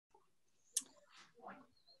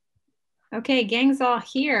Okay, gang's all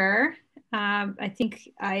here. I think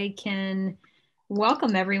I can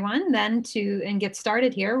welcome everyone then and get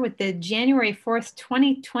started here with the January 4th,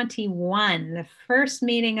 2021, the first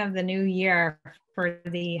meeting of the new year for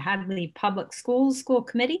the Hadley Public Schools School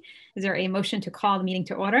Committee. Is there a motion to call the meeting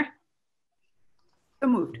to order? So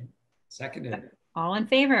moved. Seconded. All in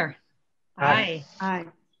favor? Aye. Aye.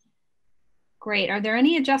 Great. Are there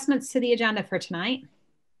any adjustments to the agenda for tonight?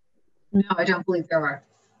 No, I don't believe there are.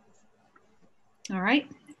 All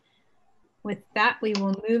right. With that, we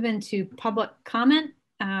will move into public comment.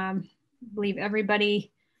 I believe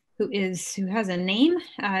everybody who has a name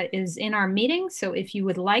is in our meeting. So if you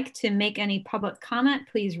would like to make any public comment,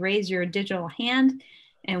 please raise your digital hand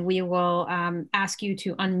and we will ask you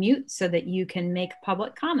to unmute so that you can make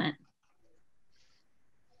public comment.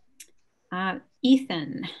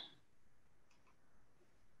 Ethan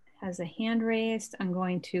has a hand raised. I'm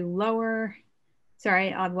going to lower.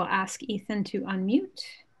 Sorry, I will ask Ethan to unmute.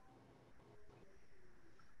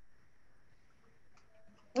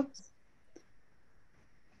 Oops.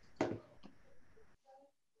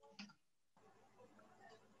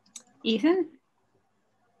 Ethan?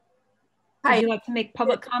 Hi. Would you like to make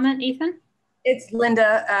public comment, Ethan? It's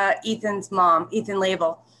Linda, Ethan's mom, Ethan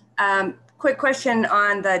Label. Quick question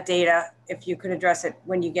on the data, if you could address it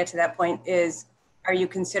when you get to that point, are you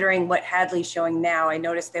considering what Hadley's showing now? I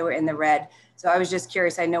noticed they were in the red. So I was just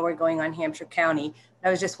curious. I know we're going on Hampshire County.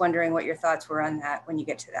 I was just wondering what your thoughts were on that when you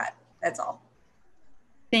get to that. That's all.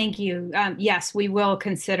 Thank you. Yes, we will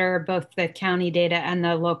consider both the county data and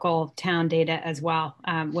the local town data as well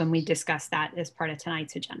when we discuss that as part of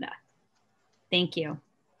tonight's agenda. Thank you.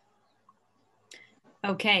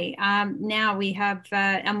 Okay, now we have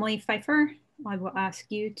Emily Pfeiffer. I will ask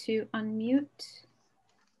you to unmute.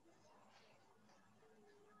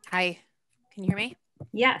 Hi, can you hear me?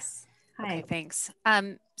 Yes. Hi. Okay, thanks.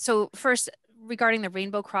 So first, regarding the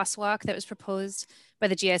rainbow crosswalk that was proposed by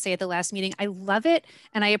the GSA at the last meeting, I love it.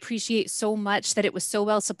 And I appreciate so much that it was so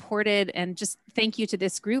well supported, and just thank you to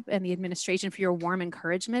this group and the administration for your warm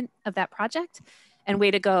encouragement of that project. And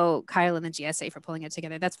way to go, Kyle and the GSA, for pulling it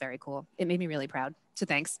together. That's very cool. It made me really proud. So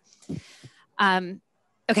thanks.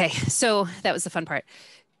 Okay, so that was the fun part.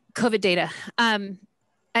 COVID data.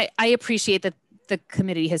 I appreciate that the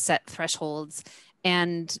committee has set thresholds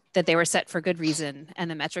and that they were set for good reason,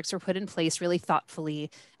 and the metrics were put in place really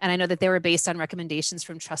thoughtfully. And I know that they were based on recommendations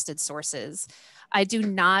from trusted sources. I do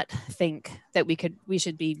not think that we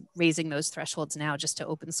should be raising those thresholds now just to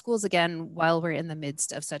open schools again while we're in the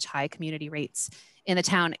midst of such high community rates in the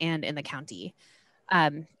town and in the county.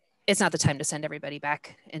 It's not the time to send everybody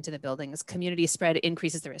back into the buildings. Community spread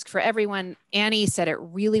increases the risk for everyone. Annie said it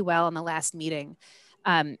really well in the last meeting.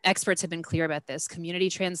 Experts have been clear about this. Community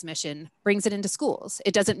transmission brings it into schools.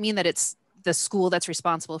 It doesn't mean that it's the school that's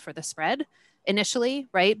responsible for the spread initially,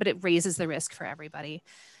 right? But it raises the risk for everybody.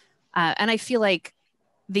 And I feel like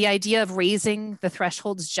the idea of raising the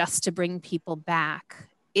thresholds just to bring people back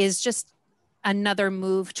is just another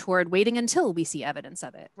move toward waiting until we see evidence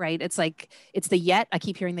of it, right? It's like, it's the yet. I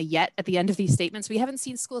keep hearing the yet at the end of these statements. We haven't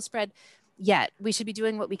seen school spread yet. We should be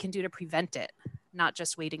doing what we can do to prevent it, not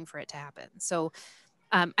just waiting for it to happen. So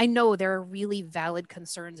I know there are really valid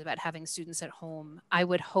concerns about having students at home. I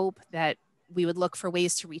would hope that we would look for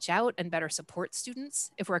ways to reach out and better support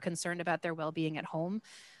students if we're concerned about their well-being at home.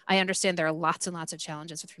 I understand there are lots and lots of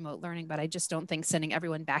challenges with remote learning, but I just don't think sending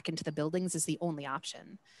everyone back into the buildings is the only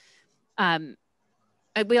option.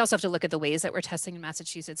 We also have to look at the ways that we're testing in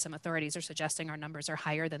Massachusetts. Some authorities are suggesting our numbers are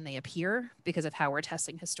higher than they appear because of how we're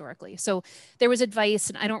testing historically. So there was advice,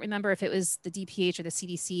 and I don't remember if it was the DPH or the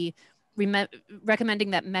CDC,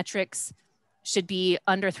 recommending that metrics should be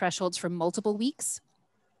under thresholds for multiple weeks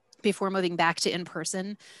before moving back to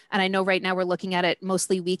in-person. And I know right now we're looking at it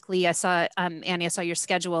mostly weekly. I saw, Annie, I saw your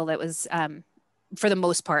schedule that was, for the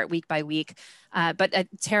most part, week by week. But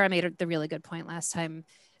Tara made the really good point last time.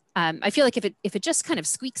 I feel like if it just kind of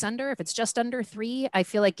squeaks under, if it's just under 3, I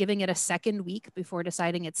feel like giving it a second week before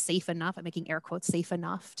deciding it's safe enough, I'm making air quotes, safe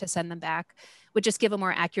enough to send them back, would just give a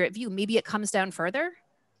more accurate view. Maybe it comes down further.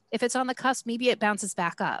 If it's on the cusp, maybe it bounces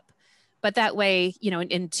back up. But that way, you know,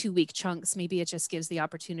 in 2-week chunks, maybe it just gives the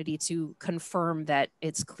opportunity to confirm that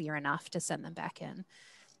it's clear enough to send them back in.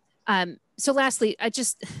 So lastly,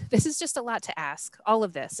 this is just a lot to ask. All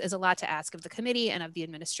of this is a lot to ask of the committee and of the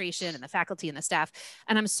administration and the faculty and the staff.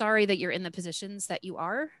 And I'm sorry that you're in the positions that you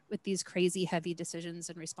are with these crazy heavy decisions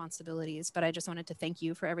and responsibilities, but I just wanted to thank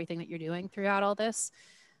you for everything that you're doing throughout all this.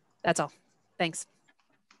 That's all. Thanks.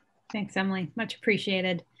 Thanks, Emily. Much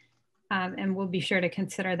appreciated. And we'll be sure to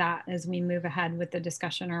consider that as we move ahead with the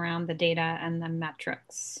discussion around the data and the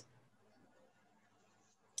metrics.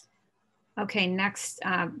 Okay, next,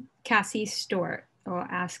 Cassie Stewart. I'll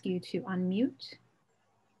ask you to unmute.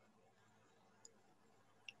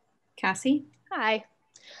 Cassie? Hi.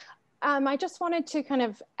 I just wanted to kind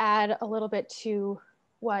of add a little bit to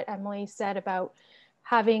what Emily said about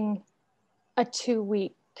having a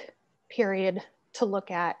 2-week period to look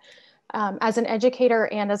at. As an educator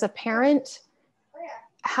and as a parent,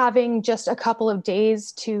 having just a couple of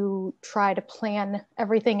days to try to plan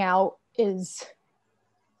everything out is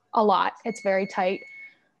a lot. It's very tight,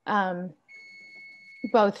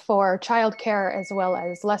 both for childcare as well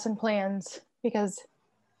as lesson plans, because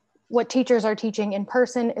what teachers are teaching in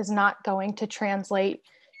person is not going to translate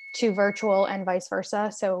to virtual and vice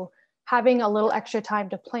versa. So having a little extra time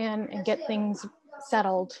to plan and get things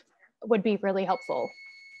settled would be really helpful.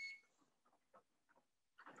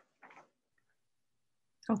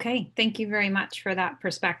 Okay, thank you very much for that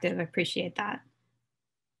perspective. I appreciate that.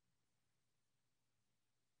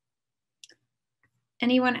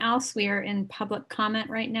 Anyone else? We are in public comment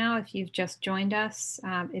right now. If you've just joined us,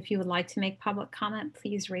 if you would like to make public comment,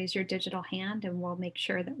 please raise your digital hand and we'll make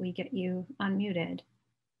sure that we get you unmuted.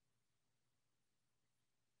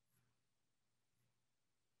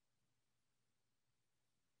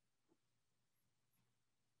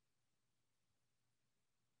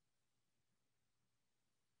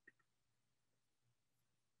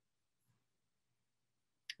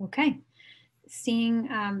 Okay, seeing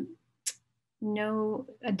no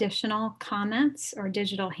additional comments or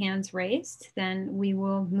digital hands raised, then we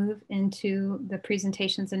will move into the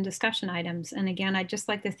presentations and discussion items. And again, I'd just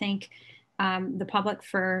like to thank the public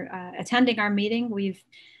for attending our meeting. We've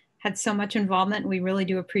had so much involvement. We really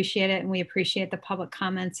do appreciate it. And we appreciate the public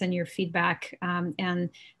comments and your feedback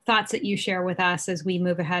and thoughts that you share with us as we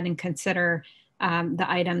move ahead and consider the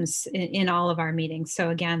items in all of our meetings.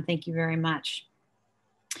 So again, thank you very much.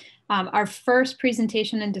 Our first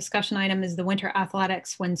presentation and discussion item is the winter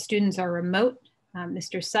athletics when students are remote.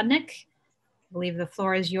 Mr. Sudnick, I believe the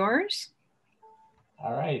floor is yours.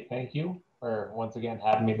 All right, thank you for once again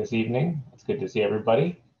having me this evening. It's good to see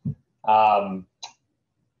everybody. I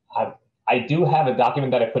do have a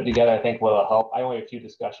document that I put together I think will help. I only have a few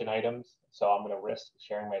discussion items, so I'm going to risk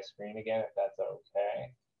sharing my screen again if that's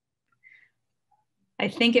okay. I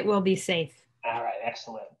think it will be safe. All right,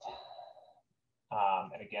 excellent.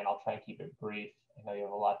 And again, I'll try and keep it brief. I know you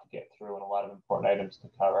have a lot to get through and a lot of important items to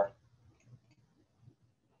cover.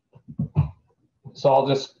 So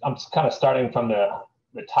I'm kind of starting from the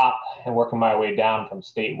top and working my way down from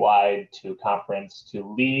statewide to conference to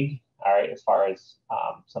league. All right, as far as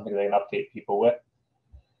something they can update people with.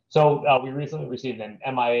 So we recently received an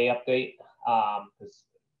MIA update because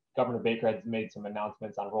Governor Baker has made some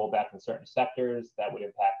announcements on rollback in certain sectors that would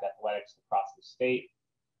impact athletics across the state.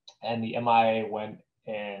 And the MIA went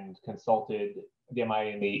and consulted, the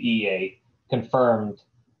MIA and the EA confirmed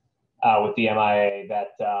with the MIA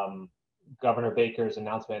that Governor Baker's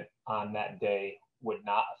announcement on that day would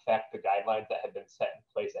not affect the guidelines that had been set in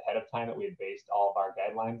place ahead of time that we had based all of our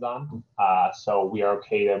guidelines on. So we are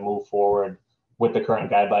okay to move forward with the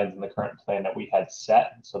current guidelines and the current plan that we had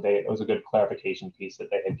set. So it was a good clarification piece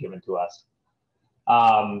that they had given to us.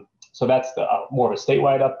 So that's more of a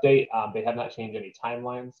statewide update. They have not changed any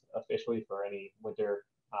timelines officially for any winter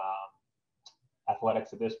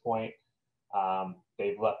athletics at this point.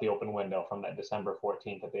 They've left the open window from that December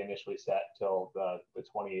 14th that they initially set till the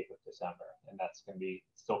 28th of December, and that's going to be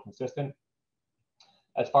still consistent.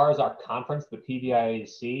 As far as our conference, the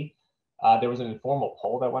PVIAC, there was an informal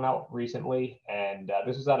poll that went out recently, and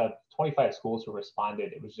this was out of 25 schools who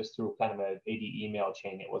responded. It was just through kind of an AD email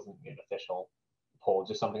chain. It wasn't an official poll,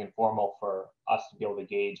 just something informal for us to be able to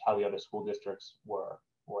gauge how the other school districts were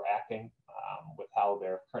acting with how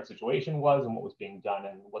their current situation was and what was being done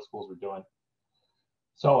and what schools were doing.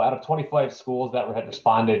 So out of 25 schools that had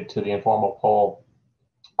responded to the informal poll,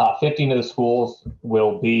 15 of the schools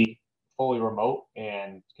will be fully remote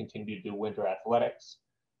and continue to do winter athletics.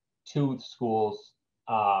 2 schools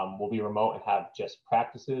will be remote and have just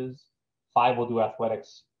practices. 5 will do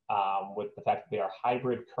athletics with the fact that they are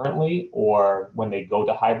hybrid currently, or when they go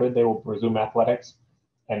to hybrid, they will resume athletics.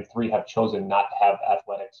 And 3 have chosen not to have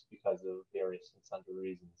athletics because of various and sundry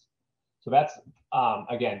reasons. So that's,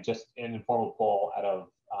 again, just an informal poll out of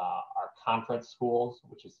our conference schools,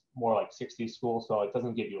 which is more like 60 schools. So it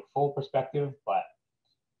doesn't give you a full perspective, but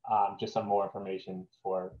just some more information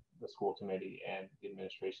for the school committee and the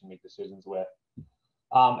administration to make decisions with.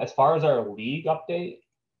 As far as our league update,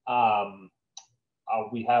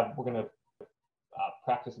 we're going to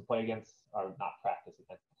practice and play against, or not practice,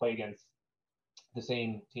 play against the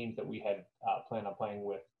same teams that we had planned on playing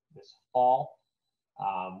with this fall,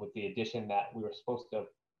 with the addition that we were supposed to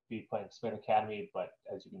be playing Smith Academy, but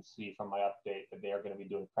as you can see from my update, that they are going to be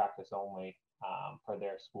doing practice only for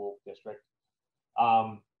their school district.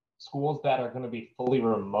 Schools that are going to be fully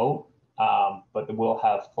remote, but they will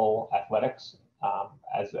have full athletics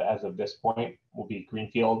as of this point will be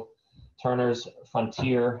Greenfield, Turner's,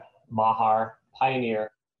 Frontier, Mahar,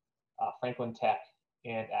 Pioneer, Franklin Tech,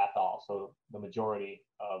 and Athol. So the majority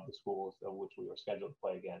of the schools of which we were scheduled to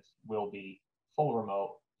play against will be full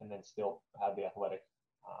remote and then still have the athletic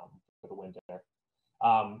for the winter.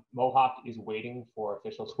 Mohawk is waiting for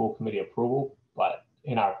official school committee approval, but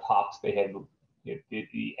in our talks, they had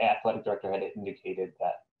the athletic director had indicated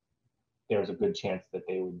that there was a good chance that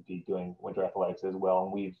they would be doing winter athletics as well,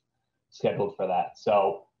 and we've scheduled for that.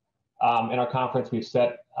 So in our conference, we've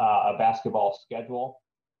set a basketball schedule.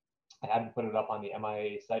 I haven't put it up on the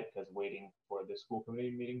MIA site because waiting for the school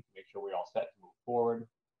committee meeting to make sure we're all set to move forward.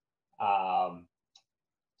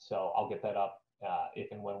 So I'll get that up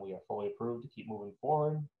if and when we are fully approved to keep moving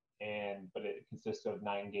forward. But it consists of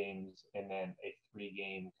 9 games and then a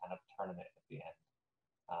 3-game kind of tournament at the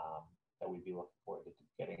end that we'd be looking forward to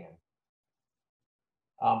getting in.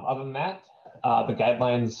 Other than that, the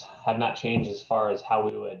guidelines have not changed as far as how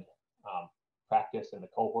we would practice in the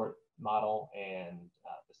cohort model and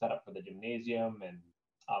the setup for the gymnasium and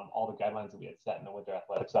all the guidelines that we had set in the winter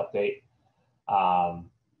athletics update.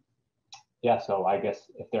 Yeah, so I guess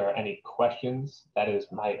if there are any questions, that is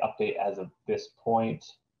my update as of this point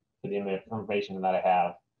for the information that I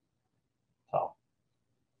have. So.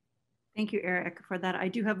 Thank you, Eric, for that. I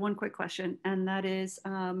do have one quick question, and that is,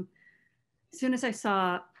 as soon as I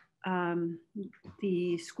saw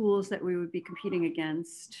the schools that we would be competing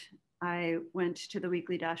against, I went to the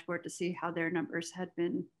weekly dashboard to see how their numbers had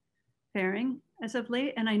been faring as of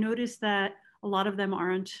late. And I noticed that a lot of them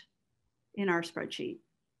aren't in our spreadsheet.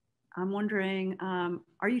 I'm wondering,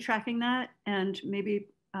 are you tracking that? And maybe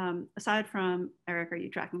aside from Eric, are you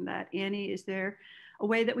tracking that? Annie, is there a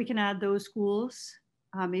way that we can add those schools?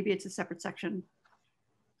 Maybe it's a separate section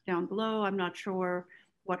down below. I'm not sure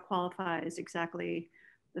what qualifies exactly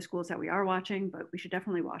the schools that we are watching, but we should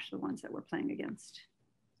definitely watch the ones that we're playing against.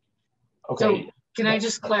 Okay. So can I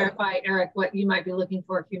just clarify, Eric, what you might be looking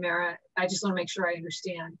for, Humira? I just want to make sure I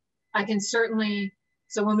understand. I can certainly,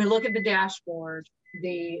 so when we look at the dashboard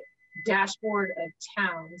of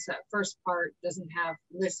towns, that first part doesn't have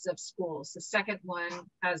lists of schools. The second one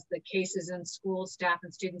has the cases in schools, staff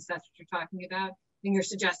and students. That's what you're talking about. And you're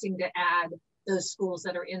suggesting to add those schools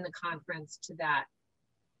that are in the conference to that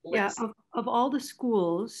list. Yeah, of all the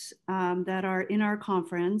schools that are in our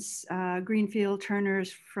conference, Greenfield,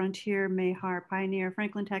 Turner's, Frontier, Mahar, Pioneer,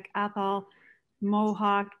 Franklin Tech, Athol,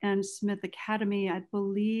 Mohawk, and Smith Academy, I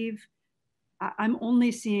believe I'm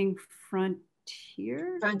only seeing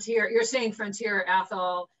Frontier. Frontier, you're saying Frontier,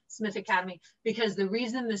 Athol, Smith Academy, because the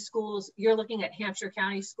reason the schools, you're looking at Hampshire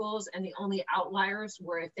County schools, and the only outliers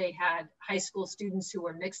were if they had high school students who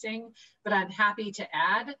were mixing, but I'm happy to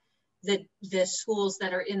add the schools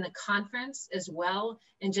that are in the conference as well,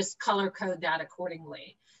 and just color code that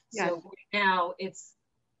accordingly. Yes. So now it's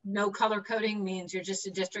no color coding means you're just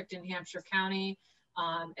a district in Hampshire County.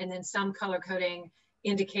 And then some color coding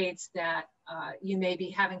indicates that you may be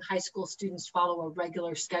having high school students follow a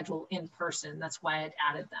regular schedule in person. That's why I'd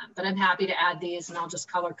added them. But I'm happy to add these, and I'll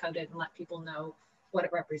just color code it and let people know what it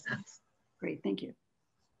represents. Great, thank you.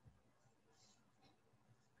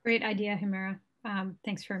 Great idea, Humira.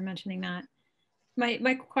 Thanks for mentioning that.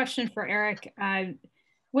 My question for Eric,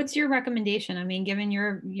 what's your recommendation? I mean, given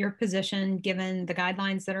your position, given the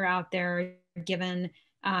guidelines that are out there, given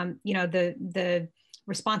you know, the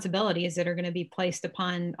responsibilities that are going to be placed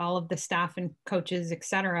upon all of the staff and coaches, et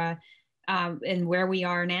cetera, and where we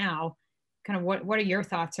are now, kind of what are your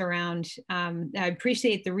thoughts around, I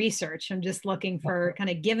appreciate the research. I'm just looking for kind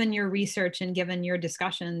of, given your research and given your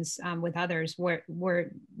discussions with others, where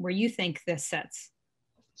you think this sits.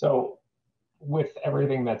 So with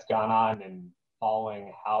everything that's gone on and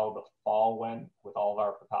following how the fall went with all of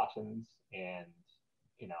our precautions, and,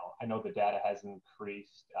 you know, I know the data has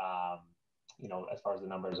increased, you know, as far as the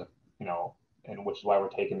numbers of, you know, and which is why we're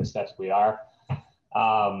taking the steps we are.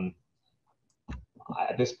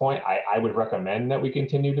 At this point, I would recommend that we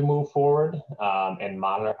continue to move forward and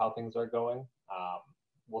monitor how things are going.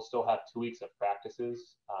 We'll still have 2 weeks of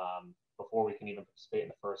practices before we can even participate in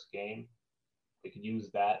the first game. We could use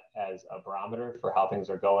that as a barometer for how things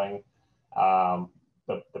are going.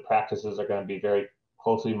 The practices are going to be very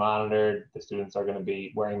closely monitored. The students are going to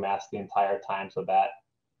be wearing masks the entire time, so that,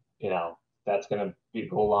 you know, that's going to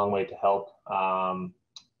go a long way to help.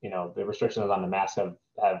 You know, the restrictions on the masks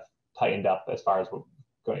have tightened up as far as we're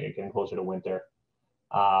getting closer to winter.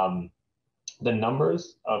 the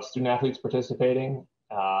numbers of student athletes participating,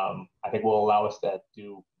 I think will allow us to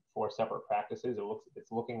do 4 separate practices.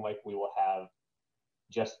 It's looking like we will have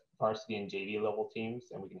just varsity and JV level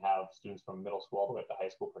teams, and we can have students from middle school all the way up to high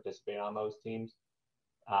school participate on those teams.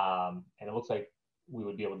 And it looks like we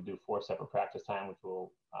would be able to do 4 separate practice time, which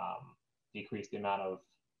will decrease the amount of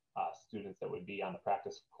students that would be on the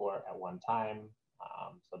practice court at one time.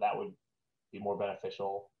 So that would be more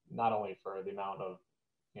beneficial, not only for the amount of,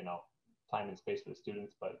 time and space for the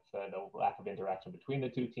students, but for the lack of interaction between the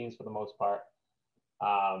 2 teams for the most part.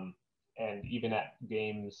 And even at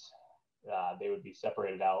games, they would be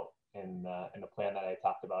separated out in the plan that I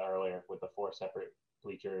talked about earlier, with the 4 separate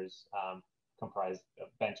bleachers comprised of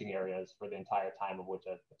benching areas for the entire time of which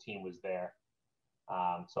a team was there.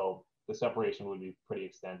 So the separation would be pretty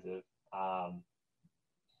extensive. I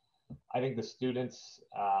think the students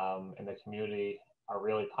and the community are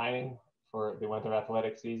really pining for the winter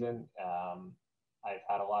athletic season. I've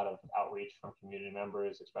had a lot of outreach from community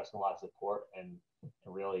members expressing a lot of support and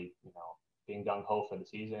really, being gung-ho for the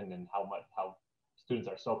season, and how students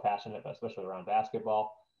are so passionate, especially around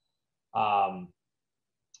basketball.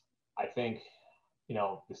 I think,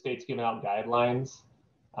 the state's given out guidelines.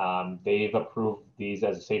 They've approved these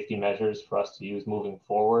as safety measures for us to use moving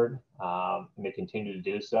forward, and they continue to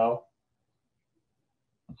do so.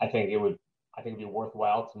 I think it'd be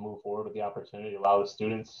worthwhile to move forward with the opportunity to allow the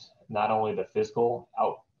students not only the physical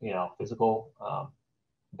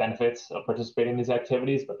benefits of participating in these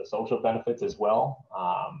activities, but the social benefits as well.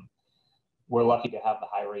 We're lucky to have the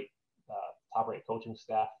top rate coaching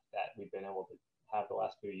staff that we've been able to have the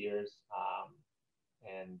last few years.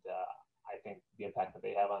 And I think the impact that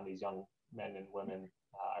they have on these young men and women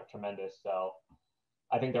are tremendous. So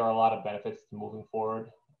I think there are a lot of benefits to moving forward,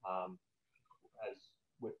 as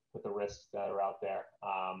with the risks that are out there,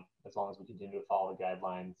 as long as we continue to follow the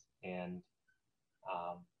guidelines. And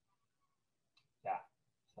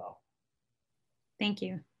so. Thank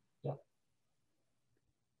you. Yeah.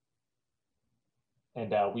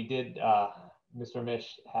 And we did, Mr.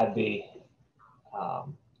 Mish had the,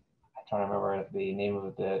 I'm trying to remember the name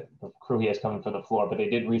of the crew he has coming for the floor, but they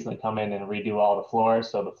did recently come in and redo all the floors.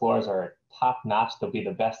 So the floors are top notch. They'll be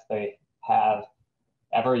the best they have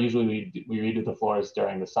ever. Usually we redo the floors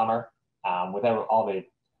during the summer, with all the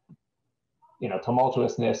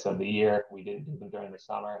tumultuousness of the year. We didn't do them during the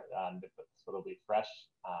summer, so they'll be fresh,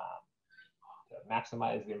 to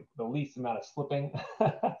maximize the least amount of slipping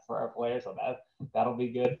for our players. So that'll be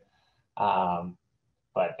good.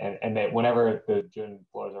 But that whenever the gym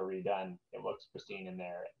floors are redone, it looks pristine in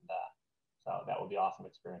there, and so that will be an awesome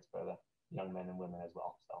experience for the young men and women as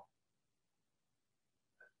well. So.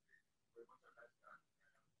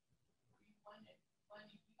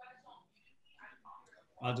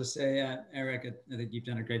 I'll just say, Eric, I think you've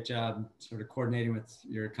done a great job sort of coordinating with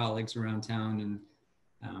your colleagues around town. And,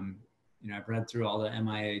 I've read through all the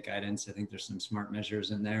MIA guidance. I think there's some smart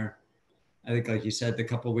measures in there. I think, like you said, the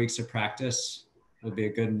couple of weeks of practice will be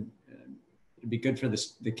it'd be good for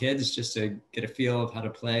the kids just to get a feel of how to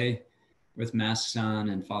play with masks on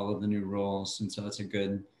and follow the new rules. And so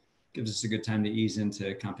gives us a good time to ease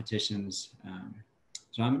into competitions.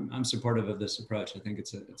 So I'm supportive of this approach. I think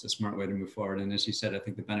it's a smart way to move forward. And as you said, I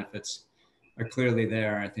think the benefits are clearly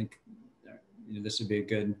there. I think this would be a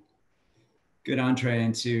good entree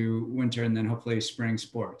into winter and then hopefully spring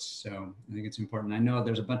sports. So I think it's important. I know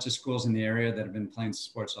there's a bunch of schools in the area that have been playing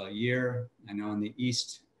sports all year. I know in the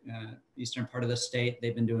eastern part of the state,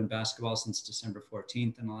 they've been doing basketball since December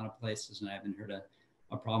 14th in a lot of places, and I haven't heard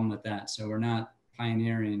a problem with that. So we're not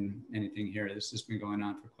pioneering anything here. This has been going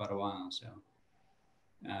on for quite a while. So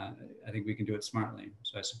I think we can do it smartly.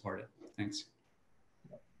 So I support it. Thanks.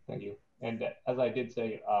 Thank you. And as I did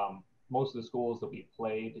say, most of the schools that we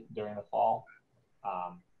played during the fall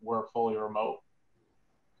were fully remote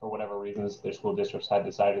for whatever reasons their school districts had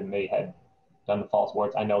decided, and they had done the fall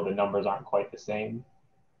sports. I know the numbers aren't quite the same,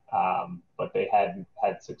 but they had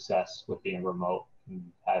success with being remote and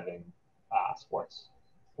having sports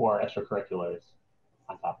or extracurriculars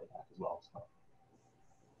on top of that as well. So.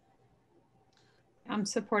 I'm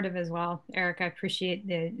supportive as well, Eric. I appreciate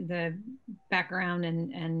the background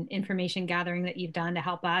and information gathering that you've done to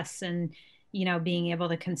help us, and being able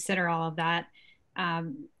to consider all of that.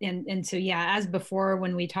 And so yeah, as before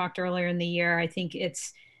when we talked earlier in the year, I think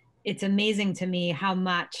it's amazing to me how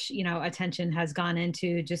much attention has gone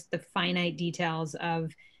into just the finite details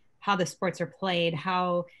of how the sports are played,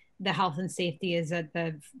 how the health and safety is at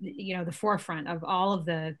the forefront of all of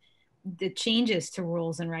the changes to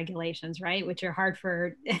rules and regulations, right? Which are hard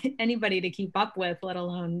for anybody to keep up with, let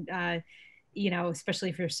alone, especially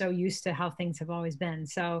if you're so used to how things have always been.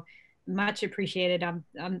 So much appreciated. I'm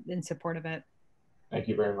in support of it. Thank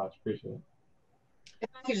you very much. Appreciate it. If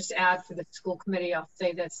I could just add for the school committee, I'll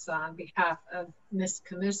say this on behalf of Ms.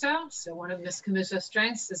 Camuso. So one of Ms. Camuso's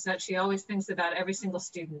strengths is that she always thinks about every single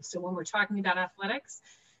student. So when we're talking about athletics,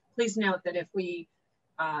 please note that if we,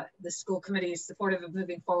 the school committee is supportive of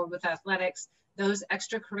moving forward with athletics, those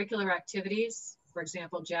extracurricular activities, for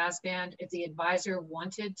example, jazz band, if the advisor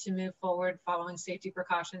wanted to move forward following safety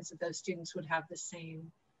precautions, that those students would have the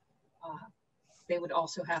same, they would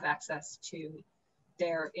also have access to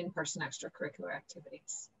their in-person extracurricular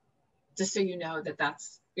activities. Just so you know that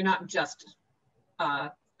you're not just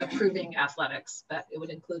approving athletics, but it would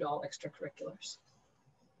include all extracurriculars.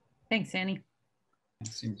 Thanks, Annie.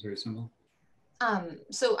 That seems very simple.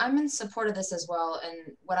 So I'm in support of this as well.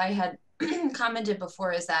 And what I had commented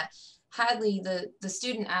before is that Hadley, the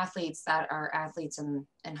student athletes that are athletes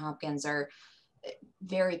in Hopkins are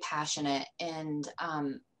very passionate. And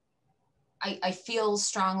I feel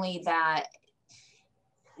strongly that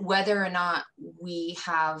whether or not we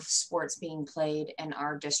have sports being played in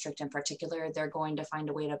our district in particular, they're going to find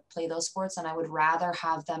a way to play those sports. And I would rather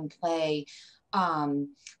have them play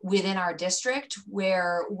within our district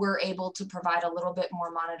where we're able to provide a little bit more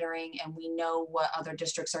monitoring and we know what other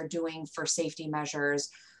districts are doing for safety measures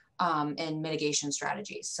and mitigation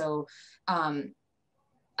strategies. So I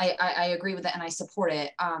agree with it and I support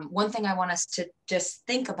it. One thing I want us to just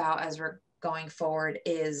think about as we're going forward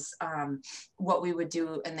is what we would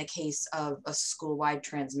do in the case of a school-wide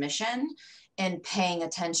transmission and paying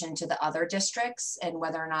attention to the other districts and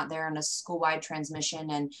whether or not they're in a school-wide transmission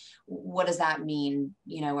and what does that mean?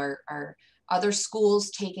 You know, are other schools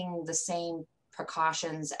taking the same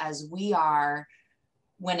precautions as we are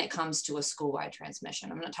when it comes to a school-wide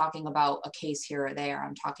transmission? I'm not talking about a case here or there.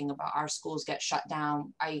 I'm talking about our schools get shut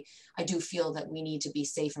down. I do feel that we need to be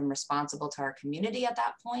safe and responsible to our community at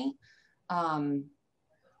that point. And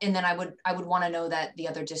then I would want to know that the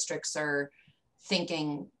other districts are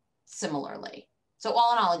thinking similarly. So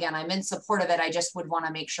all in all, again, I'm in support of it. I just would want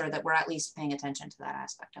to make sure that we're at least paying attention to that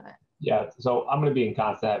aspect of it. Yeah, so I'm going to be in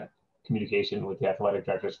constant communication with the athletic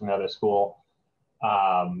directors from another school,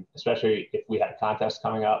 especially if we had a contest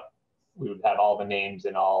coming up. We would have all the names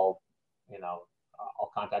and all,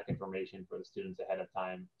 all contact information for the students ahead of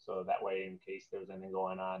time. So that way, in case there was anything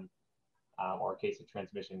going on or in case a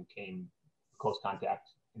transmission close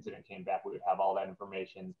contact incident came back, we would have all that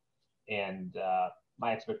information. And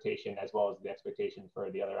my expectation, as well as the expectation for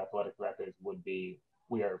the other athletic directors, would be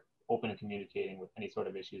we are open and communicating with any sort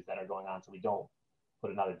of issues that are going on so we don't put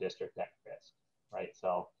another district at risk, right?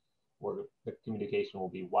 So the communication will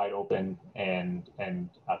be wide open and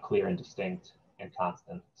clear and distinct and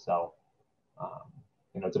constant. So,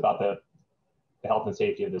 it's about the health and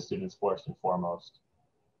safety of the students first and foremost.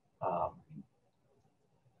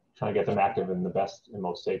 Trying to get them active in the best and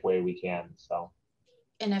most safe way we can. So,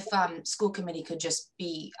 and if school committee could just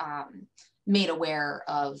be made aware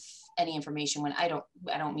of any information when I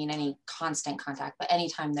don't mean any constant contact, but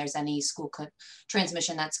anytime there's any school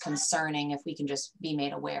transmission that's concerning, if we can just be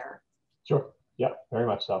made aware. Sure. Yeah, very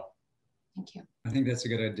much so. Thank you. I think that's a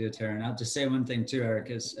good idea, Tara. And I'll just say one thing too,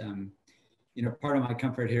 Eric, is part of my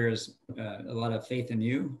comfort here is a lot of faith in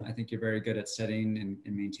you. I think you're very good at setting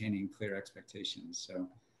and maintaining clear expectations. So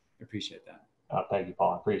I appreciate that. Thank you,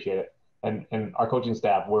 Paul. I appreciate it. And our coaching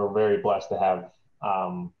staff, we're very blessed to have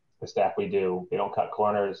the staff we do. They don't cut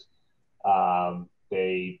corners.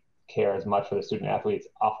 They care as much for the student athletes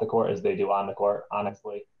off the court as they do on the court,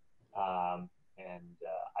 honestly.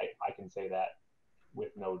 I can say that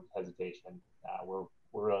with no hesitation. We're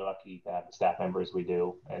really lucky to have the staff members we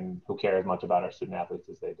do and who care as much about our student athletes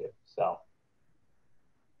as they do. So.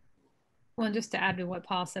 Well, just to add to what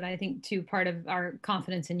Paul said, I think too, part of our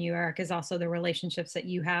confidence in you, Eric, is also the relationships that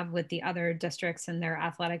you have with the other districts and their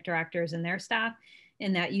athletic directors and their staff,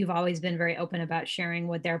 in that you've always been very open about sharing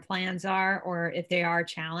what their plans are, or if they are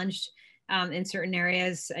challenged in certain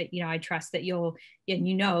areas. I trust that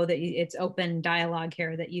that it's open dialogue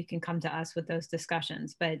here, that you can come to us with those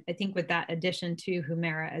discussions. But I think with that addition to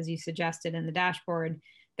Humera, as you suggested in the dashboard,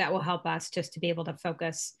 that will help us just to be able to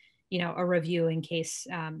focus a review in case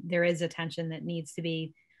there is attention that needs to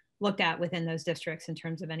be looked at within those districts in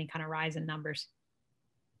terms of any kind of rise in numbers.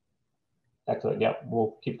 Excellent. Yep.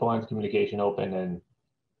 We'll keep the lines of communication open, and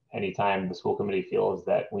anytime the school committee feels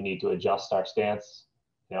that we need to adjust our stance,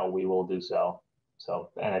 we will do so.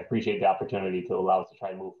 And I appreciate the opportunity to allow us to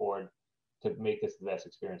try and move forward to make this the best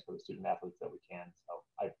experience for the student athletes that we can. So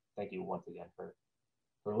I thank you once again for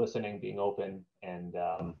listening, being open, and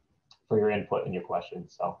for your input and your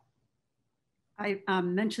questions. So. I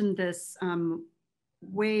mentioned this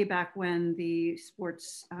way back when the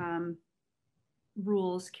sports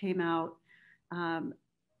rules came out.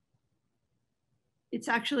 It's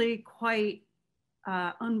actually quite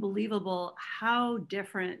unbelievable how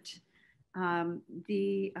different how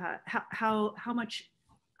much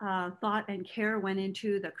thought and care went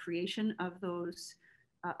into the creation of those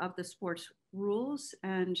of the sports rules,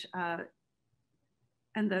 and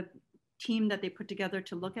the team that they put together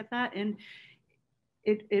to look at that. And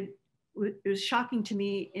it was shocking to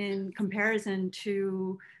me in comparison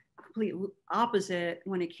to complete opposite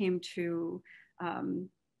when it came to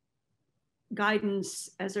guidance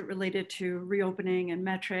as it related to reopening and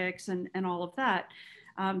metrics and all of that.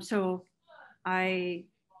 So I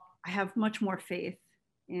have much more faith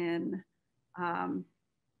in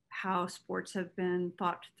how sports have been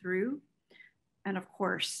thought through. And of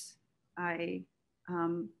course, I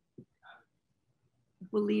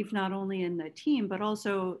believe not only in the team, but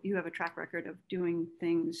also you have a track record of doing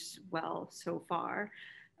things well so far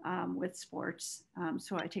with sports.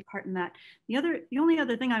 So I take heart in that. The only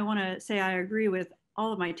other thing I want to say, I agree with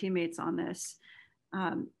all of my teammates on this,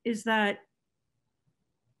 is that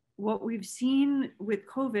what we've seen with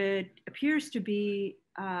COVID appears to be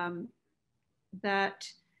that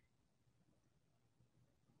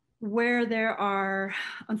where there are,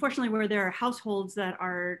 unfortunately, where there are households that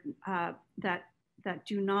are that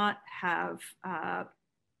do not have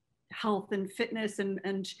health and fitness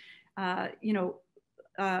and you know,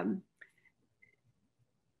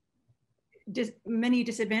 many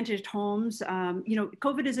disadvantaged homes. You know,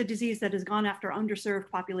 COVID is a disease that has gone after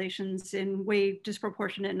underserved populations in way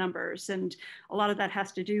disproportionate numbers. And a lot of that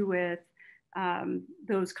has to do with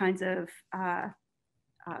those kinds of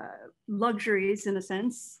luxuries, in a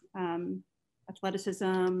sense,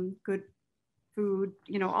 athleticism, good food,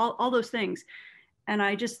 you know, all those things. And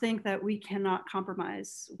I just think that we cannot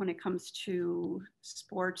compromise when it comes to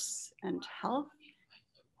sports and health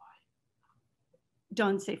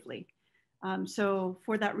done safely. So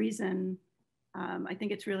for that reason, I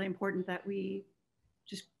think it's really important that we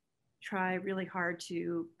just try really hard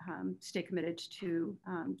to stay committed to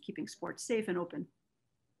keeping sports safe and open.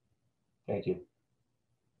 Thank you.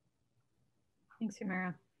 Thanks,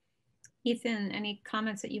 Humira. Ethan, any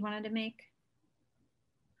comments that you wanted to make?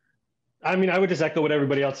 I mean, I would just echo what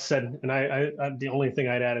everybody else said. And I the only thing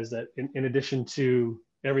I'd add is that in addition to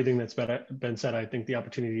everything that's been said, I think the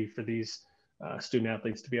opportunity for these student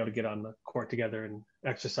athletes to be able to get on the court together and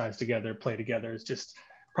exercise together, play together is just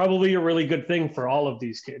probably a really good thing for all of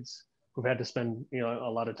these kids who've had to spend, you know, a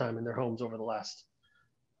lot of time in their homes over the last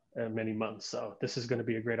many months. So this is going to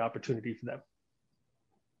be a great opportunity for them.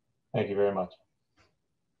 Thank you very much.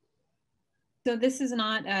 So this is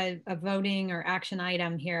not a voting or action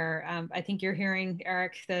item here. I think you're hearing,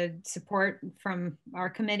 Eric, the support from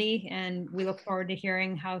our committee, and we look forward to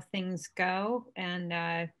hearing how things go. And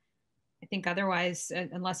I think otherwise,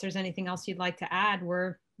 unless there's anything else you'd like to add,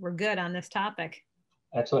 we're good on this topic.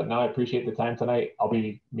 Excellent. No, I appreciate the time tonight. I'll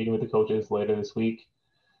be meeting with the coaches later this week.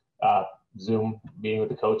 Zoom meeting with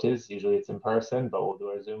the coaches. Usually it's in person, but we'll do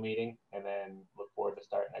our Zoom meeting, and then look forward to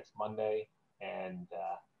start next Monday. And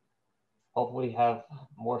hopefully have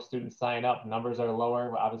more students sign up. Numbers are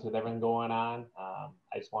lower, obviously, with everything going on. I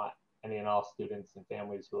just want any and all students and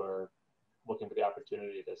families who are looking for the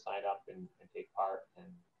opportunity to sign up and take part, and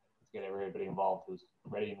let's get everybody involved who's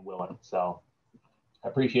ready and willing. So I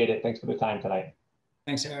appreciate it. Thanks for the time tonight.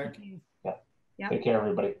 Thanks, Eric. Yeah. Yep. Take care,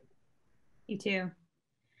 everybody. You too.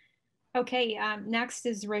 Okay, next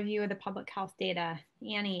is review of the public health data.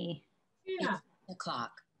 Annie. Yeah. 8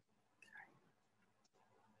 o'clock.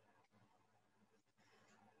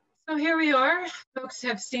 So here we are. Folks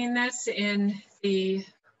have seen this in the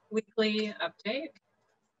weekly update.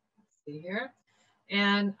 Let's see here.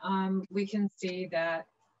 And we can see that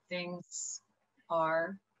things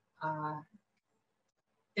are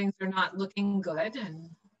not looking good and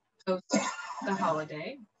post the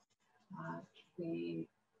holiday.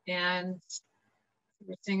 And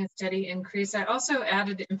we're seeing a steady increase. I also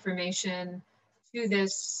added information to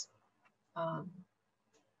this.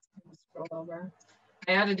 Scroll over.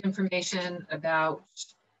 I added information about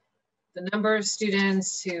the number of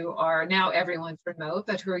students who are now, everyone's remote,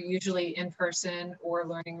 but who are usually in person or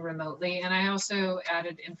learning remotely. And I also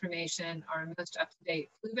added information, our most up-to-date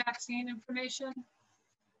flu vaccine information.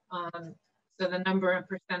 So the number of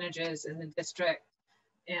percentages in the district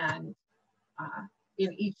and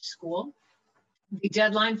in each school. The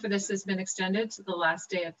deadline for this has been extended to the last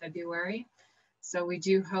day of February. So we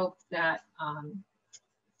do hope that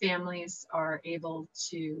families are able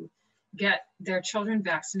to get their children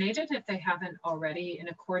vaccinated if they haven't already, in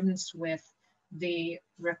accordance with the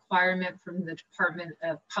requirement from the Department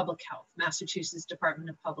of Public Health, Massachusetts Department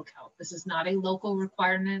of Public Health. This is not a local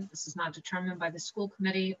requirement. This is not determined by the school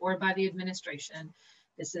committee or by the administration.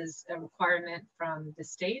 This is a requirement from the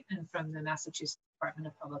state and from the Massachusetts Department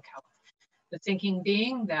of Public Health. The thinking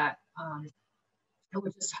being that it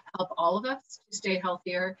would just help all of us to stay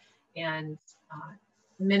healthier and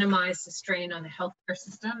minimize the strain on the healthcare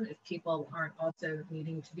system if people aren't also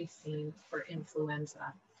needing to be seen for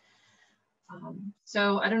influenza.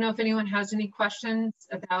 So I don't know if anyone has any questions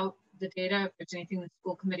about the data, if there's anything the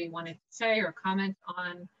school committee wanted to say or comment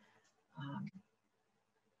on.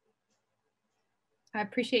 I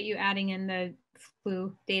appreciate you adding in the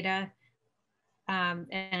flu data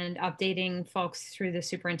and updating folks through the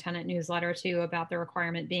superintendent newsletter too about the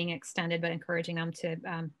requirement being extended, but encouraging them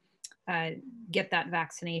to get that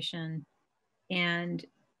vaccination. And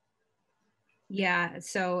yeah,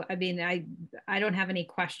 so I mean, I don't have any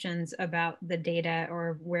questions about the data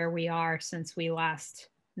or where we are since we last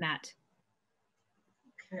met.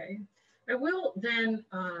 Okay, I will then,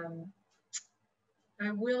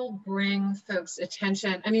 I will bring folks'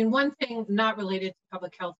 attention. I mean, one thing not related to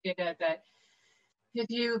public health data, but if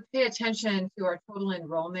you pay attention to our total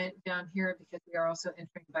enrollment down here, because we are also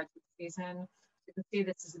entering budget season, you can see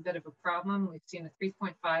this is a bit of a problem. We've seen a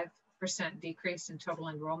 3.5% decrease in total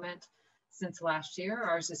enrollment since last year.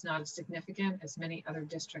 Ours is not as significant as many other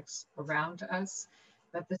districts around us,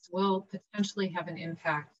 but this will potentially have an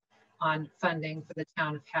impact on funding for the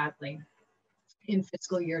town of Hadley in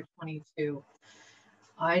fiscal year 22.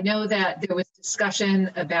 I know that there was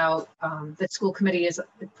discussion about the school committee has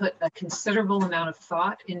put a considerable amount of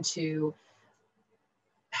thought into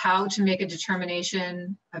how to make a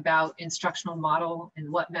determination about instructional model and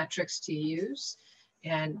what metrics to use.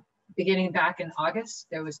 And beginning back in August,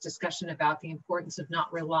 there was discussion about the importance of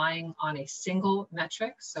not relying on a single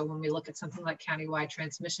metric. So when we look at something like countywide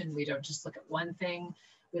transmission, we don't just look at one thing,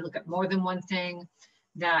 we look at more than one thing.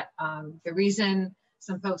 That the reason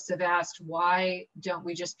some folks have asked, why don't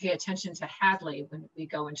we just pay attention to Hadley when we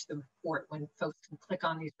go into the report, when folks can click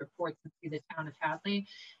on these reports and see the town of Hadley?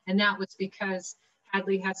 And that was because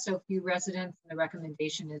Hadley has so few residents, and the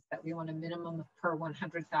recommendation is that we want a minimum of per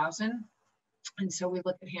 100,000. And so we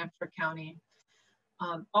look at Hampshire County.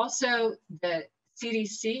 Also the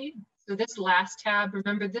CDC, so this last tab,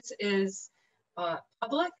 remember this is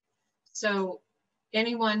public, so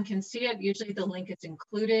anyone can see it. Usually the link is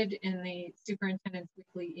included in the superintendent's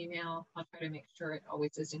weekly email. I'll try to make sure it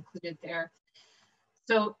always is included there.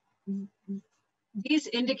 So these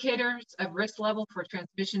indicators of risk level for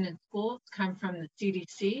transmission in schools come from the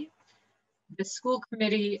CDC. The school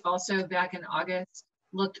committee also back in August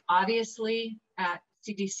looked obviously at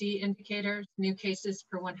CDC indicators, new cases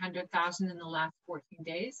per 100,000 in the last 14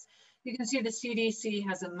 days. You can see the CDC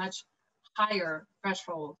has a much higher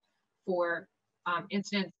threshold for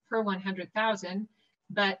incidents per 100,000,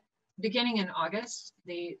 but beginning in August,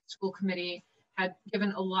 the school committee had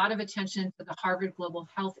given a lot of attention to the Harvard Global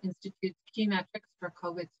Health Institute's key metrics for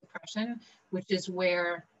COVID suppression, which is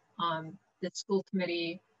where the school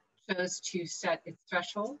committee chose to set its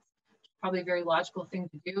threshold. Probably a very logical thing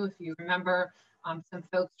to do. If you remember, some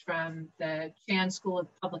folks from the Chan School of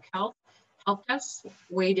Public Health helped us,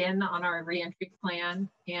 weighed in on our reentry plan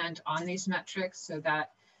and on these metrics, so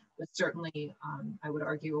that was certainly, I would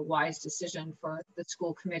argue, a wise decision for the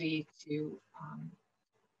school committee to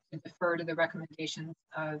defer to the recommendations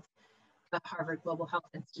of the Harvard Global Health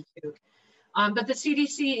Institute. But the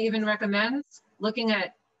CDC even recommends looking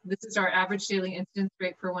at, this is our average daily incidence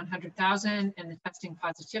rate per 100,000 and the testing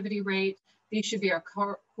positivity rate. These should be our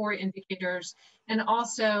core indicators. And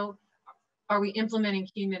also, are we implementing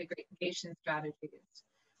key mitigation strategies?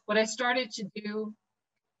 What I started to do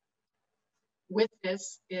with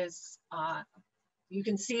this is, you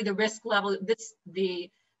can see the risk level. The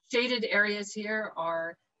shaded areas here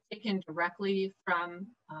are taken directly from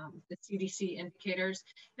the CDC indicators.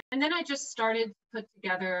 And then I just started to put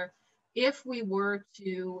together, if we were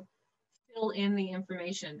to fill in the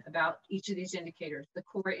information about each of these indicators, the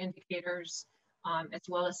core indicators, as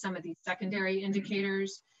well as some of these secondary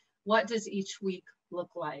indicators, what does each week look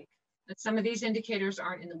like? But some of these indicators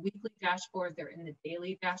aren't in the weekly dashboard, they're in the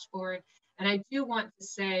daily dashboard. And I do want to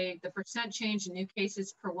say the percent change in new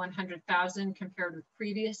cases per 100,000 compared with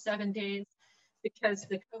previous 7 days, because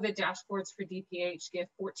the COVID dashboards for DPH give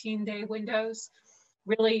 14-day windows.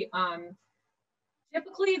 Really,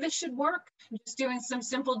 typically this should work. I'm just doing some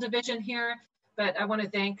simple division here, but I want to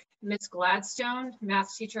thank Ms. Gladstone,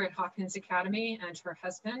 math teacher at Hawkins Academy, and her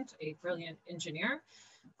husband, a brilliant engineer,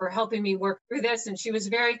 for helping me work through this. And she was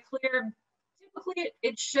very clear, typically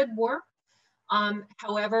it should work.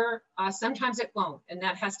 However, sometimes it won't, and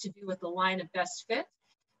that has to do with the line of best fit.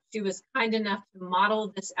 She was kind enough to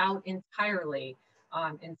model this out entirely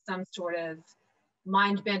in some sort of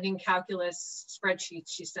mind-bending calculus spreadsheet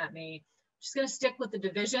she sent me. I'm just going to stick with the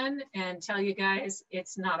division and tell you guys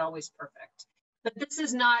it's not always perfect. But this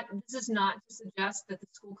is not to suggest that the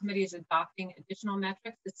school committee is adopting additional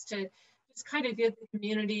metrics. It's to just kind of give the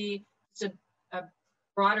community just a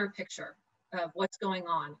broader picture of what's going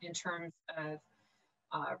on in terms of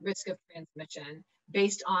risk of transmission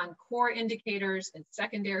based on core indicators and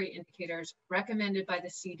secondary indicators recommended by the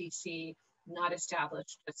CDC, not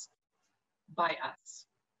established just by us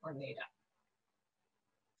or made up.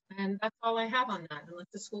 And that's all I have on that, unless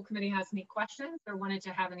the school committee has any questions or wanted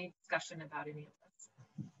to have any discussion about any of this.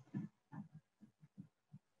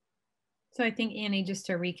 So I think, Annie, just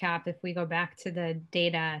to recap, if we go back to the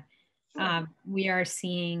data, we are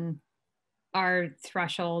seeing our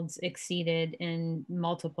thresholds exceeded in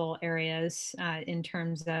multiple areas in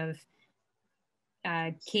terms of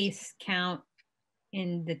case count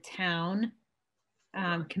in the town,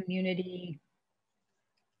 community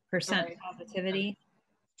percent positivity.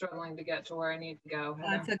 I'm struggling to get to where I need to go.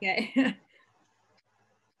 That's okay.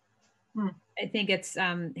 I think it's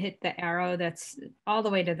hit the arrow that's all the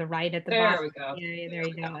way to the right at the bottom. There we go. Yeah, there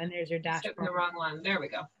you go. And there's your dashboard. Hitting the wrong one. There we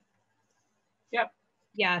go. Yep.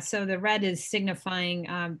 Yeah, so the red is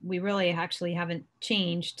signifying we really actually haven't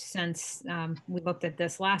changed since we looked at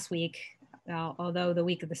this last week. Although the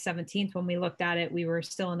week of the 17th, when we looked at it, we were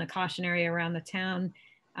still in the caution area around the town.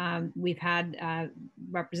 We've had a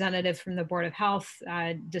representative from the Board of Health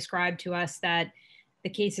describe to us that the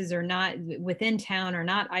cases are not within town, are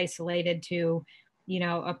not isolated to, you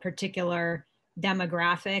know, a particular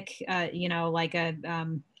demographic, you know, like a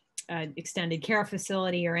extended care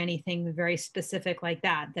facility or anything very specific like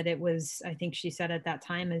that, that it was, I think she said at that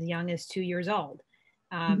time, as young as 2 years old.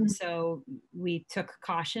 So we took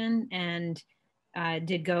caution and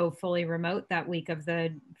did go fully remote that week of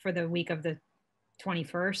for the week of the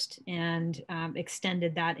 21st and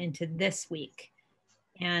extended that into this week.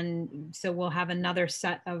 And so we'll have another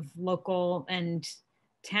set of local and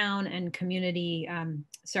town and community,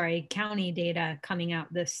 county data coming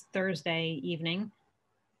out this Thursday evening,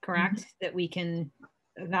 correct? That we can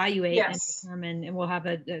evaluate and determine, and we'll have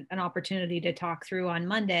an opportunity to talk through on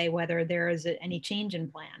Monday whether there is any change in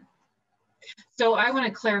plan. So I want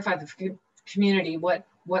to clarify the community, what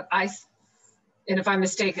I, and if I'm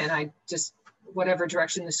mistaken, I just, whatever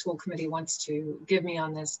direction the school committee wants to give me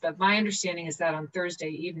on this, but my understanding is that on Thursday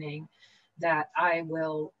evening that I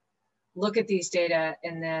will look at these data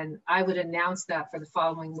and then I would announce that for the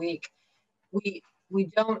following week.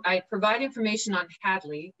 I provide information on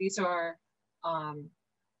Hadley. These are,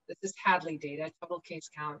 this is Hadley data, total case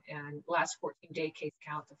count and last 14-day case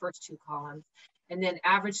count, the first two columns, and then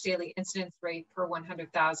average daily incidence rate per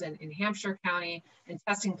 100,000 in Hampshire County and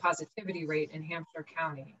testing positivity rate in Hampshire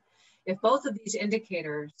County. If both of these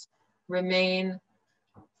indicators remain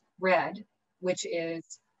red, which is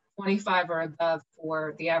 25 or above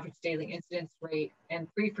for the average daily incidence rate and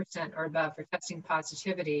 3% or above for testing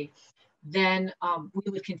positivity, then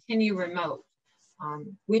we would continue remote.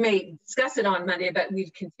 We may discuss it on Monday, but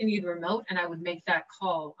we'd continue remote and I would make that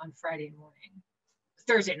call on Friday morning.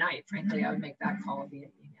 Thursday night, frankly, I would make that call via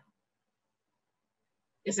email.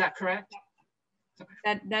 Is that correct?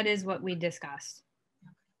 Okay. That is what we discussed.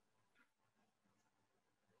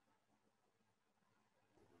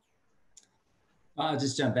 I'll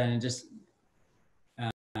just jump in and just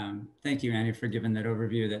thank you, Annie, for giving that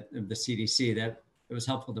overview of the CDC. That it was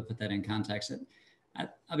helpful to put that in context.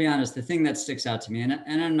 I'll be honest, the thing that sticks out to me,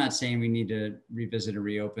 and I'm not saying we need to revisit or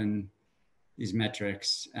reopen these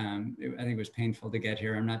metrics. I think it was painful to get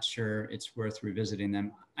here. I'm not sure it's worth revisiting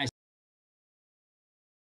them.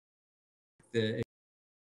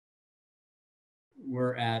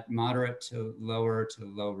 We're at moderate to low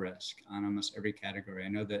risk on almost every category. I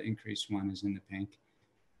know the increased one is in the pink,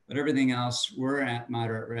 but everything else, we're at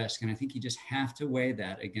moderate risk. And I think you just have to weigh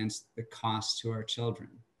that against the cost to our children.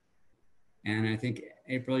 And I think,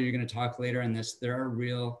 April, you're going to talk later on this, there are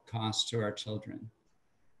real costs to our children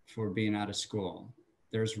for being out of school.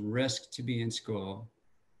 There's risk to be in school,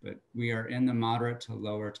 but we are in the moderate to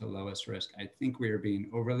lowest risk. I think we are being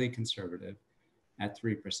overly conservative at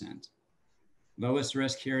 3%. Lowest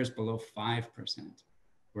risk here is below 5%.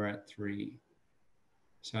 We're at 3%.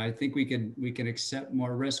 So I think we can accept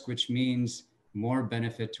more risk, which means more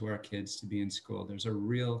benefit to our kids to be in school. There's a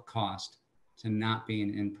real cost to not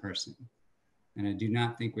being in person. And I do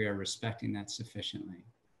not think we are respecting that sufficiently.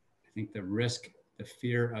 I think the risk, the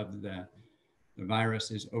fear of the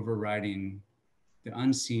virus is overriding the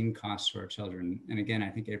unseen cost to our children. And again, I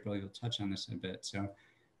think April, you'll touch on this a bit. So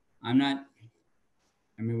I'm not,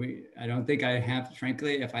 I mean, I don't think I have,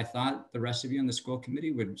 frankly, if I thought the rest of you on the school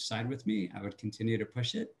committee would side with me, I would continue to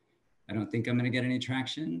push it. I don't think I'm going to get any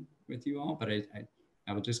traction with you all, but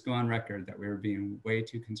I will just go on record that we're being way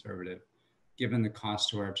too conservative, given the cost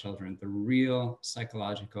to our children, the real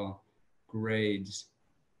psychological, grades,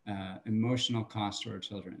 emotional cost to our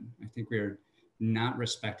children. I think we're not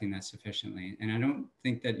respecting that sufficiently. And I don't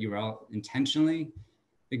think that you're all intentionally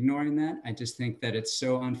ignoring that. I just think that it's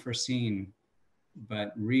so unforeseen,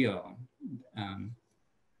 but real. And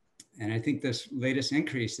I think this latest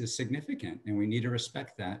increase is significant and we need to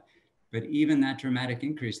respect that. But even that dramatic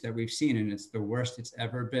increase that we've seen, and it's the worst it's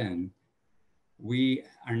ever been, we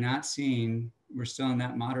are not seeing, we're still in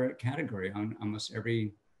that moderate category on almost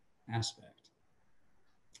every aspect.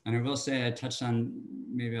 And I will say, I touched on,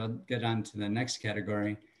 maybe I'll get on to the next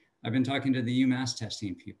category. I've been talking to the UMass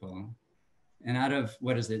testing people, and out of,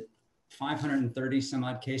 what is it, 530 some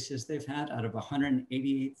odd cases they've had, out of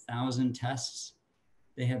 188,000 tests,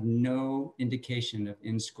 they have no indication of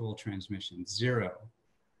in-school transmission, zero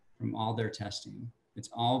from all their testing. It's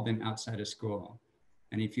all been outside of school.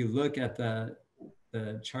 And if you look at the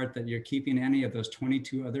chart that you're keeping any of those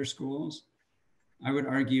 22 other schools, I would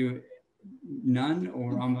argue none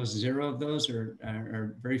or almost zero of those or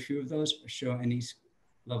very few of those show any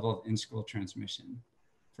level of in-school transmission.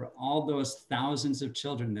 For all those thousands of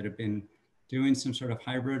children that have been doing some sort of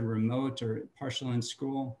hybrid, remote, or partial in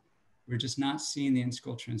school, we're just not seeing the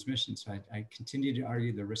in-school transmission. So I continue to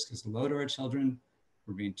argue the risk is low to our children.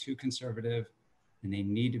 We're being too conservative, and they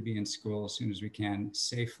need to be in school as soon as we can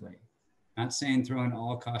safely. Not saying throwing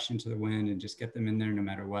all caution to the wind and just get them in there no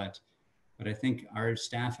matter what. But I think our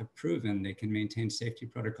staff have proven they can maintain safety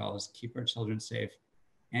protocols, keep our children safe,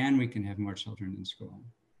 and we can have more children in school.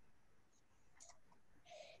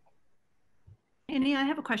 Annie, I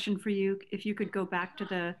have a question for you. If you could go back to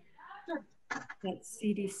that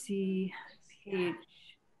CDC page.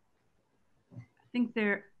 I think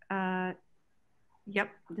there, yep,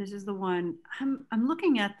 this is the one. I'm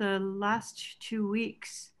looking at the last 2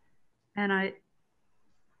 weeks, and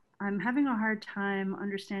I'm having a hard time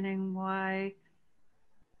understanding why,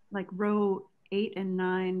 like, row 8 and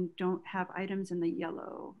 9 don't have items in the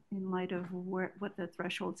yellow in light of what the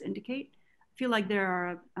thresholds indicate. I feel like there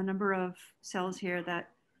are a number of cells here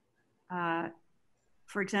that,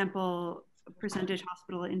 for example, percentage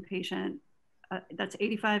hospital inpatient, that's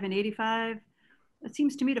 85 and 85. It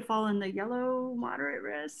seems to me to fall in the yellow moderate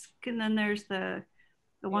risk. And then there's the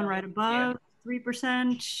one right above,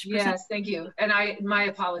 3%. Yes, thank you. And my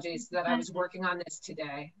apologies that I was working on this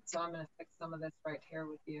today. So I'm going to fix some of this right here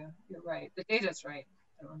with you. You're right. The data's right.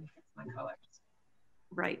 So let me fix my colors.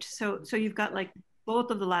 Right. So you've got like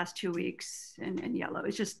both of the last 2 weeks in yellow.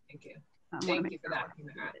 It's just, thank you. Thank you for that.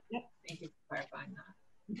 Yep. Thank you for clarifying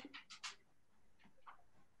that.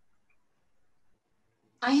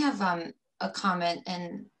 I have a comment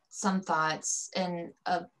and some thoughts and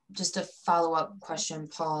just a follow-up question,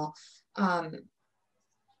 Paul.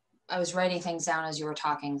 I was writing things down as you were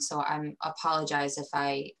talking, so I apologize if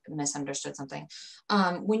I misunderstood something.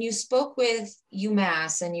 When you spoke with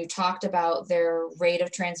UMass and you talked about their rate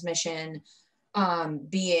of transmission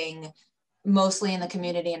being mostly in the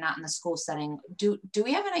community and not in the school setting, do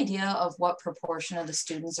we have an idea of what proportion of the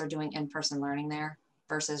students are doing in-person learning there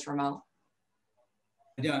versus remote?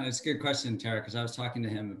 Yeah, it's a good question, Tara, because I was talking to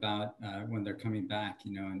him about when they're coming back,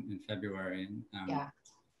 you know, in February. And,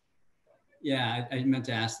 yeah, I meant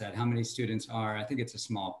to ask that. How many students are? I think it's a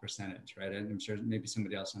small percentage, right? I'm sure maybe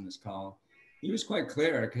somebody else on this call. He was quite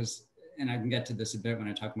clear because, and I can get to this a bit when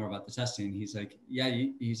I talk more about the testing. He's like, yeah,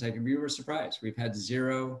 he's like, we were surprised. We've had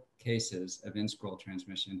 0 cases of in-school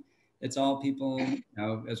transmission. It's all people, you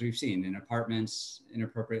know, as we've seen in apartments,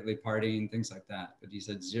 inappropriately partying, things like that. But he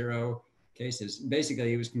said 0 cases. Basically,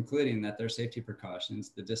 he was concluding that their safety precautions,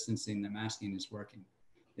 the distancing, the masking is working.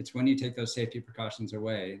 It's when you take those safety precautions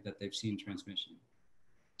away that they've seen transmission.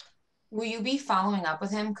 Will you be following up with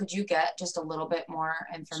him? Could you get just a little bit more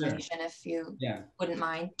information, sure, if you wouldn't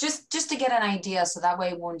mind? Just to get an idea, so that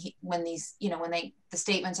way when these, you know, when the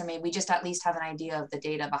statements are made, we just at least have an idea of the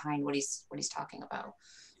data behind what he's talking about.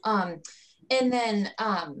 And then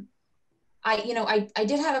I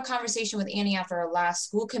did have a conversation with Annie after our last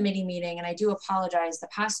school committee meeting, and I do apologize. The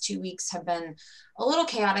past 2 weeks have been a little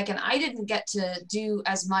chaotic, and I didn't get to do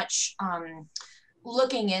as much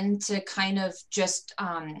looking into kind of just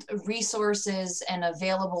resources and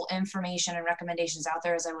available information and recommendations out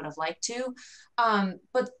there as I would have liked to.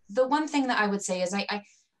 But the one thing that I would say is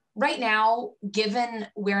right now, given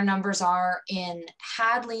where numbers are in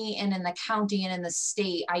Hadley and in the county and in the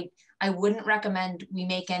state, I wouldn't recommend we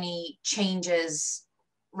make any changes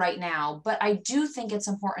right now. But I do think it's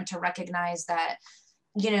important to recognize that,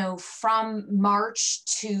 you know, from March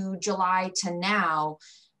to July to now,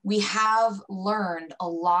 we have learned a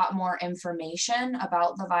lot more information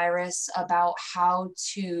about the virus, about how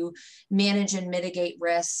to manage and mitigate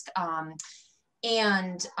risk,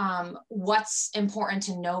 and what's important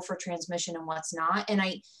to know for transmission and what's not. And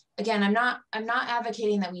again, I'm not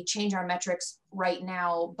advocating that we change our metrics right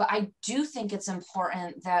now, but I do think it's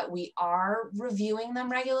important that we are reviewing them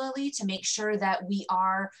regularly to make sure that we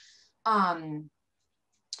are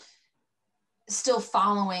still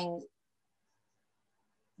following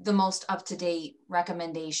the most up-to-date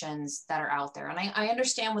recommendations that are out there. And I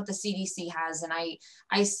understand what the CDC has, and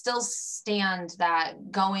I still stand that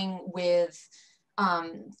going with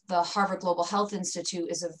the Harvard Global Health Institute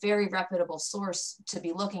is a very reputable source to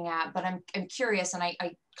be looking at, but I'm curious, and I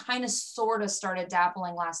kind of sort of started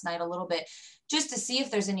dabbling last night a little bit just to see if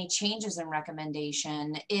there's any changes in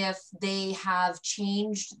recommendation, if they have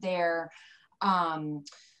changed their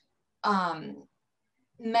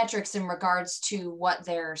metrics in regards to what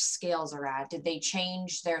their scales are at. Did they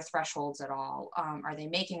change their thresholds at all? Are they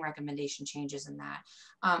making recommendation changes in that?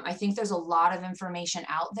 I think there's a lot of information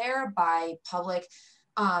out there by public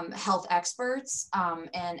health experts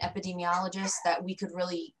and epidemiologists that we could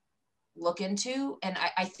really look into. And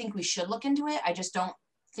I think we should look into it. I just don't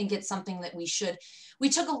think it's something that we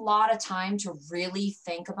took a lot of time to really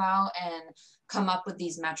think about and come up with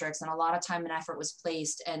these metrics, and a lot of time and effort was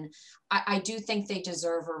placed. And I do think they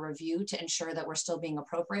deserve a review to ensure that we're still being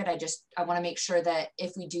appropriate. I want to make sure that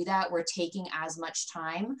if we do that, we're taking as much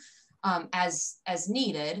time as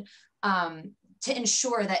needed to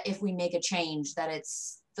ensure that if we make a change, that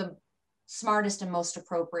it's the smartest and most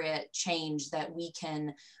appropriate change that we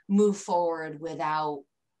can move forward without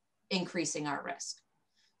increasing our risk.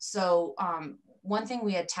 So one thing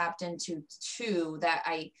we had tapped into too that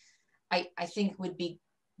I think would be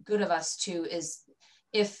good of us too is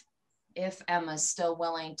if Emma's still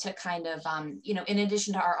willing to kind of, you know, in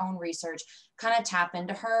addition to our own research, kind of tap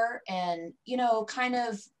into her and, you know, kind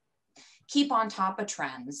of keep on top of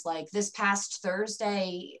trends. Like this past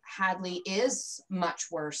Thursday, Hadley is much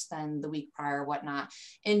worse than the week prior, whatnot.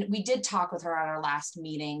 And we did talk with her at our last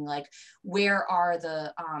meeting, like where are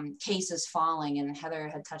the cases falling? And Heather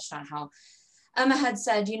had touched on how Emma had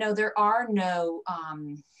said, you know, there are no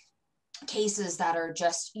cases that are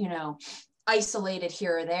just, you know, isolated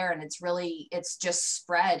here or there, and it's just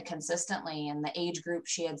spread consistently. And the age group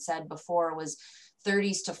she had said before was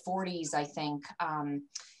 30s to 40s, I think,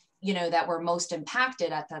 you know, that were most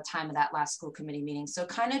impacted at the time of that last school committee meeting. So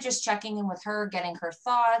kind of just checking in with her, getting her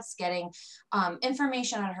thoughts, getting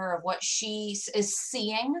information on her of what she is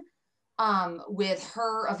seeing with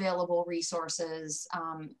her available resources,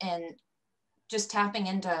 and just tapping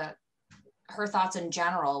into her thoughts in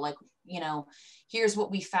general, like, you know, here's what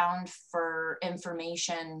we found for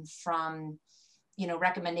information from, you know,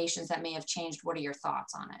 recommendations that may have changed. What are your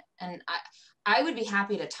thoughts on it? And I would be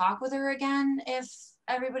happy to talk with her again if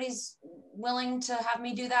everybody's willing to have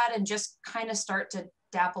me do that, and just kind of start to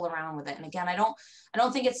dabble around with it. And again, I don't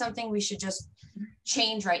think it's something we should just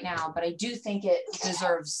change right now, but I do think it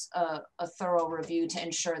deserves a thorough review to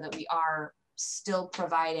ensure that we are still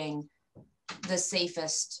providing the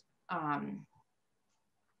safest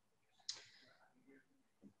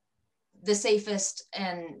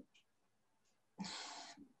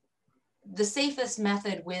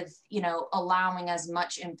method with, you know, allowing as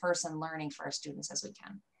much in-person learning for our students as we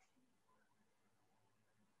can.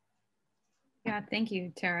 Yeah, thank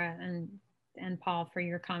you, Tara and Paul, for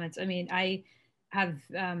your comments. I mean, I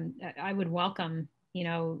would welcome, you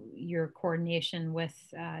know, your coordination with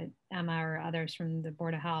Emma or others from the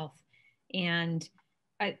Board of Health. And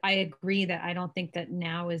I agree that I don't think that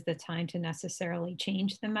now is the time to necessarily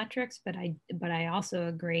change the metrics, but I also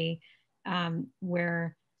agree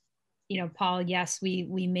where, you know, Paul, yes,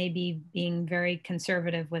 we may be being very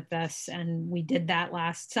conservative with this, and we did that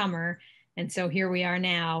last summer. And so here we are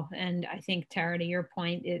now. And I think, Tara, to your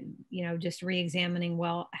point, you know, just re-examining,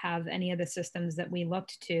 well, have any of the systems that we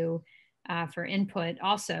looked to for input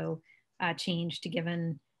also changed,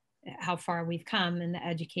 given how far we've come and the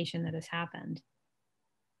education that has happened.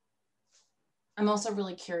 I'm also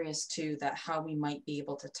really curious too, that how we might be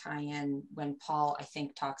able to tie in when Paul, I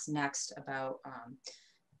think, talks next about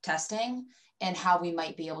testing, and how we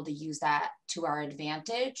might be able to use that to our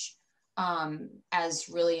advantage as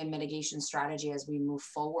really a mitigation strategy as we move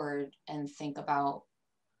forward and think about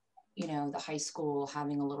you know, the high school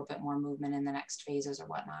having a little bit more movement in the next phases or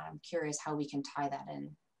whatnot. I'm curious how we can tie that in.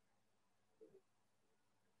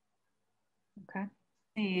 Okay.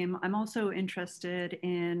 I'm also interested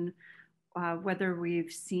in whether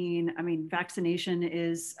we've seen, I mean, vaccination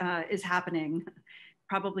is happening,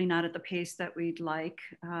 probably not at the pace that we'd like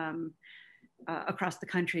across the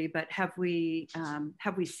country, but have we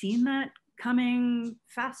seen that coming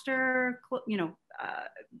faster? You know,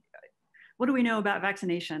 what do we know about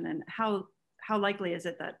vaccination, and how likely is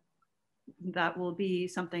it that that will be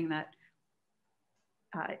something that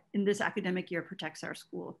in this academic year protects our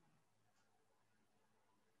school?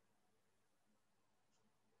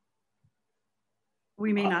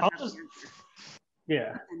 We may not have the answer.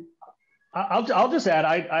 Yeah, I'll just add,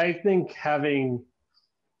 I think having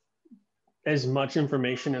as much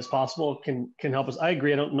information as possible can help us. I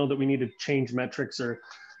agree. I don't know that we need to change metrics or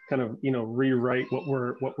kind of, you know, rewrite what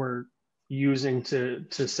we're using to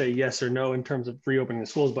say yes or no in terms of reopening the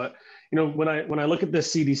schools. But, you know, when I look at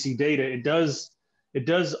this CDC data, it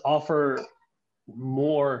does offer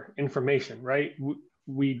more information, right?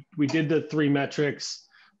 We did the 3 metrics.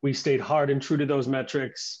 We stayed hard and true to those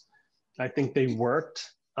metrics. I think they worked.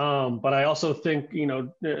 But I also think, you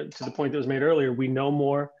know, to the point that was made earlier, we know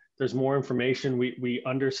more. There's more information. We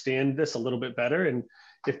understand this a little bit better. And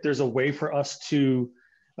if there's a way for us to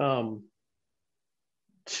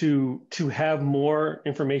have more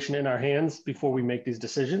information in our hands before we make these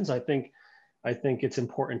decisions, I think it's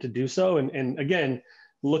important to do so. And again,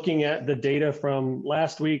 looking at the data from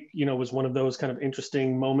last week, you know, was one of those kind of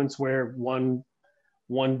interesting moments where one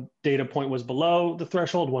data point was below the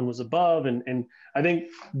threshold, one was above. And I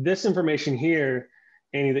think this information here,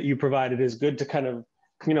 Annie, that you provided is good to kind of,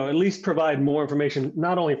 you know, at least provide more information,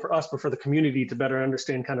 not only for us, but for the community to better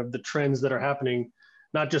understand kind of the trends that are happening,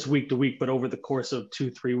 not just week to week, but over the course of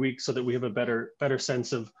 2-3 weeks, so that we have a better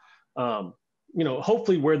sense of, you know,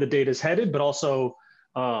 hopefully where the data is headed, but also,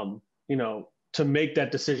 you know, to make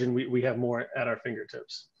that decision, we have more at our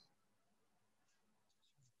fingertips.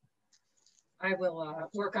 I will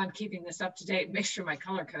work on keeping this up to date, make sure my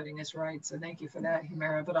color coding is right. So thank you for that,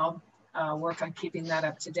 Humira, but I'll work on keeping that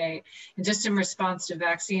up to date. And just in response to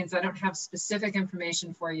vaccines, I don't have specific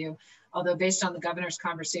information for you, although based on the governor's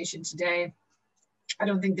conversation today, I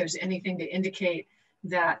don't think there's anything to indicate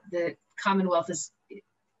that the Commonwealth is,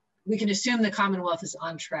 we can assume the Commonwealth is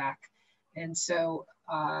on track. And so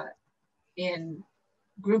in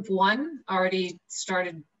group 1 already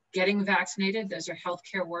started getting vaccinated. Those are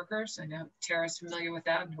healthcare workers. I know Tara's familiar with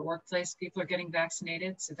that in her workplace. People are getting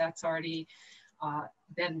vaccinated. So that's already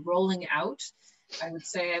been rolling out. I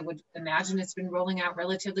would imagine it's been rolling out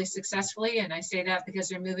relatively successfully. And I say that because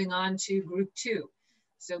they're moving on to group 2.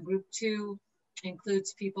 So group 2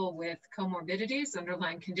 includes people with comorbidities,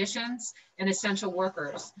 underlying conditions, and essential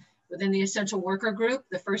workers. Within the essential worker group,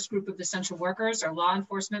 the first group of essential workers are law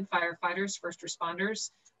enforcement, firefighters, first responders,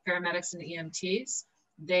 paramedics, and EMTs.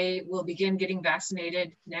 They will begin getting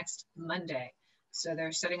vaccinated next Monday. So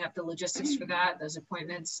they're setting up the logistics for that. Those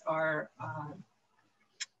appointments are,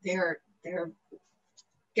 they're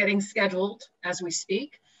getting scheduled as we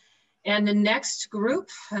speak. And the next group,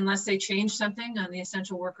 unless they change something on the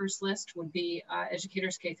essential workers list, would be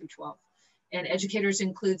educators K through 12. And educators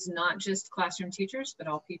includes not just classroom teachers, but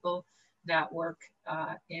all people that work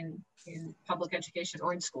in public education,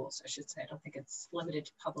 or in schools, I should say. I don't think it's limited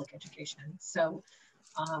to public education. So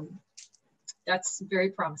that's very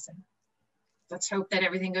promising. Let's hope that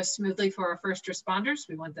everything goes smoothly for our first responders.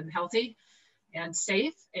 We want them healthy and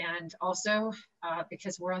safe, and also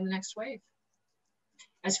because we're on the next wave.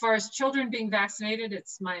 As far as children being vaccinated,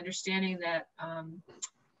 it's my understanding that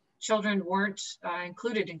children weren't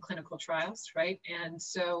included in clinical trials, right? And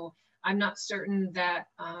so I'm not certain that,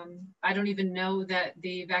 I don't even know that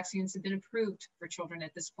the vaccines have been approved for children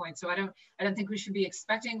at this point. So I don't think we should be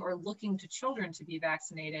expecting or looking to children to be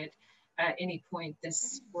vaccinated at any point this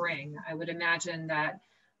spring. I would imagine that,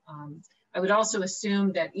 I would also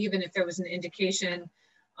assume that even if there was an indication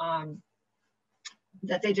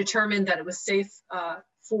that they determined that it was safe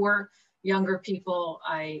for younger people,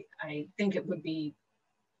 I think it would be,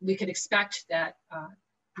 we could expect that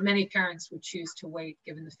many parents would choose to wait,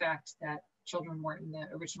 given the fact that children weren't in the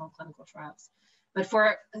original clinical trials. But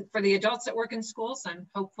for the adults that work in schools, I'm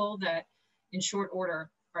hopeful that in short order,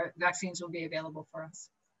 our vaccines will be available for us.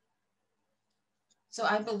 So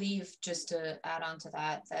I believe, just to add on to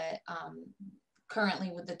that, that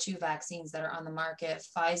currently with the 2 vaccines that are on the market,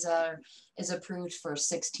 Pfizer is approved for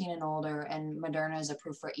 16 and older, and Moderna is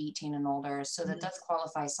approved for 18 and older. So that does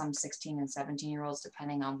qualify some 16 and 17-year-olds,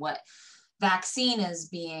 depending on what vaccine is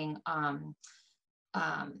being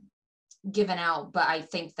given out, but I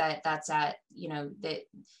think that that's at, you know, that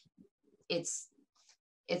it's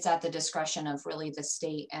at the discretion of really the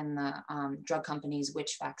state and the drug companies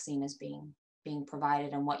which vaccine is being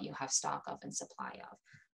provided and what you have stock of and supply of.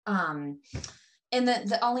 And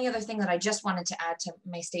the only other thing that I just wanted to add to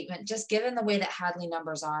my statement, just given the way that Hadley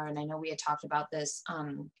numbers are, and I know we had talked about this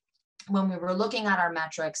when we were looking at our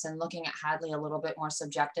metrics and looking at Hadley a little bit more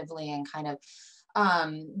subjectively and kind of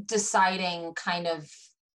deciding kind of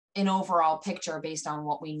an overall picture based on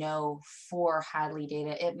what we know for Hadley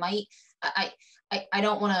data, it might, I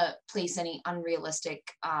don't want to place any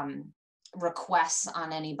unrealistic requests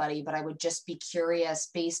on anybody, but I would just be curious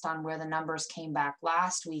based on where the numbers came back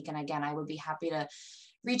last week. And again, I would be happy to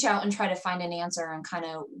reach out and try to find an answer and kind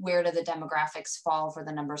of where do the demographics fall for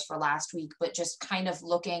the numbers for last week, but just kind of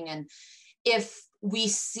looking, and if we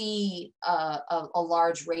see a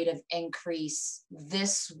large rate of increase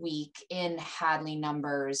this week in Hadley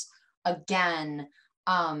numbers, again,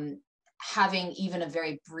 having even a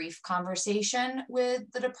very brief conversation with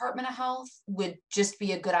the Department of Health would just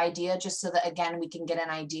be a good idea, just so that, again, we can get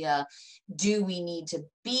an idea, do we need to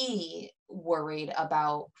be worried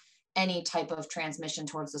about any type of transmission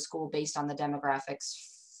towards the school based on the demographics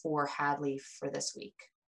for Hadley for this week,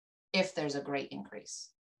 if there's a great increase?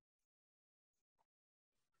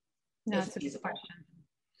 No, that's a good question.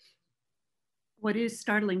 What is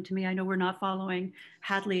startling to me, I know we're not following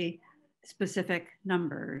Hadley specific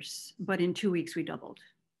numbers, but in 2 weeks we doubled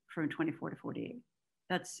from 24 to 48.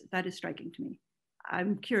 That is striking to me.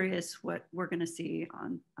 I'm curious what we're going to see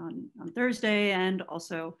on Thursday, and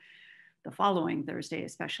also the following Thursday,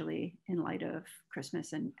 especially in light of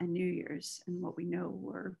Christmas and New Year's and what we know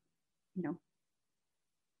were, you know,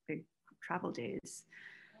 big travel days.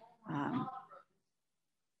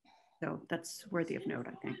 So that's worthy of note,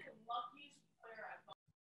 I think.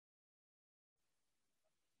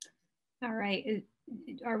 All right,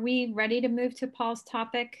 are we ready to move to Paul's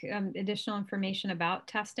topic, additional information about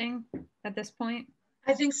testing at this point?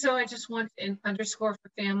 I think so. I just want to underscore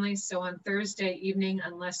for families. So on Thursday evening,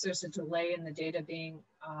 unless there's a delay in the data being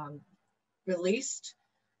released,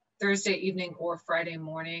 Thursday evening or Friday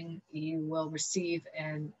morning, you will receive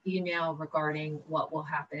an email regarding what will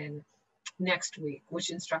happen next week, which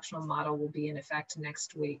instructional model will be in effect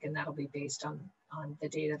next week. And that'll be based on the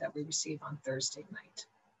data that we receive on Thursday night.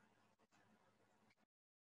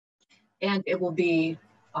 And it will be,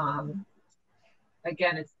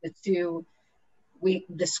 again, it's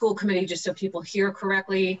the school committee, just so people hear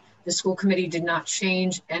correctly, the school committee did not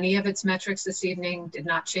change any of its metrics this evening, did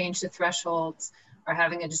not change the thresholds, are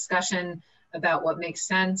having a discussion about what makes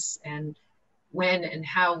sense and when and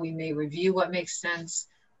how we may review what makes sense,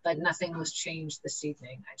 but nothing was changed this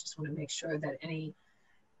evening. I just want to make sure that any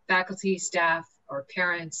faculty, staff, or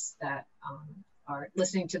parents that are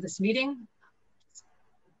listening to this meeting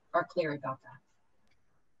are clear about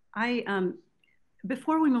that.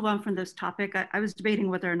 Before we move on from this topic, I was debating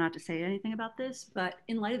whether or not to say anything about this, but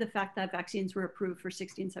in light of the fact that vaccines were approved for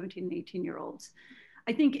 16, 17, and 18-year-olds,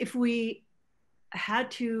 I think if we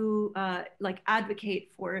had to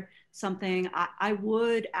advocate for something, I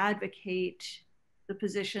would advocate the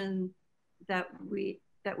position that we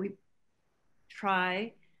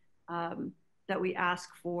try, that we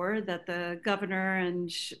ask for, that the governor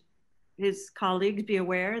and his colleagues be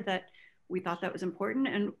aware that we thought that was important.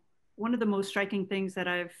 And one of the most striking things that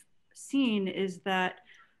I've seen is that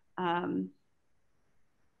the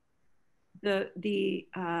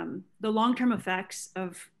long-term effects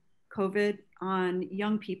of COVID on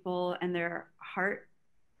young people and their heart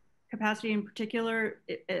capacity in particular,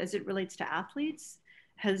 as it relates to athletes,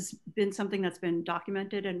 has been something that's been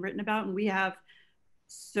documented and written about. And we have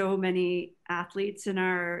so many athletes in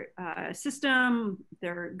our system.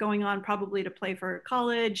 They're going on probably to play for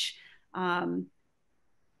college.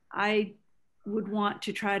 I would want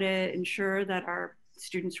to try to ensure that our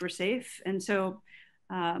students were safe. And so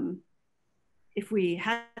if we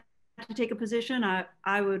had to take a position,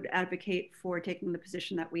 I would advocate for taking the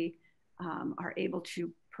position that we are able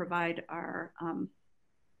to provide our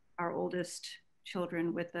oldest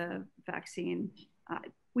children with the vaccine.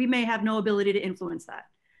 We may have no ability to influence that,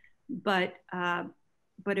 but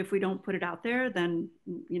if we don't put it out there, then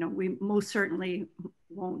we most certainly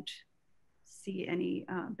won't see any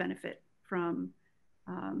benefit from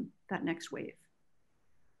that next wave.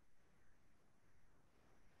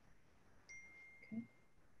 Okay.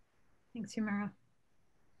 Thanks, Humira.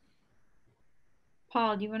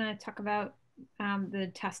 Paul, do you want to talk about the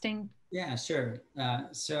testing? Yeah, sure.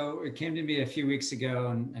 So it came to me a few weeks ago,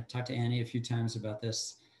 and I've talked to Annie a few times about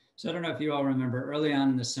this. So I don't know if you all remember, early on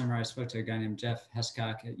in the summer, I spoke to a guy named Jeff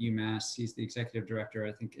Hescock at UMass. He's the executive director.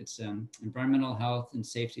 I think it's environmental health and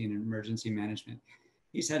safety and emergency management.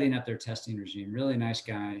 He's heading up their testing regime. Really nice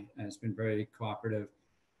guy. Has been very cooperative.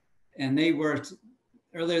 And they worked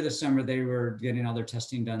earlier this summer. They were getting all their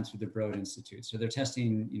testing done through the Broad Institute. So they're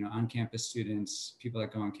testing, on-campus students, people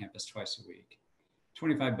that go on campus twice a week.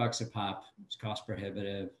 $25 a pop. It's cost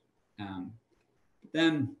prohibitive.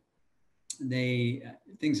 Then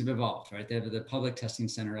things have evolved, right? They have the public testing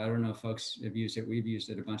center. I don't know if folks have used it. We've used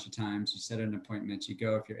it a bunch of times. You set an appointment, you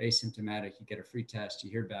go. If you're asymptomatic, you get a free test. You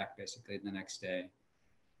hear back basically the next day.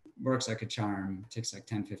 Works like a charm. It takes like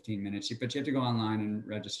 10, 15 minutes, but you have to go online and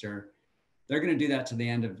register. They're going to do that to the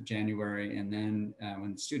end of January. And then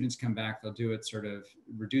when students come back, they'll do it sort of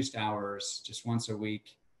reduced hours, just once a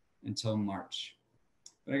week until March.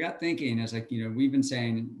 But I got thinking, as like, we've been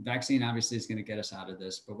saying vaccine obviously is going to get us out of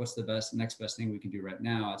this, but what's the next best thing we can do right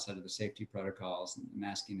now outside of the safety protocols and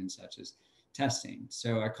masking and such is testing.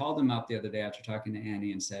 So I called them up the other day after talking to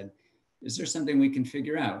Annie and said, is there something we can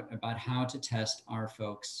figure out about how to test our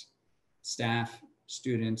folks, staff,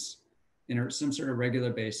 students, in some sort of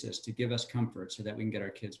regular basis to give us comfort so that we can get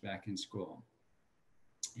our kids back in school?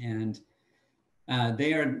 And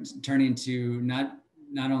they are turning to not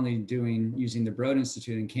only using the Broad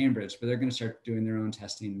Institute in Cambridge, but they're going to start doing their own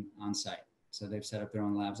testing on site. So they've set up their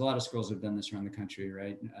own labs. A lot of schools have done this around the country,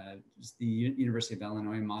 right? It's the University of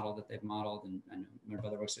Illinois model that they've modeled, and I know my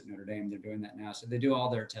brother works at Notre Dame, they're doing that now. So they do all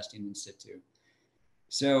their testing in situ.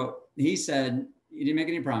 So he said, he didn't make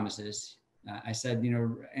any promises. I said,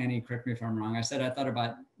 Annie, correct me if I'm wrong. I said, I thought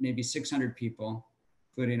about maybe 600 people,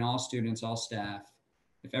 including all students, all staff.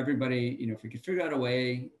 If everybody, if we could figure out a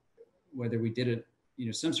way, whether we did it,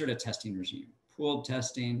 some sort of testing regime, pooled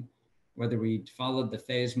testing, whether we followed the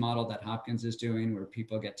phase model that Hopkins is doing, where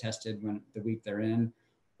people get tested the week they're in,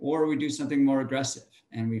 or we do something more aggressive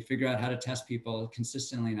and we figure out how to test people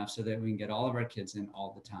consistently enough so that we can get all of our kids in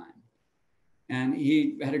all the time. And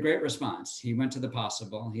he had a great response. He went to the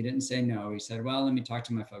possible. He didn't say no. He said, well, let me talk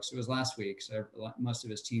to my folks. It was last week, so most of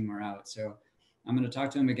his team were out. So I'm going to talk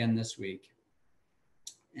to him again this week.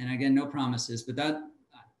 And again, no promises, but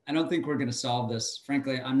I don't think we're going to solve this.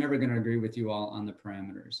 Frankly, I'm never going to agree with you all on the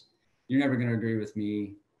parameters. You're never going to agree with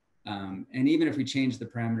me. And even if we change the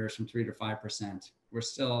parameters from 3 to 5%, we're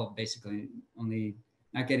still basically only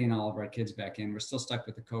not getting all of our kids back in. We're still stuck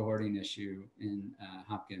with the cohorting issue in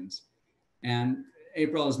Hopkins. And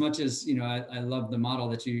April, as much as, I love the model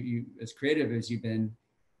that you as creative as you've been,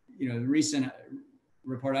 the recent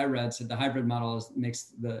report I read said the hybrid model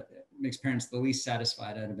makes parents the least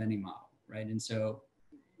satisfied out of any model, right? And so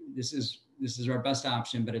this is our best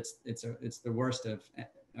option, but it's the worst of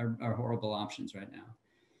our horrible options right now.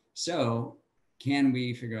 So can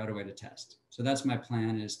we figure out a way to test? So that's my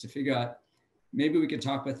plan, is to figure out, maybe we could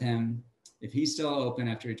talk with him. If he's still open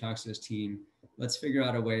after he talks to his team, let's figure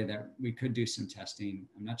out a way that we could do some testing.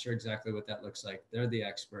 I'm not sure exactly what that looks like. They're the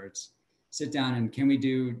experts. Sit down and can we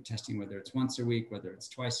do testing, whether it's once a week, whether it's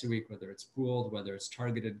twice a week, whether it's pooled, whether it's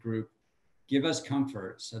targeted group. Give us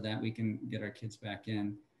comfort so that we can get our kids back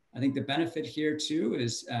in. I think the benefit here too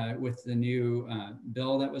is with the new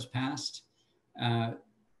bill that was passed,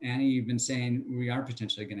 Annie, you've been saying we are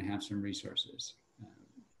potentially going to have some resources.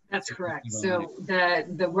 That's correct. So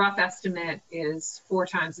the rough estimate is 4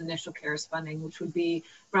 times initial CARES funding, which would be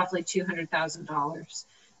roughly $200,000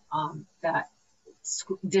 that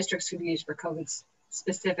districts could use for COVID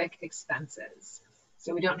specific expenses.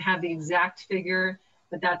 So we don't have the exact figure,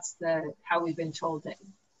 but that's how we've been told that,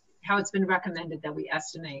 how it's been recommended that we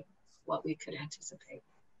estimate what we could anticipate.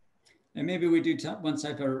 And maybe we do one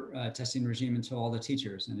type of testing regime until all the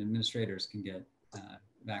teachers and administrators can get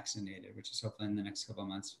vaccinated, which is hopefully in the next couple of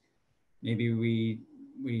months. Maybe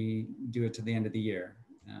we do it to the end of the year.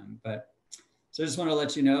 So I just want to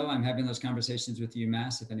let you know, I'm having those conversations with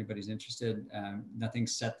UMass if anybody's interested.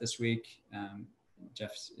 Nothing's set this week.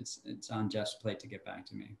 It's on Jeff's plate to get back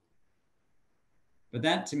to me. But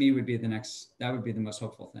that to me would be that would be the most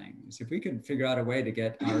hopeful thing, is if we could figure out a way to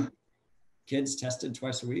get our kids tested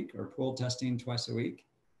twice a week or pool testing twice a week.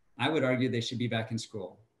 I would argue they should be back in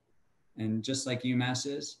school. And just like UMass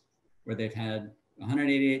is, where they've had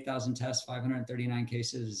 188,000 tests, 539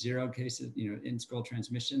 cases, 0 cases, in school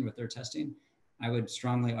transmission with their testing, I would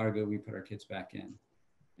strongly argue we put our kids back in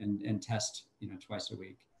and test, twice a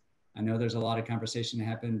week. I know there's a lot of conversation to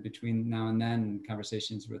happen between now and then, and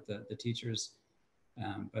conversations with the teachers,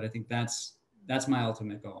 but I think that's my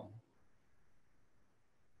ultimate goal.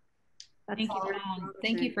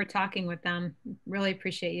 Thank you for talking with them. Really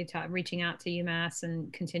appreciate you reaching out to UMass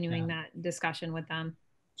and continuing that discussion with them.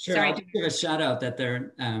 Sure, Sorry. I'll just give a shout out that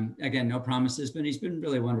there, again, no promises, but he's been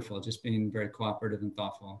really wonderful, just being very cooperative and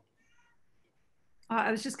thoughtful. I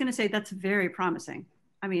was just going to say that's very promising.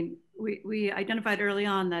 I mean, we identified early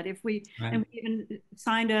on that if we, Right. and we even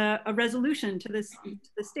signed a resolution to this, to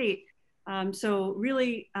the state. So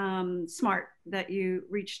really smart that you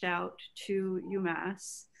reached out to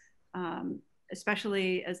UMass,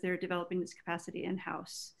 especially as they're developing this capacity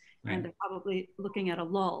in-house. Right. And they're probably looking at a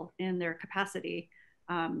lull in their capacity.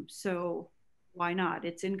 So why not?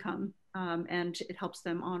 It's income, and it helps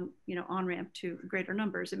them on, on ramp to greater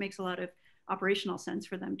numbers. It makes a lot of operational sense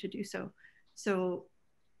for them to do so. So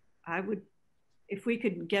I would, if we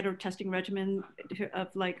could get a testing regimen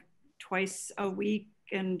of like twice a week,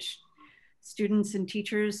 and students and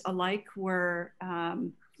teachers alike were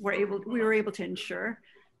able to ensure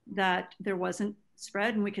that there wasn't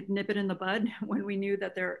spread, and we could nip it in the bud when we knew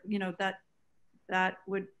that there, that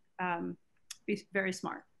would be very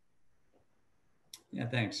smart. Yeah,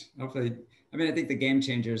 thanks. Hopefully, I mean, I think the game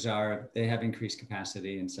changers are they have increased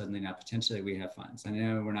capacity, and suddenly now potentially we have funds. I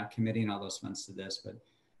know we're not committing all those funds to this, but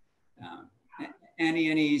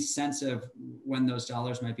any sense of when those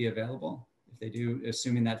dollars might be available? If they do,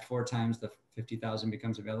 assuming that 4 times the 50,000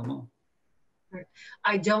 becomes available?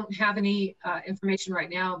 I don't have any information right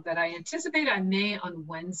now, but I anticipate I may on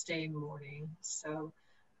Wednesday morning. So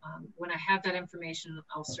when I have that information,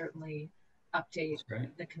 I'll certainly update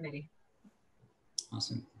the committee.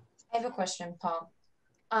 Awesome. I have a question, Paul.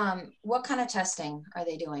 What kind of testing are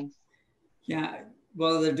they doing? Yeah,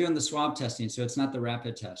 well, they're doing the swab testing, so it's not the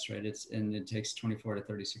rapid test, right? And it takes 24 to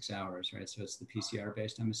 36 hours, right? So it's the PCR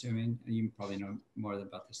based, I'm assuming. You probably know more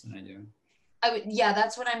about this than I do. Yeah,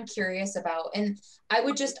 that's what I'm curious about. And I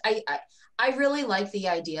would just, I really like the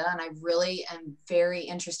idea, and I really am very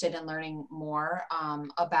interested in learning more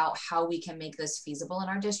about how we can make this feasible in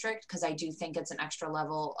our district, because I do think it's an extra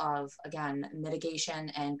level of, again, mitigation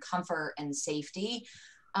and comfort and safety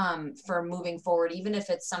for moving forward, even if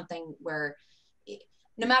it's something where,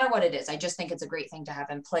 no matter what it is, I just think it's a great thing to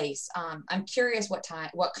have in place. I'm curious what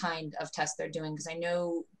kind of tests they're doing, because I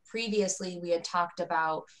know previously we had talked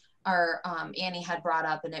about, or Annie had brought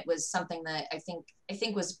up, and it was something that I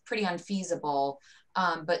think was pretty unfeasible,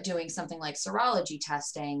 but doing something like serology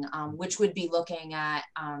testing, which would be looking at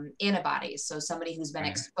antibodies. So somebody who's been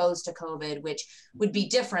exposed to COVID, which would be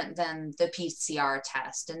different than the PCR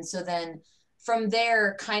test. And so then from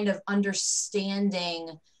there, kind of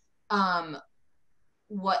understanding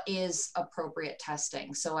what is appropriate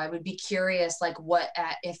testing. So I would be curious, like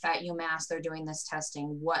if at UMass they're doing this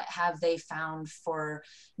testing, what have they found for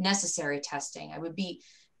necessary testing? I would be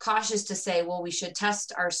cautious to say, well, we should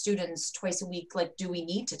test our students twice a week. Like, do we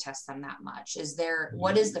need to test them that much?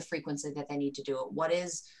 What is the frequency that they need to do it? What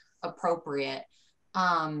is appropriate?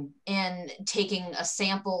 And taking a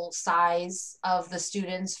sample size of the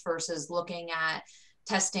students versus looking at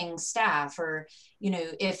testing staff, or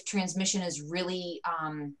if transmission is really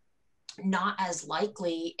not as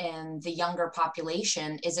likely in the younger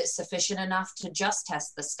population, is it sufficient enough to just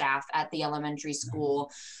test the staff at the elementary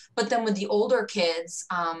school? But then with the older kids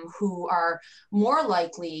who are more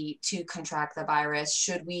likely to contract the virus,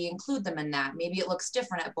 should we include them in that? Maybe it looks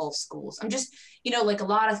different at both schools. I'm just, like a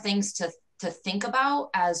lot of things to think about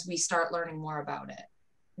as we start learning more about it.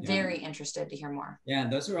 Very interested to hear more. Yeah,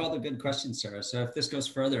 those are all the good questions, Sarah. So if this goes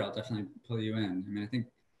further, I'll definitely pull you in. I mean, I think,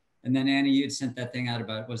 and then Annie, you'd sent that thing out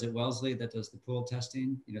about, was it Wellesley that does the pool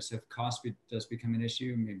testing? So if cost does become an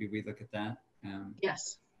issue, maybe we look at that.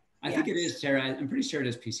 Yes. I think it is, Sarah. I'm pretty sure it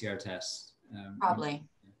is PCR tests. Probably.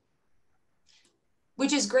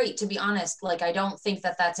 Which is great, to be honest. Like, I don't think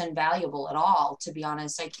that that's invaluable at all, to be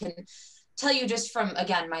honest. I can tell you just from,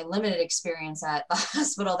 again, my limited experience at the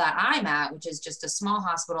hospital that I'm at, which is just a small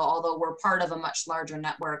hospital, although we're part of a much larger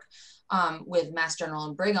network with Mass General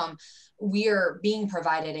and Brigham, we are being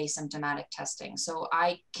provided asymptomatic testing. So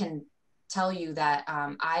I can tell you that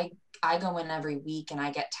I go in every week and I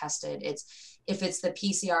get tested. If it's the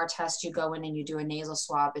PCR test, you go in and you do a nasal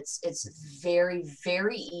swab. It's very,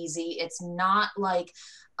 very easy. It's not like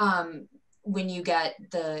when you get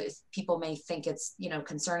people may think it's,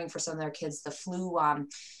 concerning for some of their kids, the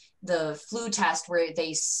flu test where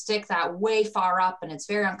they stick that way far up and it's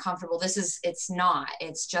very uncomfortable. It's not,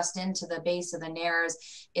 it's just into the base of the nares.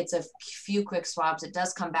 It's a few quick swabs. It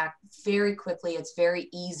does come back very quickly. It's very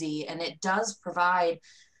easy. And it does provide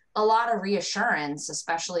a lot of reassurance,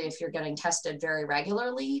 especially if you're getting tested very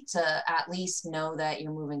regularly, to at least know that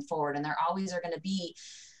you're moving forward. And there always are going to be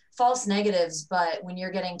false negatives, but when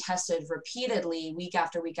you're getting tested repeatedly, week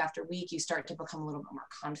after week after week, you start to become a little bit more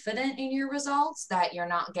confident in your results, that you're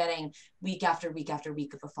not getting week after week after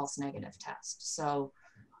week of a false negative test. So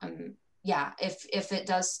yeah, if it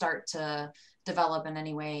does start to develop in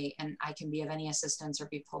any way and I can be of any assistance or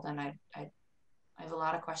be pulled in, I have a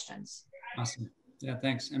lot of questions. Awesome. Yeah,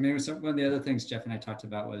 thanks. I mean, one of the other things Jeff and I talked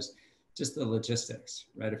about was just the logistics,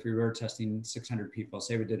 right? If we were testing 600 people,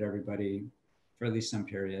 say we did everybody for at least some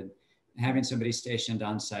period, having somebody stationed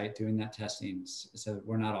on site doing that testing so that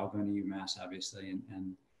we're not all going to UMass, obviously.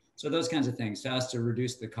 And so those kinds of things to us to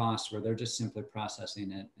reduce the cost where they're just simply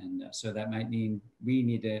processing it. And so that might mean we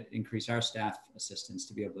need to increase our staff assistance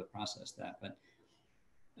to be able to process that. But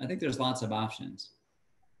I think there's lots of options.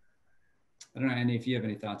 I don't know, Andy, if you have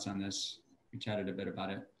any thoughts on this. We chatted a bit about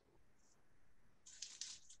it.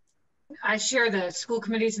 I share the school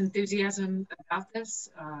committee's enthusiasm about this.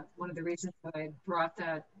 One of the reasons that I brought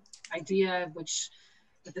that idea, which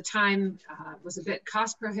at the time was a bit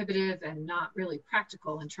cost prohibitive and not really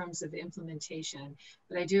practical in terms of the implementation.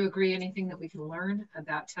 But I do agree, anything that we can learn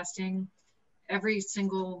about testing, every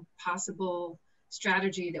single possible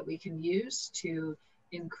strategy that we can use to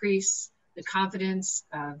increase the confidence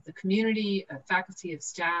of the community, of faculty, of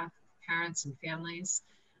staff, parents and families,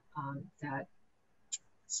 that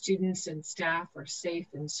students and staff are safe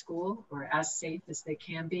in school, or as safe as they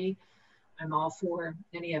can be. I'm all for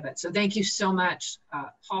any of it. So thank you so much,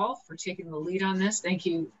 Paul, for taking the lead on this. Thank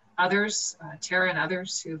you others, Tara and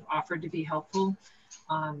others who've offered to be helpful.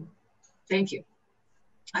 Thank you.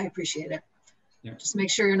 I appreciate it. Yeah. Just make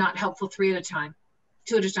sure you're not helpful 3 at a time.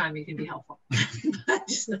 2 at a time you can be helpful, but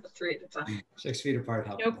just not 3 at a time. 6 feet apart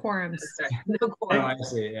help. No quorums. No quorums. Oh, I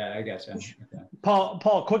see. Yeah, I gotcha. Okay.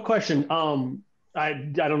 Paul, quick question. I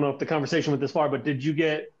don't know if the conversation went this far, but did you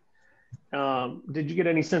get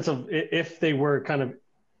any sense of if they were kind of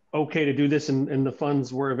okay to do this and the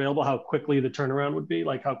funds were available, how quickly the turnaround would be,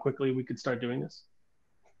 like how quickly we could start doing this?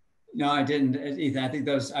 No, I didn't, Ethan. I think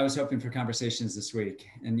I was hoping for conversations this week.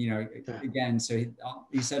 And, you know, again, so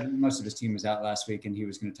he said most of his team was out last week and he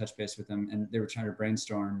was going to touch base with them and they were trying to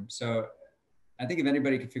brainstorm. So I think if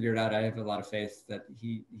anybody could figure it out, I have a lot of faith that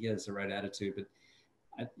he has the right attitude,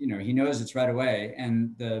 but you know, he knows it's right away.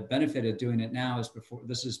 And the benefit of doing it now is before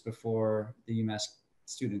the UMass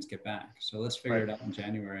students get back. So let's figure it out in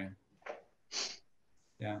January.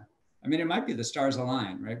 Yeah. I mean, it might be the stars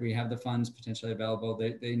align, right? We have the funds potentially available.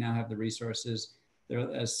 They now have the resources.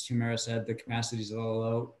 As Humira said, the capacity is a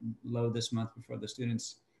little low this month before the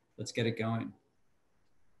students. Let's get it going.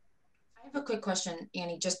 I have a quick question,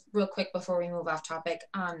 Annie, just real quick before we move off topic.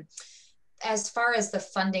 As far as the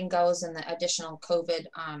funding goes and the additional COVID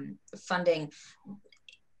funding,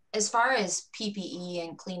 as far as PPE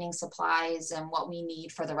and cleaning supplies and what we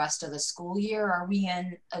need for the rest of the school year, are we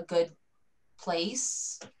in a good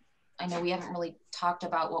place? I know we haven't really talked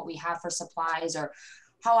about what we have for supplies or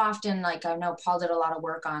how often, like I know Paul did a lot of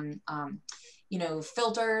work on, you know,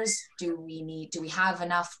 filters. Do we have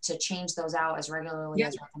enough to change those out as regularly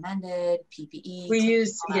as recommended? PPE? We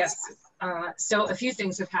used, yes. So a few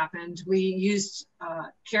things have happened. We used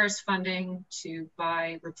CARES funding to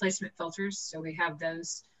buy replacement filters. So we have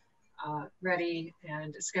those ready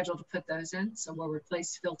and scheduled to put those in. So we'll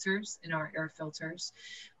replace filters in our air filters.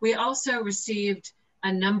 We also received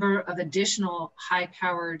a number of additional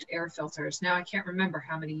high-powered air filters. Now I can't remember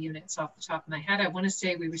how many units off the top of my head. I want to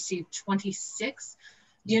say we received 26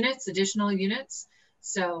 units, additional units.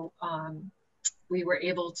 So we were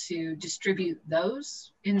able to distribute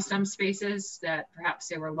those in some spaces that perhaps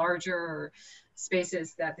they were larger, or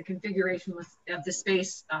spaces that the configuration of the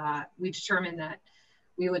space, we determined that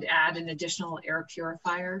we would add an additional air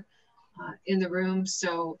purifier in the room.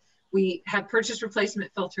 So we had purchased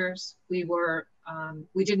replacement filters. We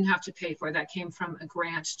didn't have to pay for it. That came from a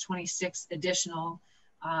grant, 26 additional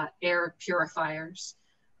air purifiers.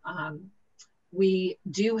 We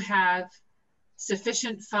do have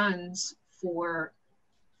sufficient funds for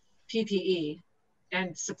PPE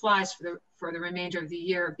and supplies for the remainder of the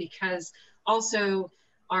year, because also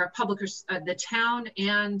our the town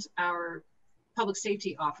and our public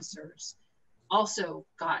safety officers also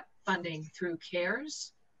got funding through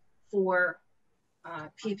CARES for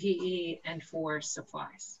PPE and for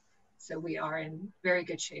supplies. So we are in very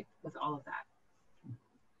good shape with all of that.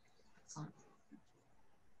 Excellent.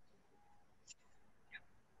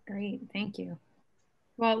 Great, thank you.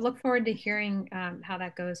 Well, look forward to hearing how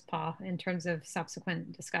that goes, Paul, in terms of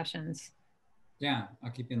subsequent discussions. Yeah,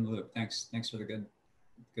 I'll keep you in the loop. Thanks for the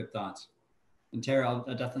good thoughts. And Tara, I'll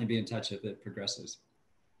definitely be in touch if it progresses.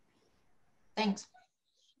 Thanks.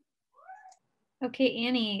 Okay,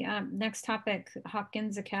 Annie, next topic,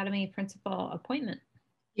 Hopkins Academy principal appointment.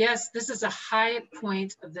 Yes, this is a high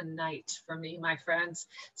point of the night for me, my friends.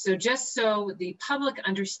 So just so the public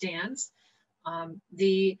understands,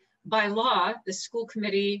 the By law, the school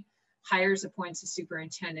committee hires, appoints a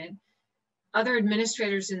superintendent. Other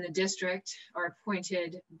administrators in the district are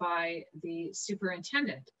appointed by the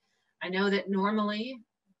superintendent. I know that normally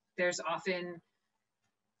there's often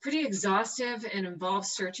pretty exhaustive and involved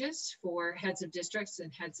searches for heads of districts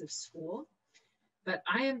and heads of school, but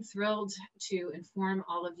I am thrilled to inform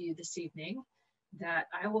all of you this evening that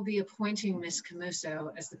I will be appointing Ms.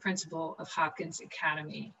 Camuso as the principal of Hopkins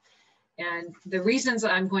Academy. And the reasons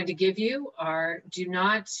I'm going to give you do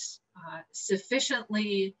not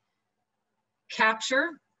sufficiently capture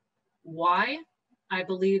why I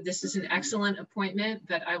believe this is an excellent appointment,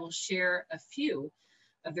 but I will share a few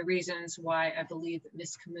of the reasons why I believe that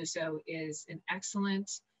Ms. Camuso is an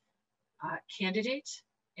excellent candidate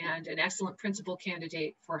and an excellent principal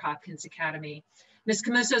candidate for Hopkins Academy. Ms.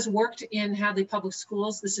 Camuso has worked in Hadley Public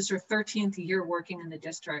Schools. This is her 13th year working in the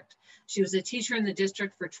district. She was a teacher in the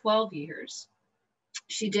district for 12 years.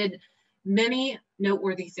 She did many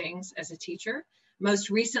noteworthy things as a teacher.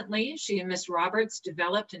 Most recently, she and Ms. Roberts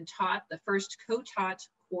developed and taught the first co-taught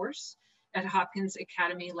course at Hopkins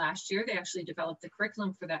Academy last year. They actually developed the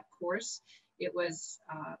curriculum for that course. It was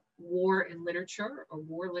War and Literature, or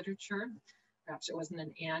War Literature. Perhaps it wasn't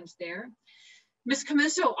an and there. Ms.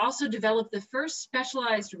 Camuso also developed the first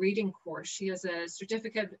specialized reading course. She has a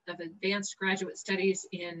certificate of advanced graduate studies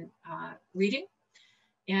in reading,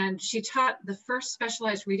 and she taught the first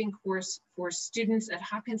specialized reading course for students at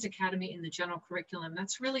Hopkins Academy in the general curriculum.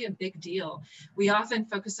 That's really a big deal. We often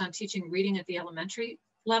focus on teaching reading at the elementary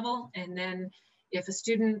level, and then if a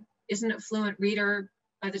student isn't a fluent reader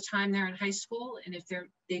by the time they're in high school, and if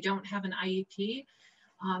they don't have an IEP,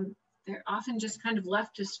 they're often just kind of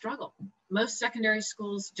left to struggle. Most secondary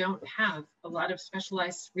schools don't have a lot of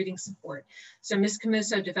specialized reading support. So Ms.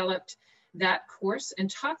 Camuso developed that course and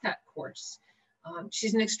taught that course.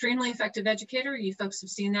 She's an extremely effective educator. You folks have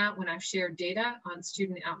seen that when I've shared data on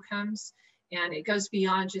student outcomes, and it goes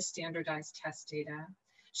beyond just standardized test data.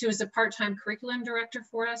 She was a part-time curriculum director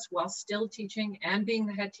for us while still teaching and being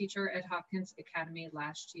the head teacher at Hopkins Academy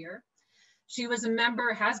last year. She was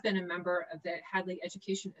has been a member of the Hadley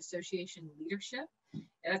Education Association leadership. And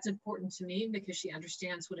that's important to me because she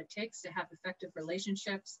understands what it takes to have effective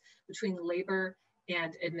relationships between labor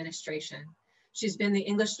and administration. She's been the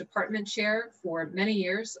English department chair for many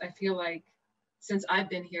years. I feel like since I've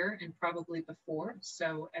been here and probably before,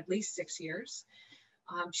 so at least 6 years.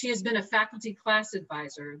 She has been a faculty class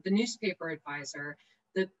advisor, the newspaper advisor,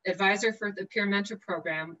 the advisor for the peer mentor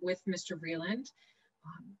program with Mr. Vreeland.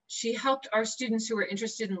 She helped our students who were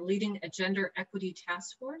interested in leading a gender equity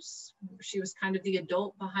task force. She was kind of the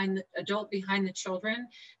adult behind the children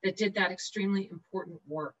that did that extremely important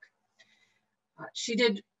work. She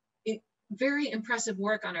did very impressive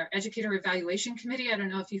work on our educator evaluation committee. I don't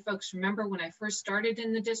know if you folks remember when I first started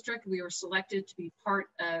in the district, we were selected to be part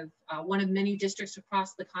of one of many districts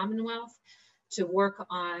across the Commonwealth to work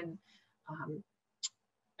on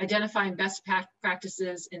identifying best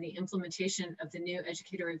practices in the implementation of the new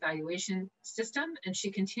educator evaluation system. And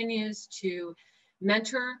she continues to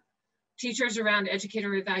mentor teachers around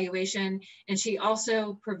educator evaluation. And she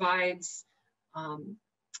also provides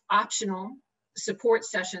optional support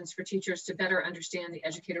sessions for teachers to better understand the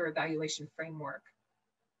educator evaluation framework.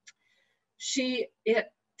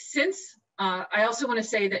 I also want to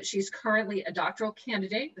say that she's currently a doctoral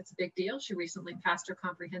candidate. That's a big deal. She recently passed her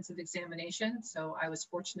comprehensive examination, so I was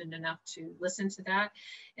fortunate enough to listen to that.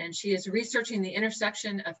 And she is researching the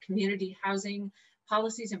intersection of community housing,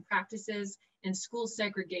 policies and practices, and school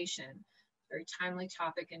segregation. Very timely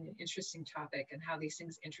topic and an interesting topic, and how these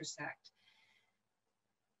things intersect.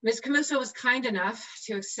 Ms. Camuso was kind enough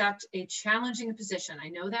to accept a challenging position. I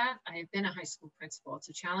know that. I have been a high school principal. It's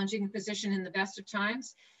a challenging position in the best of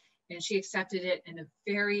times, and she accepted it in a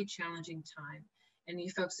very challenging time. And you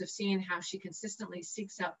folks have seen how she consistently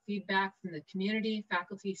seeks out feedback from the community,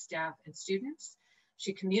 faculty, staff, and students.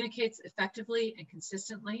 She communicates effectively and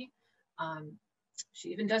consistently. She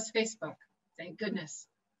even does Facebook. Thank goodness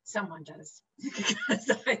someone does. Because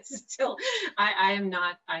I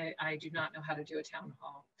do not know how to do a town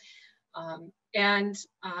hall.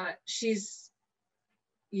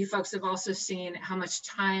 You folks have also seen how much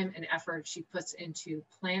time and effort she puts into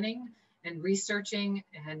planning and researching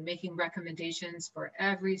and making recommendations for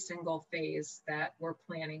every single phase that we're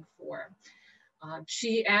planning for.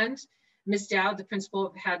 She and Ms. Dowd, the principal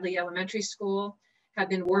of Hadley Elementary School, have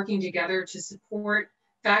been working together to support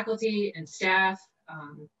faculty and staff,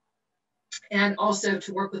 and also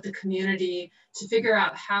to work with the community to figure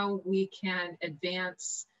out how we can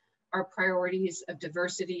advance our priorities of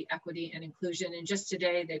diversity, equity, and inclusion. And just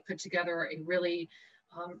today, they put together a really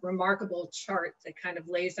remarkable chart that kind of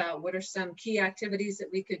lays out what are some key activities that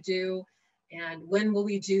we could do and when will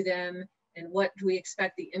we do them and what do we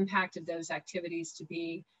expect the impact of those activities to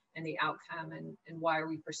be and the outcome and why are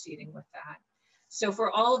we proceeding with that. So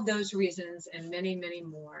for all of those reasons and many, many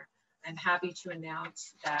more, I'm happy to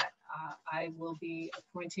announce that I will be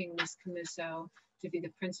appointing Ms. Camuso to be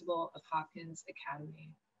the principal of Hopkins Academy.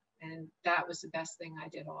 And that was the best thing I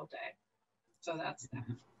did all day. So that's that.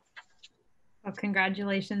 Well,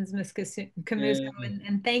 congratulations, Ms. Camuso,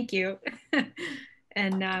 and thank you.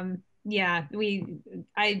 And yeah,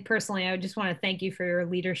 I personally, I just want to thank you for your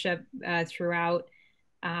leadership throughout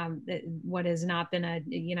what has not been a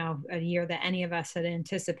year that any of us had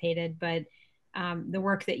anticipated, but the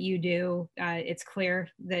work that you do, it's clear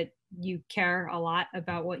that you care a lot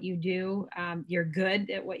about what you do. You're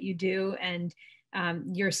good at what you do, and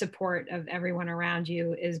your support of everyone around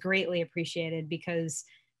you is greatly appreciated because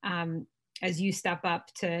as you step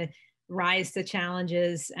up to rise to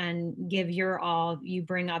challenges and give your all, you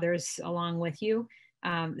bring others along with you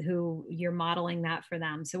who you're modeling that for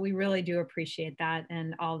them. So we really do appreciate that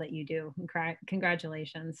and all that you do.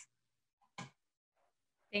 Congratulations.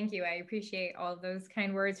 Thank you. I appreciate all those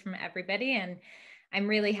kind words from everybody. And I'm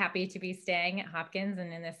really happy to be staying at Hopkins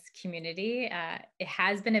and in this community. It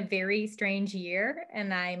has been a very strange year,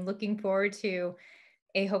 and I'm looking forward to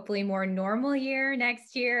a hopefully more normal year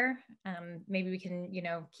next year. Maybe we can,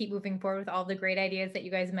 keep moving forward with all the great ideas that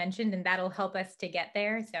you guys mentioned, and that'll help us to get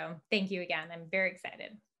there. So thank you again. I'm very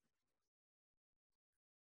excited.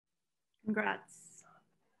 Congrats.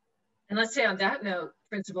 And let's say on that note,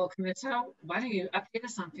 Principal Camuso, why don't you update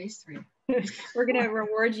us on phase 3? We're going to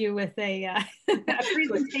reward you with a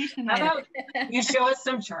presentation. How about you show us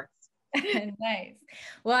some charts? Nice.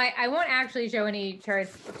 Well, I won't actually show any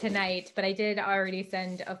charts tonight, but I did already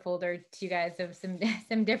send a folder to you guys of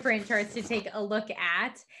some different charts to take a look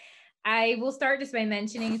at. I will start just by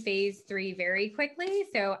mentioning phase 3 very quickly.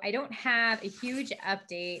 So I don't have a huge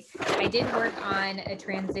update. I did work on a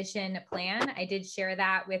transition plan. I did share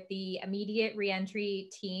that with the immediate reentry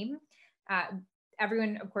team.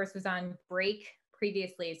 Everyone, of course, was on break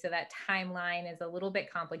previously, so that timeline is a little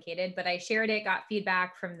bit complicated, but I shared it, got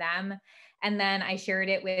feedback from them, and then I shared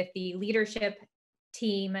it with the leadership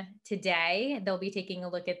team today. They'll be taking a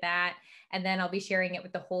look at that, and then I'll be sharing it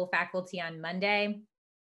with the whole faculty on Monday.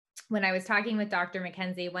 When I was talking with Dr.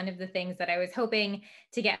 McKenzie, one of the things that I was hoping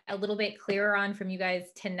to get a little bit clearer on from you guys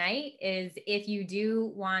tonight is if you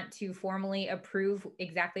do want to formally approve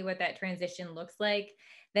exactly what that transition looks like,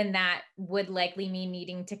 then that would likely mean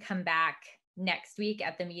needing to come back next week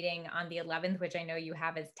at the meeting on the 11th, which I know you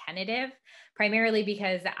have as tentative, primarily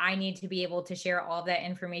because I need to be able to share all that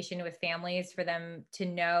information with families for them to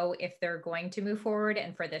know if they're going to move forward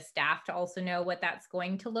and for the staff to also know what that's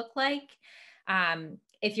going to look like.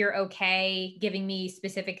 If you're okay giving me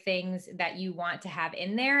specific things that you want to have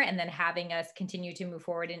in there and then having us continue to move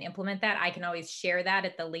forward and implement that, I can always share that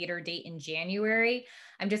at the later date in January.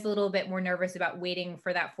 I'm just a little bit more nervous about waiting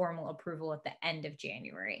for that formal approval at the end of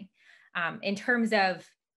January. In terms of,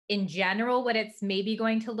 in general, what it's maybe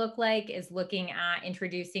going to look like is looking at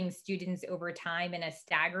introducing students over time in a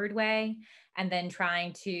staggered way, and then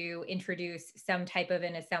trying to introduce some type of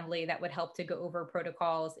an assembly that would help to go over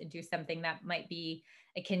protocols and do something that might be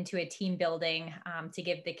akin to a team building to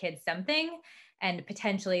give the kids something. And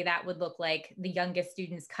potentially that would look like the youngest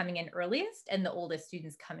students coming in earliest and the oldest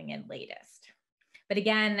students coming in latest. But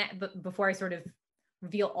again, before I sort of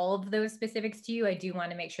reveal all of those specifics to you, I do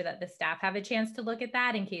want to make sure that the staff have a chance to look at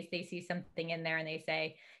that in case they see something in there and they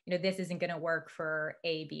say, this isn't going to work for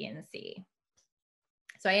A, B, and C.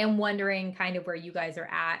 So I am wondering kind of where you guys are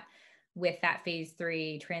at with that phase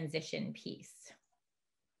 3 transition piece.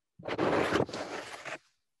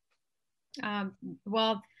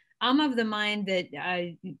 Well, I'm of the mind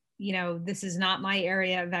that, this is not my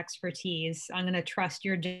area of expertise. I'm going to trust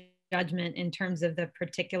your judgment in terms of the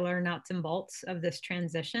particular nuts and bolts of this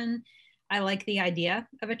transition. I like the idea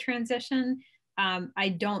of a transition.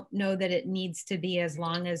 I don't know that it needs to be as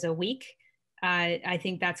long as a week. I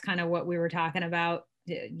think that's kind of what we were talking about,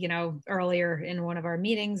 earlier in one of our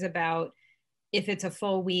meetings about if it's a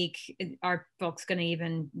full week, are folks going to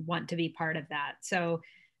even want to be part of that? So,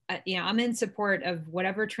 I'm in support of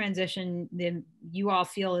whatever transition you all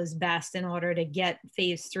feel is best in order to get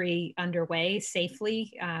phase 3 underway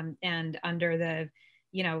safely and under the,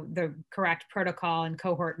 the correct protocol and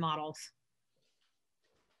cohort models.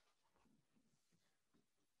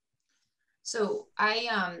 So I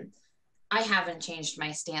I haven't changed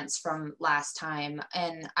my stance from last time.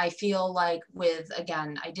 And I feel like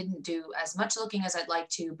again, I didn't do as much looking as I'd like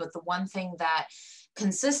to, but the one thing that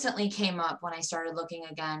consistently came up when I started looking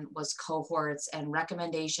again was cohorts and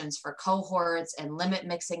recommendations for cohorts and limit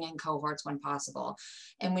mixing in cohorts when possible.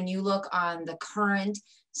 And when you look on the current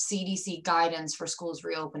CDC guidance for schools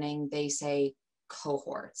reopening, they say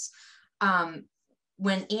cohorts.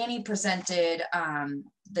 When Annie presented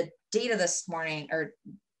the data this morning or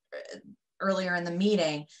earlier in the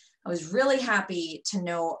meeting, I was really happy to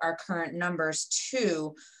know our current numbers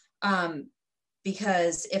too,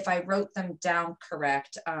 because if I wrote them down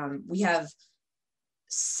correct, we have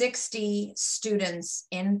 60 students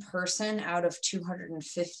in person out of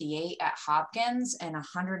 258 at Hopkins and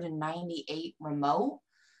 198 remote.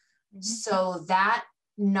 Mm-hmm. So that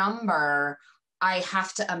number, I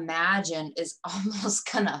have to imagine, is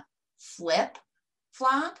almost gonna flop.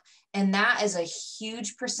 And that is a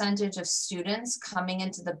huge percentage of students coming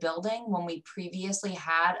into the building when we previously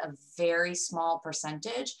had a very small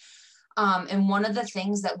percentage. And one of the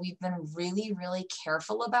things that we've been really, really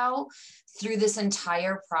careful about through this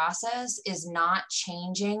entire process is not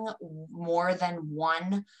changing more than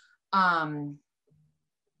one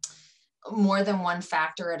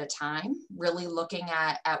factor at a time, really looking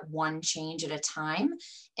at one change at a time.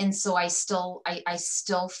 And so I still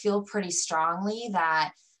feel pretty strongly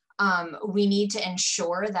that we need to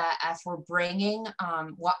ensure that if we're bringing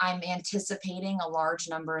what I'm anticipating a large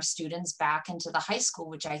number of students back into the high school,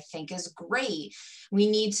 which I think is great, we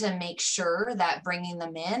need to make sure that bringing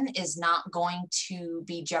them in is not going to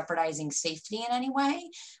be jeopardizing safety in any way,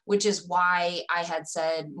 which is why I had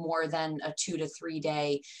said more than a 2 to 3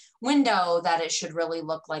 day window, that it should really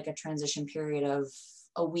look like a transition period of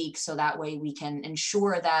a week. So that way we can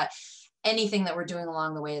ensure that anything that we're doing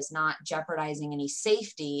along the way is not jeopardizing any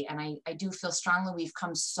safety. And I do feel strongly we've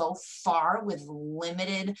come so far with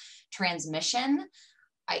limited transmission.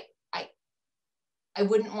 I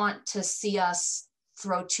wouldn't want to see us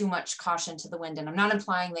throw too much caution to the wind. And I'm not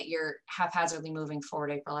implying that you're haphazardly moving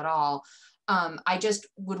forward, April, at all. I just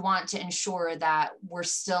would want to ensure that we're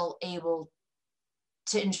still able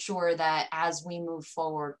to ensure that as we move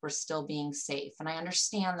forward, we're still being safe. And I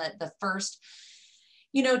understand that the first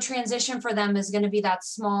transition for them is going to be that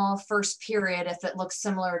small first period if it looks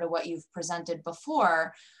similar to what you've presented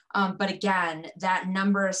before. But again, that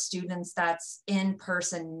number of students that's in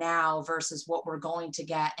person now versus what we're going to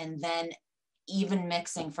get, and then even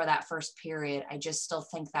mixing for that first period, I just still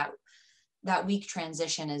think that week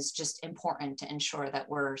transition is just important to ensure that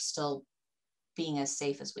we're still being as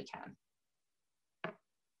safe as we can.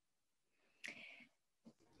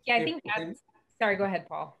 Yeah, I think that's, sorry, go ahead,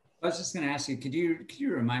 Paul. I was just going to ask you, could you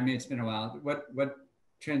remind me, it's been a while, what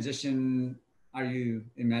transition are you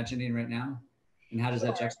imagining right now? And how does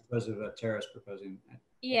that juxtapose with what Tara's proposing?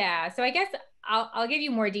 Yeah, so I guess I'll give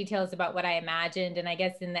you more details about what I imagined. And I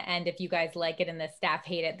guess in the end, if you guys like it and the staff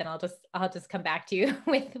hate it, then I'll just come back to you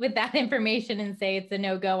with that information and say it's a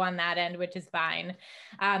no-go on that end, which is fine.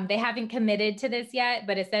 They haven't committed to this yet,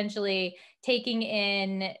 but essentially taking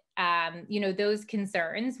in, those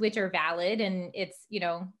concerns, which are valid. And it's,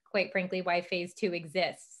 quite frankly, why phase 2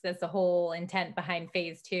 exists. That's the whole intent behind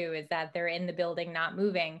phase 2, is that they're in the building, not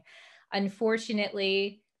moving.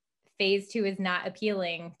 Unfortunately, phase 2 is not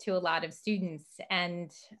appealing to a lot of students,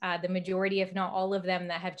 and the majority, if not all of them,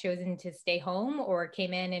 that have chosen to stay home or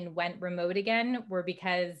came in and went remote again were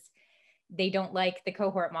because they don't like the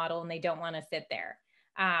cohort model and they don't want to sit there.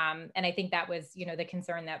 And I think that was, the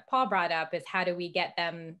concern that Paul brought up, is how do we get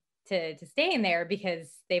them to stay in there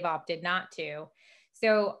because they've opted not to.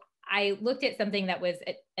 So I looked at something that was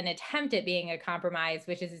an attempt at being a compromise,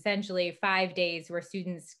 which is essentially 5 days where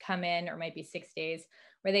students come in, or might be 6 days,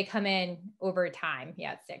 where they come in over time.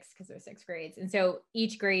 Yeah, it's 6 because there's 6 grades. And so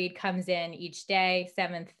each grade comes in each day,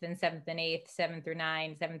 7th and 7th and 8th, 7 through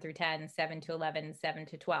 9, 7 through 10, 7 to 11, 7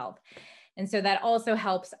 to 12. And so that also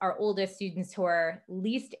helps our oldest students who are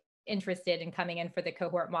least interested in coming in for the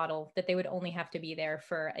cohort model, that they would only have to be there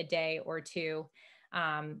for a day or two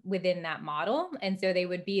within that model. And so they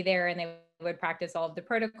would be there and they would practice all of the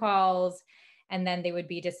protocols, and then they would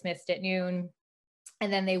be dismissed at noon.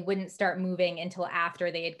 And then they wouldn't start moving until after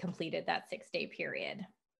they had completed that 6-day period.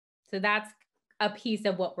 So that's a piece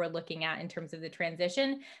of what we're looking at in terms of the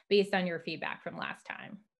transition based on your feedback from last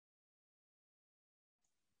time.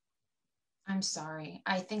 I'm sorry.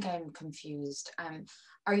 I think I'm confused.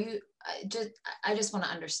 Are you I just want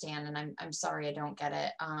to understand, and I'm sorry I don't get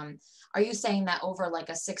it. Are you saying that over like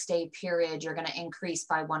a 6-day period, you're going to increase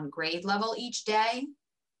by 1 grade level each day?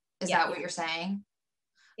 Is that what you're saying?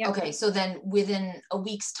 Yep. Okay, so then within a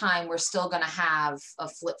week's time, we're still going to have a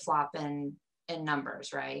flip-flop in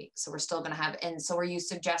numbers, right? So we're still going to have, and so are you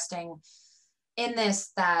suggesting in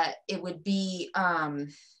this that it would be,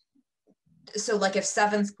 so like if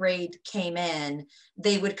 7th grade came in,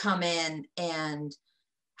 they would come in and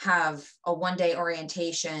have a 1-day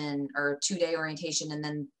orientation or 2-day orientation, and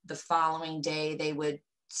then the following day they would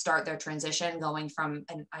start their transition going from,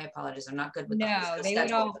 and I apologize, I'm not good with No,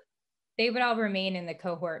 they would all remain in the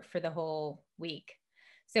cohort for the whole week.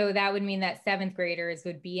 So that would mean that 7th graders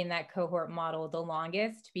would be in that cohort model the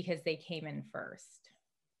longest because they came in first.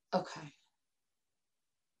 Okay.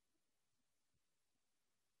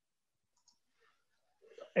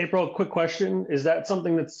 April, quick question. Is that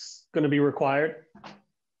something that's going to be required?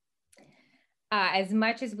 As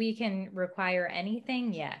much as we can require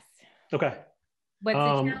anything, yes. Okay. But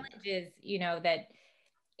the challenge is, you know, that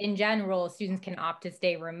in general, students can opt to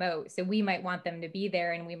stay remote. So we might want them to be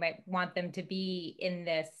there, and we might want them to be in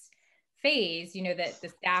this phase, you know, that the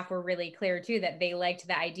staff were really clear too, that they liked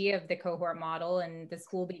the idea of the cohort model and the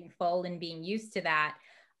school being full and being used to that.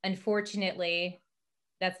 Unfortunately,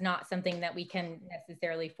 that's not something that we can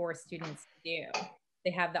necessarily force students to do.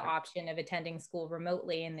 They have the option of attending school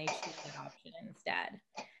remotely, and they choose that option instead.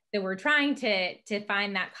 So we're trying to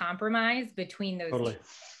find that compromise between those Totally. two.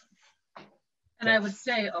 And I would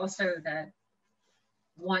say also that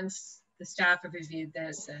once the staff have reviewed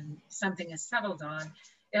this and something is settled on,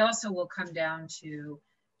 it also will come down to,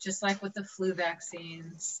 just like with the flu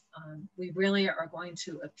vaccines, we really are going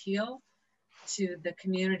to appeal to the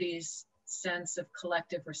community's sense of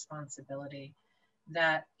collective responsibility,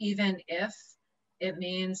 that even if it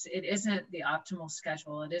means it isn't the optimal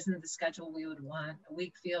schedule, it isn't the schedule we would want, a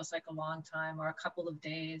week feels like a long time, or a couple of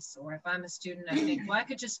days, or if I'm a student, I think, well, I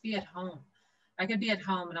could just be at home. I could be at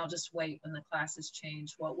home and I'll just wait when the classes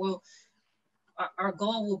change. What our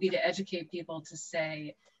goal will be to educate people to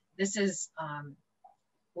say, this is,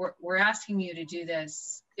 we're asking you to do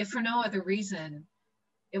this, if for no other reason,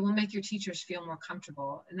 it will make your teachers feel more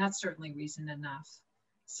comfortable. And that's certainly reason enough.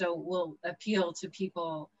 So we'll appeal to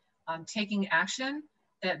people taking action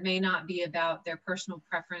that may not be about their personal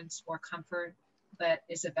preference or comfort, but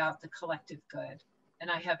is about the collective good. And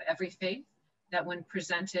I have every faith that when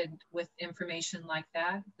presented with information like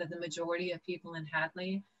that, that the majority of people in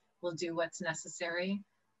Hadley will do what's necessary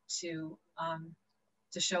to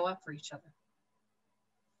show up for each other.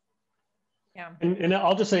 Yeah. And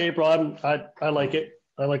I'll just say, April, I like it.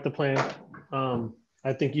 I like the plan.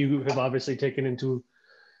 I think you have obviously taken into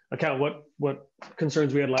account what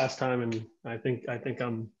concerns we had last time, and I think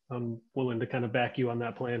I'm willing to kind of back you on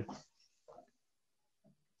that plan.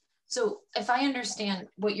 So if I understand,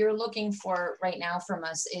 what you're looking for right now from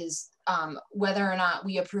us is whether or not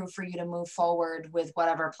we approve for you to move forward with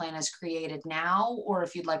whatever plan is created now, or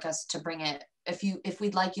if you'd like us to bring it, if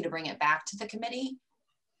we'd like you to bring it back to the committee.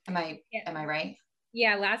 Am I right?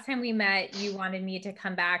 Yeah, last time we met, you wanted me to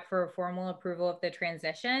come back for a formal approval of the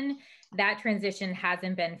transition. That transition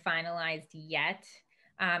hasn't been finalized yet.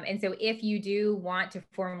 And so if you do want to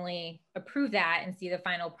formally approve that and see the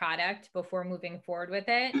final product before moving forward with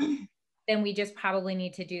it, then we just probably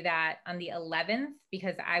need to do that on the 11th,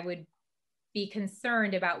 because I would be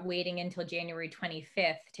concerned about waiting until January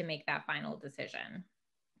 25th to make that final decision.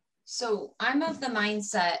 So I'm of the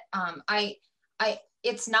mindset,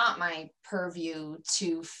 it's not my purview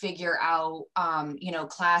to figure out, you know,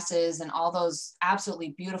 classes and all those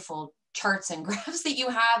absolutely beautiful charts and graphs that you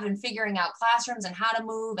have, and figuring out classrooms and how to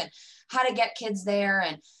move and how to get kids there,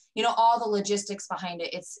 and, you know, all the logistics behind it.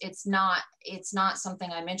 It's not something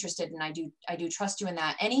I'm interested in. I do trust you in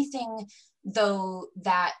that. Anything though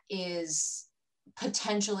that is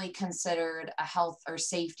potentially considered a health or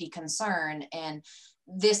safety concern, and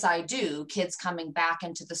this I do, kids coming back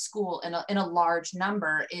into the school in a large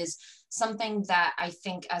number, is something that I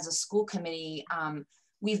think as a school committee,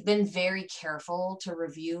 we've been very careful to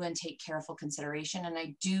review and take careful consideration. And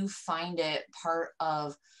I do find it part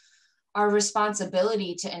of our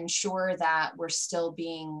responsibility to ensure that we're still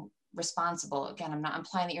being responsible. Again, I'm not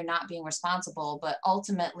implying that you're not being responsible, but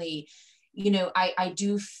ultimately, you know, I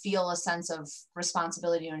do feel a sense of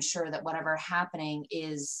responsibility to ensure that whatever happening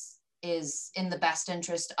is in the best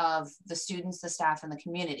interest of the students, the staff, and the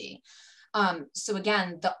community. So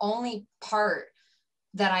again, the only part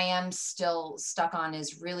that I am still stuck on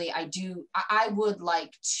is really, I would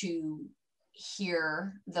like to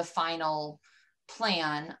hear the final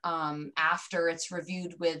plan after it's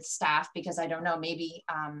reviewed with staff, because I don't know, maybe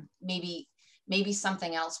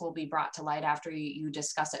something else will be brought to light after you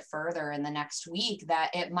discuss it further in the next week, that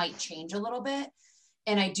it might change a little bit.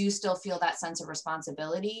 And I do still feel that sense of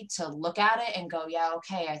responsibility to look at it and go, yeah,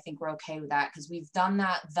 okay, I think we're okay with that, because we've done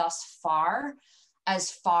that thus far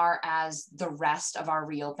as the rest of our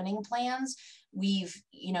reopening plans. We've,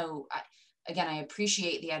 you know, again, I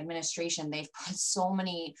appreciate the administration. They've put so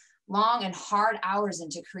many long and hard hours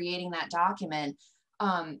into creating that document.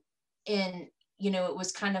 And, you know, it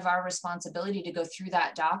was kind of our responsibility to go through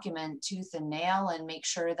that document tooth and nail and make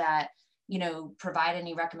sure that, you know, provide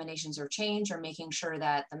any recommendations or change, or making sure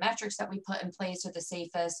that the metrics that we put in place are the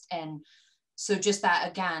safest. And so just that,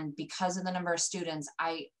 again, because of the number of students,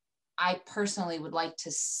 I personally would like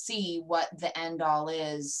to see what the end all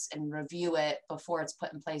is and review it before it's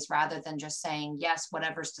put in place, rather than just saying, yes,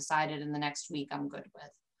 whatever's decided in the next week, I'm good with.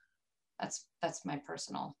 That's my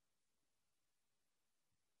personal.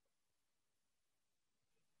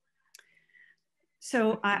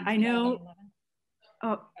 So I know,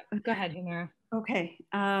 oh, go ahead, Humira. Okay.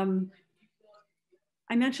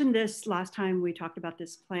 I mentioned this last time we talked about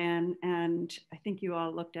this plan, and I think you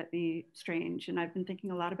all looked at me strange, and I've been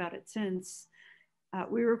thinking a lot about it since.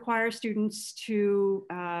 We require students to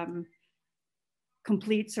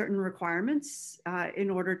complete certain requirements in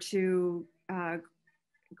order to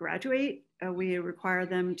graduate. We require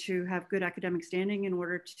them to have good academic standing in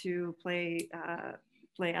order to play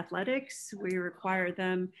athletics. We require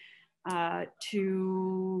them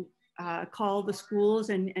to call the schools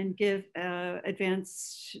and give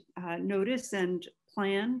advance notice and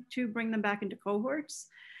plan to bring them back into cohorts.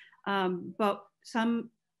 But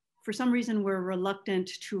for some reason, we're reluctant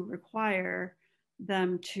to require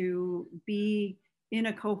them to be in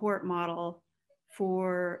a cohort model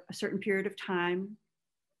for a certain period of time,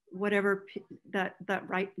 whatever that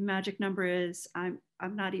right magic number is. I'm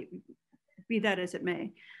not, be that as it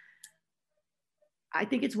may. I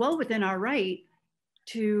think it's well within our right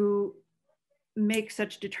to make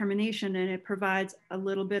such determination, and it provides a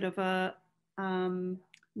little bit of a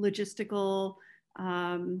logistical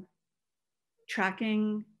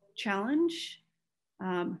tracking challenge,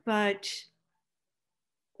 but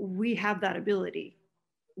we have that ability.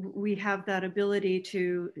 We have that ability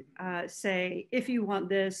to say, if you want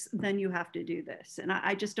this, then you have to do this. And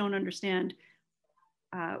I just don't understand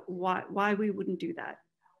why we wouldn't do that.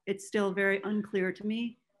 It's still very unclear to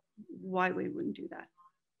me why we wouldn't do that.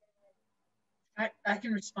 I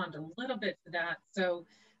can respond a little bit to that. So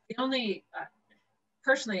the only,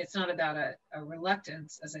 personally, it's not about a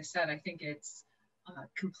reluctance. As I said, I think it's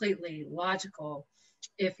completely logical.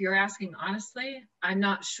 If you're asking honestly, I'm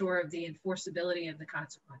not sure of the enforceability of the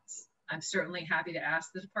consequence. I'm certainly happy to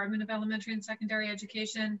ask the Department of Elementary and Secondary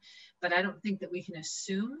Education, but I don't think that we can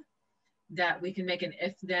assume that we can make an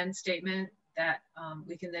if-then statement that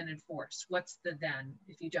we can then enforce. What's the then?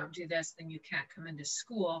 If you don't do this, then you can't come into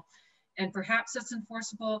school. And perhaps that's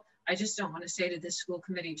enforceable. I just don't want to say to this school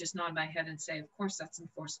committee, just nod my head and say, of course that's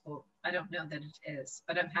enforceable. I don't know that it is,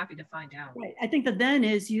 but I'm happy to find out. Right. I think the then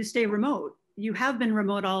is you stay remote. You have been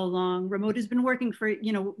remote all along. Remote has been working for,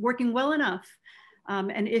 working well enough.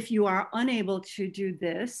 And if you are unable to do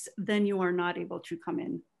this, then you are not able to come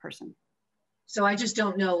in person. So I just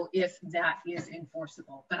don't know if that is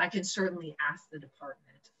enforceable, but I can certainly ask the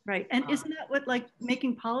department. Right. And isn't that what like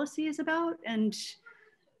making policy is about? And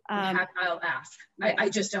I'll ask. I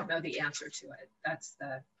just don't know the answer to it. That's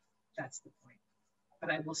the point.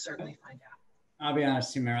 But I will certainly find out. I'll be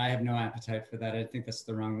honest, Humira, I have no appetite for that. I think that's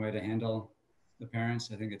the wrong way to handle the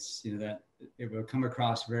parents. I think it's, that it will come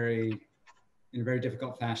across in a very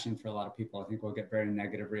difficult fashion for a lot of people. I think we'll get very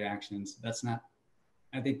negative reactions. That's not,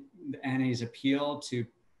 I think Annie's appeal to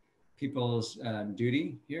people's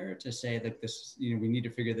duty here to say that this, we need to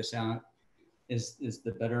figure this out is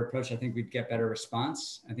the better approach. I think we'd get better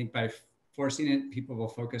response. I think by forcing it, people will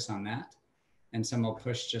focus on that, and some will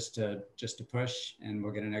push just to push, and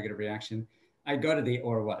we'll get a negative reaction. I go to the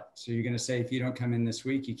or what. So you're going to say if you don't come in this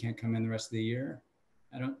week, you can't come in the rest of the year.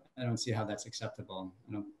 I don't see how that's acceptable.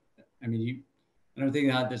 I don't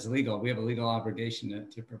think that that's legal. We have a legal obligation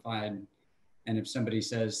to provide. And if somebody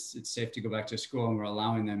says it's safe to go back to school and we're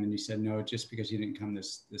allowing them, and you said no, just because you didn't come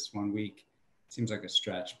this 1 week, seems like a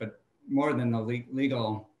stretch. But more than the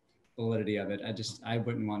legal validity of it, I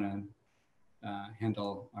wouldn't want to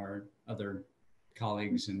handle our other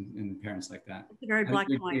colleagues and parents like that. It's a very black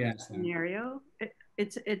and white scenario.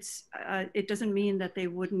 It doesn't mean that they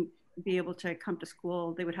wouldn't be able to come to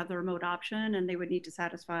school. They would have the remote option, and they would need to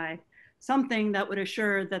satisfy something that would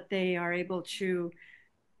assure that they are able to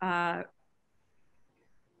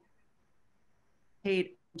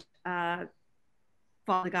follow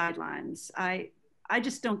the guidelines. I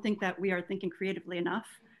just don't think that we are thinking creatively enough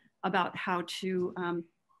about how to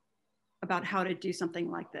about how to do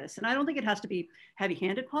something like this. And I don't think it has to be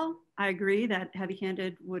heavy-handed, Paul. I agree that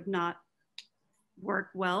heavy-handed would not work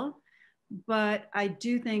well, but I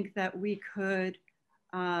do think that we could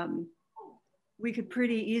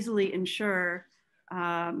pretty easily ensure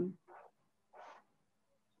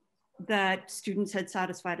that students had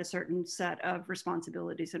satisfied a certain set of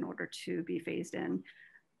responsibilities in order to be phased in.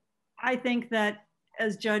 I think that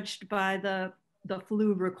as judged by the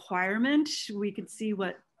flu requirement, we could see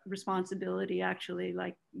what responsibility actually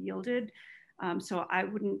like yielded. So I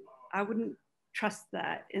wouldn't trust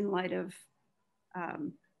that in light of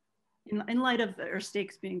our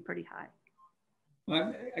stakes being pretty high.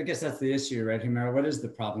 Well, I guess that's the issue, right, Humira? What is the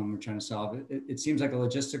problem we're trying to solve? It seems like a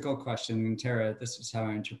logistical question. And Tara, this is how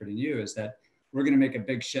I'm interpreting you, is that we're going to make a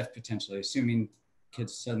big shift potentially, assuming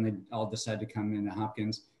kids suddenly all decide to come into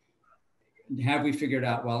Hopkins. Have we figured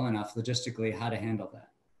out well enough logistically how to handle that?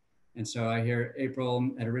 And so I hear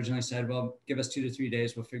April had originally said, well, give us 2 to 3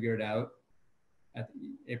 days, we'll figure it out.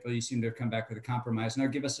 April, you seem to have come back with a compromise. Now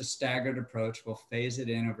give us a staggered approach. We'll phase it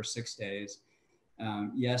in over 6 days.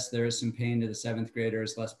 Yes, there is some pain to the 7th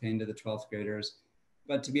graders, less pain to the 12th graders.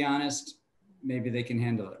 But to be honest, maybe they can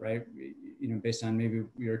handle it, right? You know, based on maybe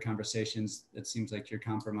your conversations, it seems like your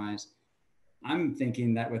compromise. I'm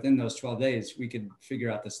thinking that within those 12 days, we could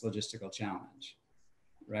figure out this logistical challenge,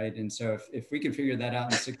 right? And so if we can figure that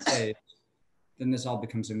out in 6 days, then this all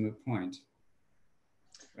becomes a moot point,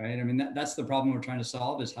 right? I mean, that's the problem we're trying to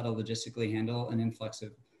solve, is how to logistically handle an influx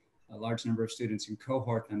of a large number of students and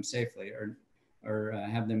cohort them safely, or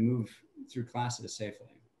have them move through classes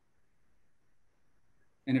safely.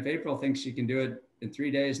 And if April thinks she can do it in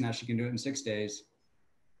 3 days, now she can do it in 6 days,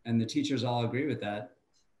 and the teachers all agree with that,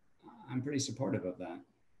 I'm pretty supportive of that.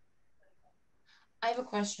 I have a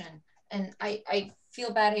question, and I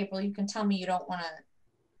feel bad, April. You can tell me you don't want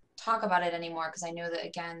to talk about it anymore, because I know that,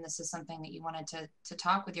 again, this is something that you wanted to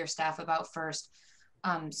talk with your staff about first.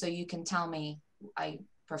 So you can tell me. I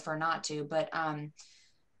prefer not to, but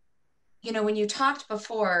you know, when you talked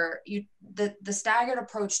before, the staggered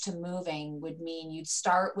approach to moving would mean you'd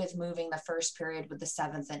start with moving the first period with the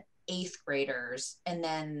 7th and 8th graders, and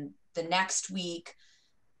then the next week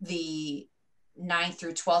the 9th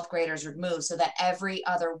through 12th graders would move, so that every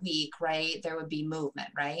other week, right, there would be movement,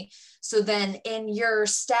 right? So then in your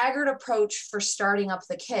staggered approach for starting up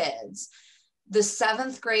the kids, the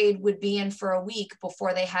 7th grade would be in for a week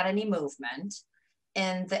before they had any movement,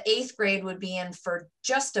 and the 8th grade would be in for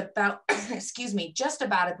just about, excuse me, just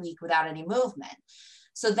about a week without any movement.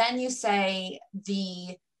 So then you say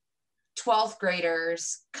the 12th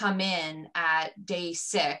graders come in at day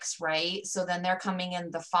 6, right? So then they're coming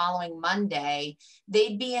in the following Monday.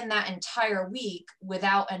 They'd be in that entire week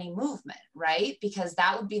without any movement, right? Because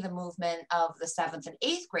that would be the movement of the 7th and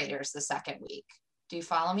 8th graders the second week. Do you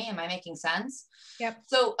follow me? Am I making sense? Yep.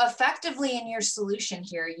 So effectively in your solution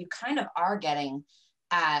here, you kind of are getting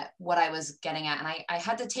at what I was getting at. And I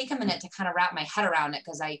had to take a minute to kind of wrap my head around it,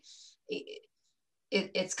 because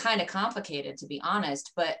it's kind of complicated, to be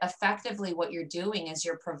honest. But effectively what you're doing is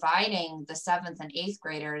you're providing the 7th and 8th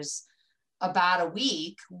graders about a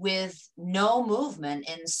week with no movement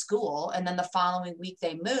in school, and then the following week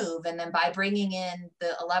they move. And then by bringing in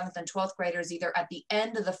the 11th and 12th graders either at the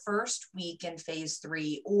end of the first week in phase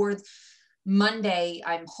 3 or Monday,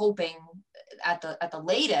 I'm hoping at the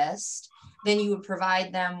latest, then you would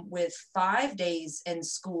provide them with 5 days in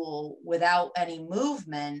school without any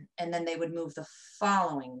movement, and then they would move the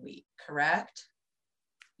following week, correct?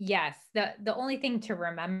 Yes. The only thing to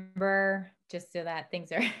remember, just so that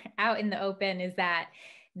things are out in the open, is that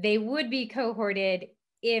they would be cohorted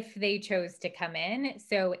if they chose to come in.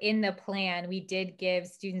 So in the plan, we did give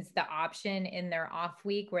students the option in their off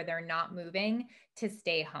week where they're not moving to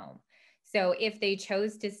stay home. So if they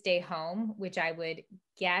chose to stay home, which I would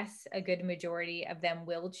guess a good majority of them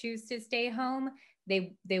will choose to stay home,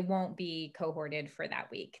 they won't be cohorted for that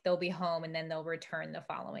week. They'll be home and then they'll return the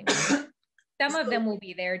following week. Some of them will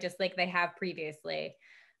be there just like they have previously,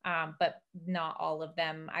 but not all of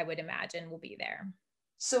them, I would imagine, will be there.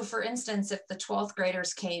 So for instance, if the 12th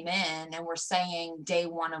graders came in and we're saying day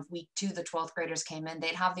 1 of week 2, the 12th graders came in,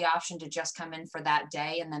 they'd have the option to just come in for that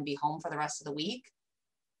day and then be home for the rest of the week?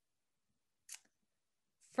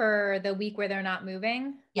 For the week where they're not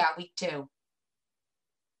moving? Yeah, week 2.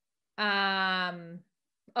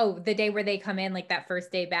 Oh, the day where they come in, like that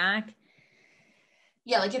first day back?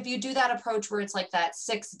 Yeah, like if you do that approach where it's like that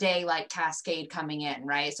 6-day like cascade coming in,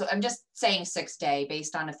 right? So I'm just saying 6-day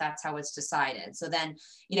based on if that's how it's decided. So then,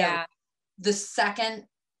 you know, the second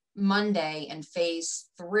Monday in phase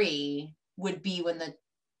 3 would be when the,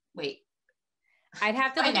 wait. I'd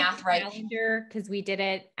have to My look at math the right. calendar because we did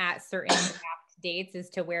it at certain dates as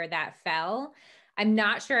to where that fell. I'm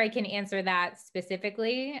not sure I can answer that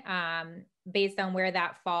specifically based on where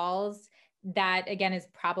that falls. That again is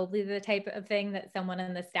probably the type of thing that someone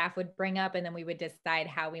on the staff would bring up, and then we would decide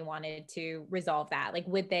how we wanted to resolve that. Like,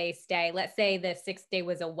 would they stay? Let's say the 6th day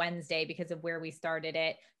was a Wednesday because of where we started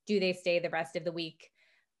it. Do they stay the rest of the week,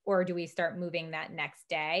 or do we start moving that next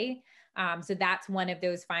day? So that's one of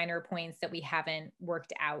those finer points that we haven't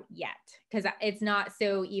worked out yet, because it's not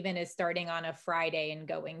so even as starting on a Friday and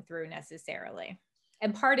going through necessarily.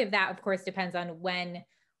 And part of that, of course, depends on when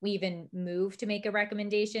we even move to make a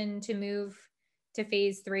recommendation to move to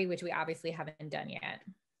phase 3, which we obviously haven't done yet.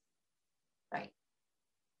 Right.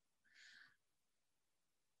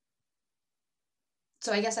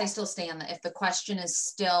 So I guess I still stand that if the question is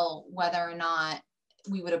still whether or not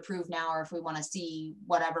we would approve now, or if we want to see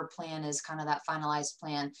whatever plan is kind of that finalized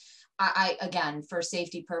plan, I again, for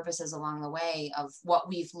safety purposes along the way of what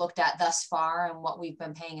we've looked at thus far and what we've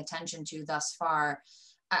been paying attention to thus far,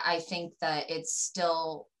 I think that it's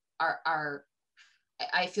still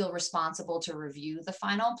I feel responsible to review the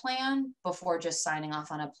final plan before just signing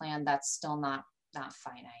off on a plan that's still not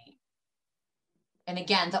finite. And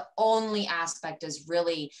again, the only aspect is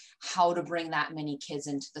really how to bring that many kids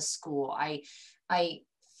into the school. I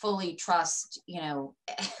fully trust, you know,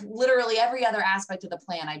 literally every other aspect of the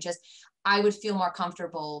plan. I would feel more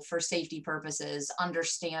comfortable for safety purposes,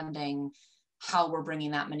 understanding how we're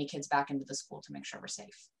bringing that many kids back into the school to make sure we're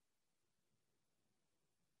safe.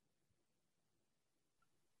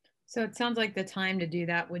 So it sounds like the time to do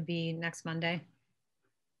that would be next Monday,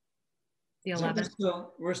 the 11th.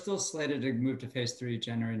 So we're still slated to move to phase 3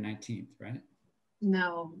 January 19th, right?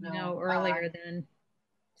 No, earlier than.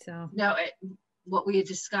 So no, what we had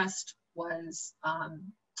discussed was,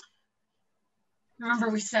 remember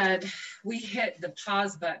we said we hit the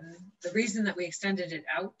pause button. The reason that we extended it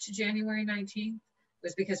out to January 19th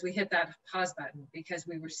was because we hit that pause button because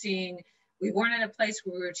we weren't in a place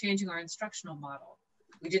where we were changing our instructional model.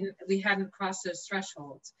 We hadn't crossed those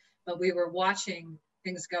thresholds, but we were watching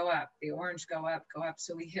things go up, the orange go up.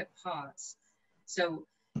 So we hit pause. So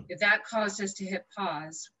if that caused us to hit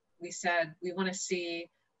pause, we said, we want,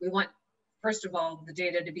 first of all, the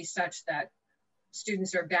data to be such that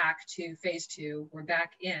students are back to phase 2, we're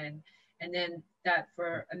back in, and then that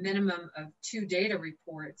for a minimum of 2 data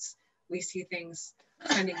reports, we see things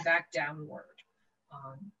trending back downward,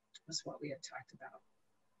 was what we had talked about.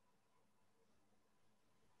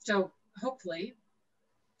 So hopefully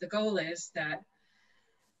the goal is that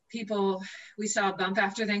we saw a bump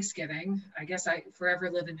after Thanksgiving. I guess I forever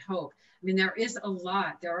live in hope. I mean, there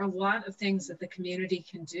are a lot of things that the community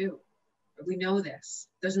can do. We know this.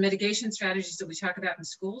 Those mitigation strategies that we talk about in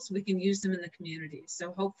schools, we can use them in the community.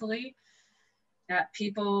 So hopefully that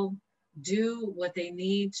people do what they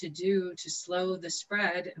need to do to slow the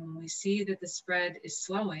spread. And when we see that the spread is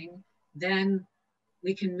slowing, then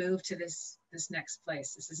we can move to this next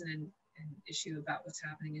place. This isn't an issue about what's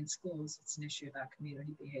happening in schools. It's an issue about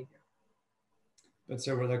community behavior. But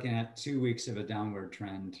so we're looking at 2 weeks of a downward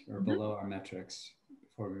trend or below our metrics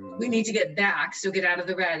before we move. We need to get back, so get out of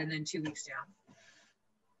the red, and then 2 weeks down.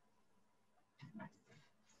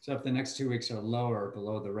 So if the next 2 weeks are lower or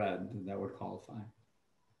below the red, then that would qualify.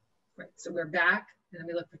 Right, so we're back, and then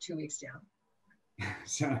we look for 2 weeks down.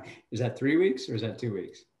 So is that 3 weeks or is that 2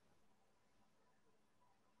 weeks?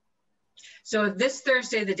 So if this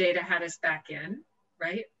Thursday, the data had us back in,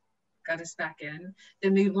 right? Got us back in,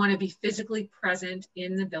 then we want to be physically present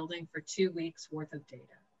in the building for 2 weeks worth of data.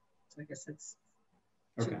 So I guess it's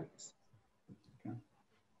 2 weeks. Okay.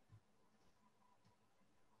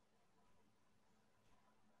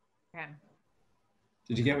 Okay.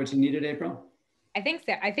 Did you get what you needed, April? I think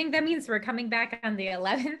so. I think that means we're coming back on the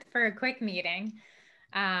 11th for a quick meeting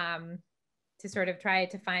to sort of try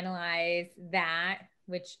to finalize that,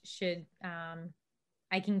 which should,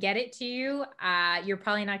 I can get it to you. You're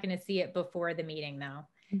probably not going to see it before the meeting though,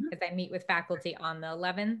 because I meet with faculty on the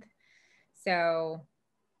 11th. So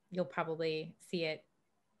you'll probably see it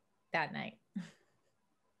that night.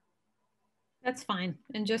 That's fine.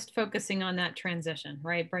 And just focusing on that transition,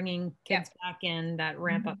 right? Bringing kids back in, that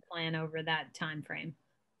ramp up plan over that time frame.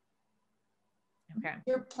 Okay.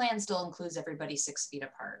 Your plan still includes everybody 6 feet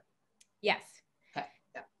apart. Yes. Okay.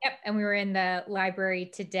 Yep. And we were in the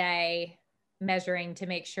library today measuring to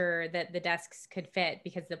make sure that the desks could fit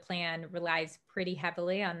because the plan relies pretty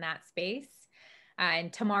heavily on that space.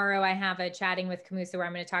 And tomorrow I have a chatting with Camusa where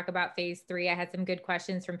I'm going to talk about phase 3. I had some good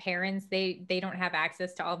questions from parents. They don't have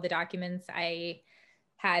access to all of the documents I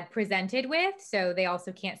had presented with. So they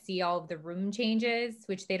also can't see all of the room changes,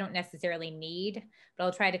 which they don't necessarily need, but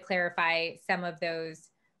I'll try to clarify some of those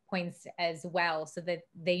points as well so that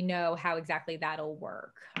they know how exactly that'll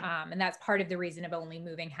work. And that's part of the reason of only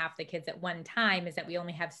moving half the kids at one time, is that we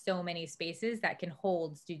only have so many spaces that can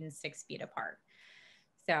hold students 6 feet apart.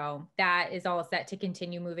 So that is all set to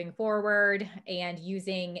continue moving forward, and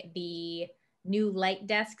using the new light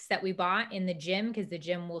desks that we bought in the gym, because the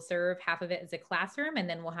gym will serve half of it as a classroom, and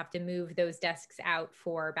then we'll have to move those desks out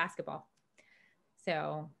for basketball.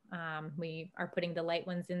 So we are putting the light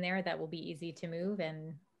ones in there that will be easy to move,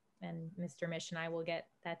 and Mr. Mish and I will get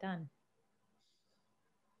that done.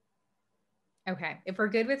 Okay, if we're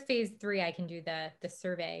good with phase 3, I can do the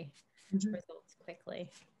survey results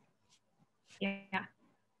quickly. Yeah.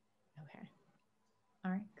 Okay.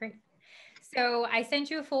 All right, great. So I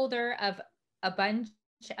sent you a folder of a bunch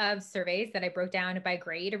of surveys that I broke down by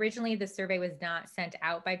grade. Originally, the survey was not sent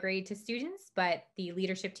out by grade to students, but the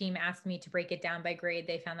leadership team asked me to break it down by grade.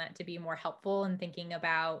 They found that to be more helpful in thinking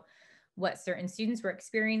about what certain students were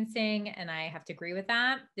experiencing, and I have to agree with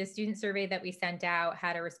that. The student survey that we sent out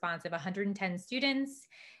had a response of 110 students,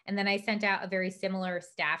 and then I sent out a very similar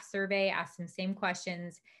staff survey, asked them same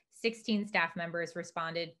questions. 16 staff members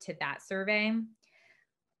responded to that survey.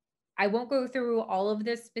 I won't go through all of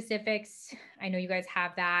the specifics. I know you guys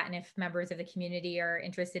have that, and if members of the community are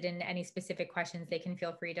interested in any specific questions, they can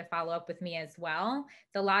feel free to follow up with me as well.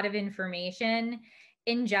 It's a lot of information.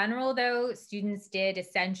 In general, though, students did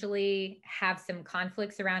essentially have some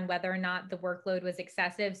conflicts around whether or not the workload was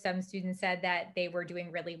excessive. Some students said that they were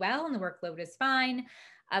doing really well and the workload was fine.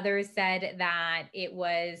 Others said that it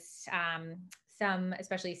was, some,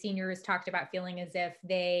 especially seniors, talked about feeling as if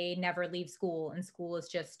they never leave school and school is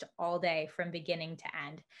just all day from beginning to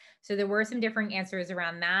end. So there were some different answers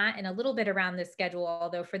around that, and a little bit around the schedule,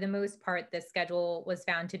 although for the most part, the schedule was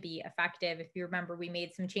found to be effective. If you remember, we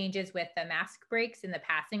made some changes with the mask breaks and the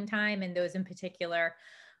passing time, and those in particular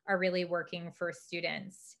are really working for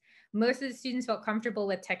students. Most of the students felt comfortable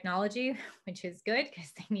with technology, which is good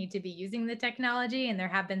because they need to be using the technology, and there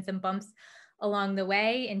have been some bumps along the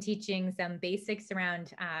way in teaching some basics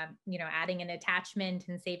around, adding an attachment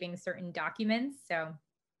and saving certain documents. So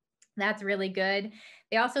that's really good.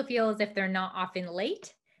 They also feel as if they're not often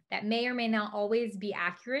late. That may or may not always be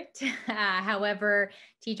accurate. However,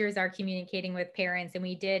 teachers are communicating with parents, and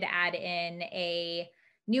we did add in a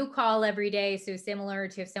new call every day. So similar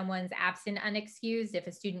to if someone's absent unexcused, if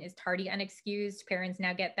a student is tardy unexcused, parents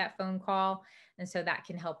now get that phone call. And so that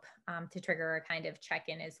can help to trigger a kind of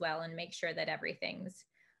check-in as well and make sure that everything's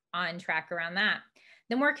on track around that.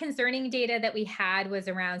 The more concerning data that we had was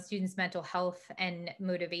around students' mental health and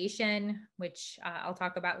motivation, which I'll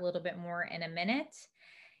talk about a little bit more in a minute.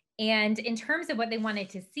 And in terms of what they wanted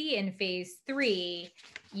to see in phase 3,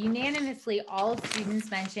 unanimously, all students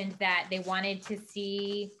mentioned that they wanted to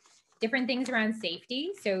see different things around safety.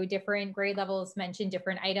 So different grade levels mentioned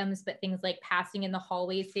different items, but things like passing in the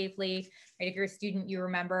hallway safely, right? If you're a student, you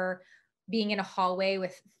remember being in a hallway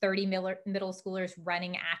with 30 middle schoolers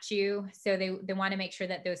running at you. So they want to make sure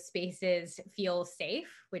that those spaces feel safe,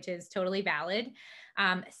 which is totally valid.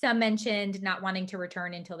 Some mentioned not wanting to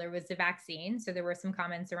return until there was a vaccine. So there were some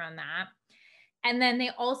comments around that. And then they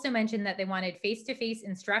also mentioned that they wanted face-to-face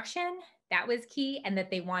instruction. That was key, and that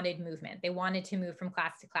they wanted movement. They wanted to move from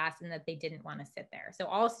class to class and that they didn't want to sit there. So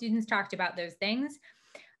all students talked about those things.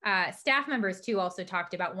 Staff members too also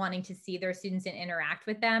talked about wanting to see their students and interact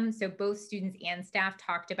with them. So both students and staff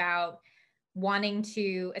talked about wanting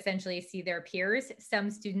to essentially see their peers. Some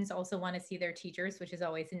students also want to see their teachers, which is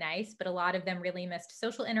always nice, but a lot of them really missed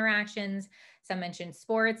social interactions. Some mentioned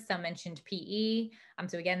sports, some mentioned PE.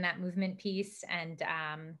 So again, that movement piece and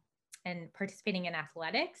participating in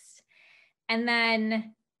athletics. And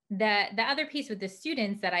then the other piece with the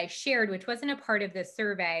students that I shared, which wasn't a part of the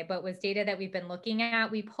survey, but was data that we've been looking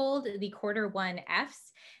at, we pulled the Q1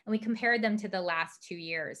 Fs and we compared them to the last 2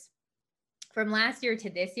 years. From last year to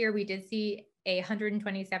this year, we did see a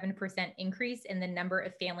 127% increase in the number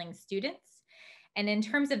of failing students. And in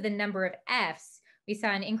terms of the number of Fs, we saw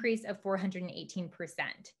an increase of 418%.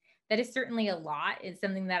 That is certainly a lot. It's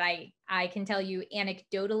something that I can tell you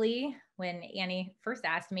anecdotally. When Annie first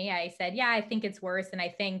asked me, I said, yeah, I think it's worse. And I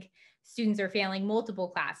think students are failing multiple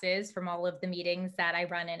classes from all of the meetings that I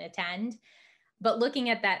run and attend. But looking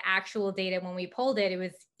at that actual data when we pulled it, it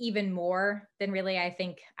was even more than really I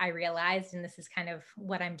think I realized. And this is kind of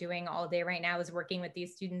what I'm doing all day right now, is working with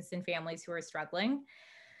these students and families who are struggling.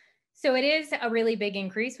 So it is a really big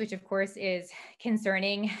increase, which of course is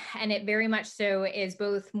concerning. And it very much so is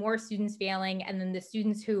both more students failing, and then the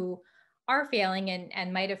students who are failing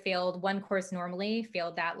and might have failed one course normally,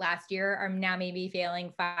 failed that last year, are now maybe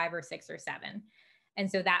failing 5 or 6 or 7. And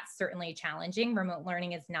so that's certainly challenging. Remote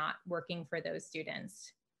learning is not working for those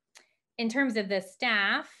students. In terms of the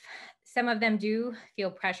staff, some of them do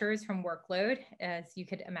feel pressures from workload, as you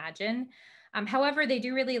could imagine. However, they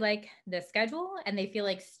do really like the schedule, and they feel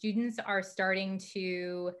like students are starting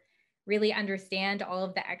to really understand all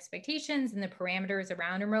of the expectations and the parameters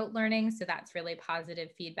around remote learning. So that's really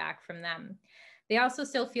positive feedback from them. They also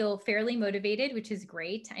still feel fairly motivated, which is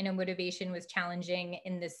great. I know motivation was challenging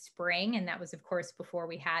in the spring, and that was, of course, before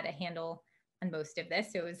we had a handle on most of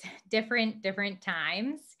this. So it was different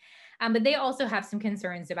times. But they also have some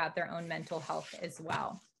concerns about their own mental health as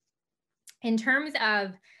well. In terms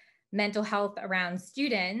of mental health around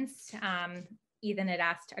students, Ethan had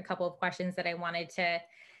asked a couple of questions that I wanted to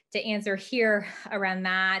answer here around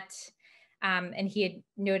that. And he had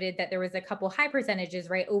noted that there was a couple high percentages,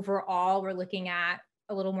 right? Overall, we're looking at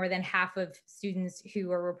a little more than half of students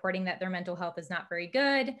who are reporting that their mental health is not very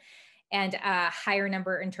good, and a higher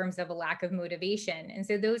number in terms of a lack of motivation. And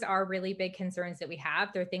so those are really big concerns that we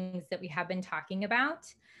have. They're things that we have been talking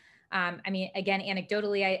about. I mean, again,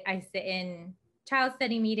 anecdotally, I sit in child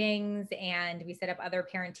study meetings, and we set up other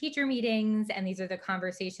parent-teacher meetings, and these are the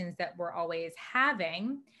conversations that we're always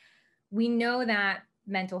having. We know that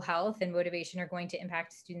mental health and motivation are going to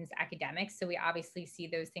impact students' academics, so we obviously see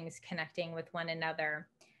those things connecting with one another.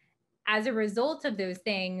 As a result of those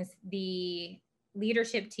things, the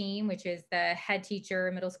leadership team, which is the head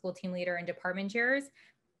teacher, middle school team leader, and department chairs,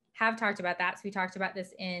 have talked about that. So we talked about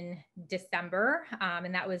this in December,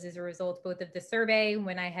 and that was as a result both of the survey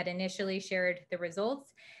when I had initially shared the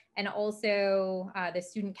results, and also the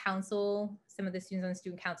student council. Some of the students on the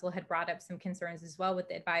student council had brought up some concerns as well with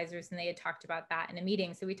the advisors, and they had talked about that in a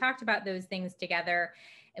meeting. So we talked about those things together,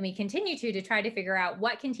 and we continue to try to figure out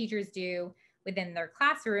what can teachers do within their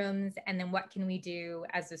classrooms, and then what can we do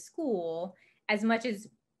as a school, as much as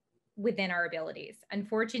within our abilities.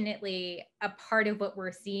 Unfortunately, a part of what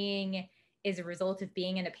we're seeing is a result of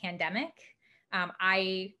being in a pandemic.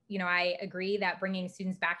 I agree that bringing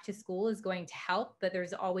students back to school is going to help, but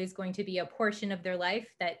there's always going to be a portion of their life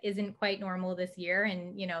that isn't quite normal this year.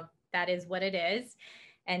 And, that is what it is.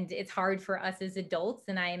 And it's hard for us as adults.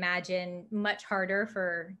 And I imagine much harder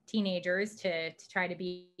for teenagers to try to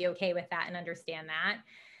be okay with that and understand that.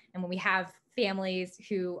 And when we have families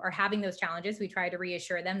who are having those challenges, we try to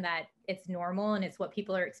reassure them that it's normal and it's what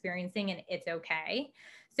people are experiencing and it's okay.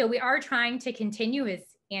 So we are trying to continue, as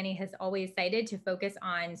Annie has always cited, to focus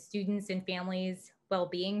on students and families'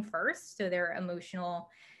 well-being first, so their emotional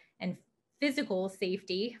and physical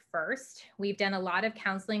safety first. We've done a lot of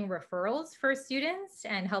counseling referrals for students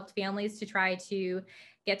and helped families to try to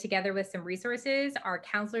get together with some resources. Our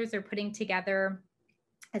counselors are putting together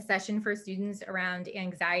a session for students around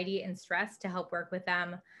anxiety and stress to help work with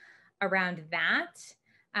them around that.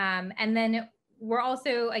 And then we're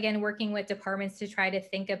also, again, working with departments to try to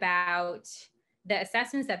think about the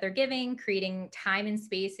assessments that they're giving, creating time and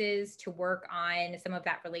spaces to work on some of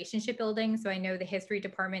that relationship building. So I know the history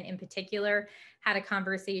department in particular had a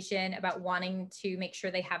conversation about wanting to make sure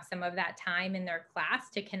they have some of that time in their class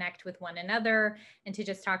to connect with one another and to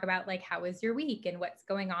just talk about, like, how was your week and what's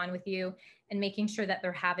going on with you, and making sure that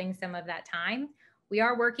they're having some of that time. We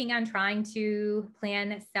are working on trying to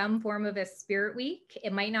plan some form of a spirit week.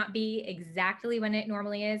 It might not be exactly when it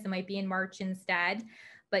normally is. It might be in March instead,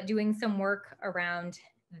 but doing some work around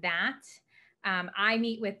that. I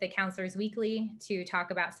meet with the counselors weekly to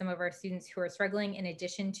talk about some of our students who are struggling, in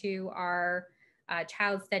addition to our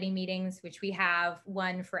child study meetings, which we have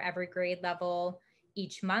one for every grade level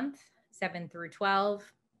each month, 7 through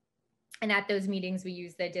 12. And at those meetings, we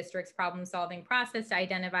use the district's problem-solving process to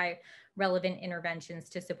identify relevant interventions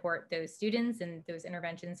to support those students. And those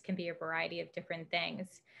interventions can be a variety of different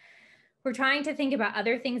things. We're trying to think about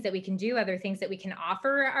other things that we can do, other things that we can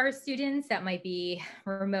offer our students that might be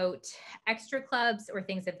remote extra clubs or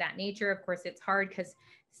things of that nature. Of course, it's hard because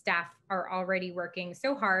staff are already working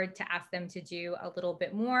so hard to ask them to do a little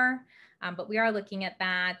bit more, but we are looking at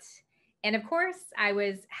that. And of course, I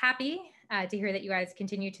was happy to hear that you guys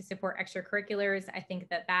continue to support extracurriculars. I think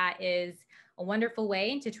that that is a wonderful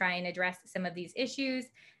way to try and address some of these issues.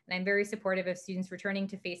 And I'm very supportive of students returning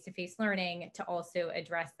to face-to-face learning to also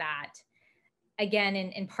address that. Again,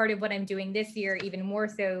 and part of what I'm doing this year, even more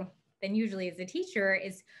so than usually as a teacher,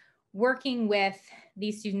 is working with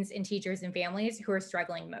these students and teachers and families who are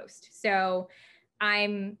struggling most. So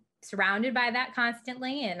I'm surrounded by that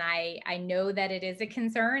constantly, and I know that it is a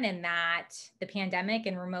concern, and that the pandemic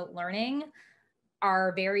and remote learning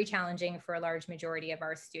are very challenging for a large majority of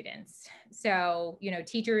our students. So, you know,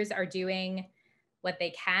 teachers are doing what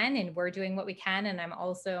they can and we're doing what we can. And I'm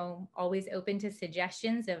also always open to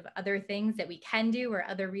suggestions of other things that we can do or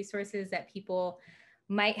other resources that people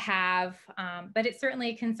might have. But it's certainly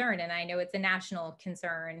a concern. And I know it's a national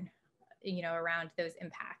concern, you know, around those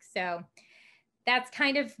impacts. So that's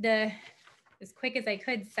kind of the, as quick as I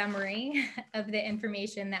could, summary of the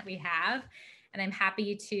information that we have. And I'm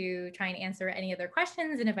happy to try and answer any other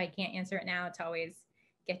questions. And if I can't answer it now, to always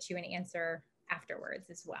get you an answer afterwards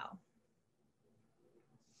as well.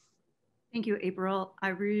 Thank you, April. I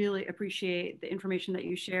really appreciate the information that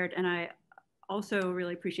you shared. And I also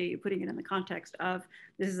really appreciate you putting it in the context of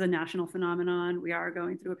this is a national phenomenon. We are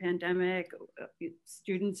going through a pandemic.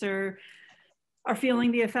 Students are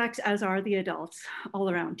feeling the effects, as are the adults all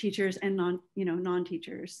around, teachers and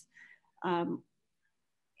non-teachers.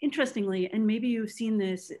 Interestingly, and maybe you've seen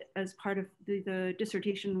this as part of the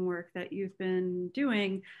dissertation work that you've been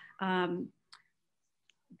doing,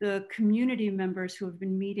 the community members who have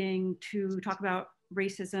been meeting to talk about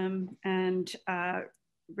racism and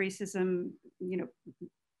racism, you know,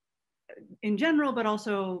 in general, but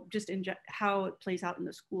also just in how it plays out in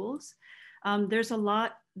the schools. There's a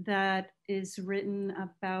lot that is written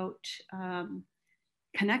about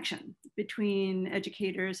connection between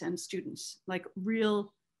educators and students, like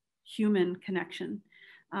real human connection.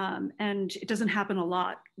 And it doesn't happen a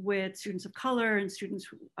lot with students of color and students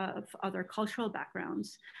of other cultural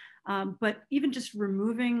backgrounds. But even just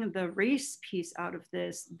removing the race piece out of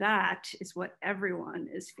this, that is what everyone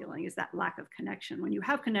is feeling, is that lack of connection. When you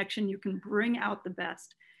have connection, you can bring out the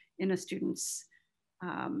best in a student's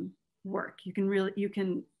work. You can really,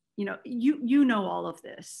 you know all of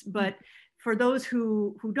this, but for those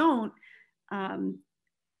who don't, I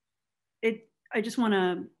just want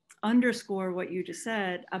to underscore what you just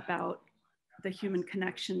said about the human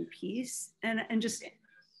connection piece, and just,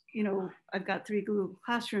 you know, I've got 3 Google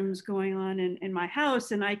Classrooms going on in my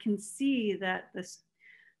house, and I can see that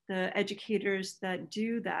the educators that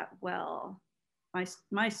do that well, my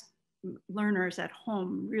learners at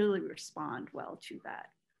home really respond well to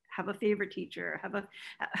that. Have a favorite teacher,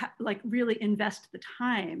 like really invest the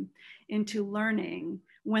time into learning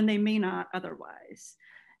when they may not otherwise.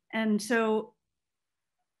 And so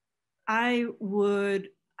I'd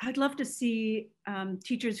love to see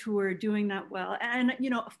teachers who are doing that well. And, you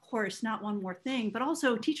know, of course, not one more thing, but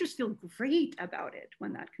also teachers feel great about it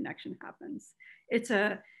when that connection happens. It's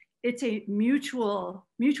a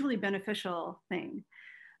mutually beneficial thing.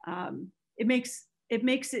 It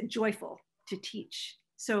makes it joyful to teach.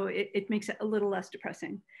 So it makes it a little less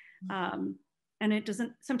depressing. And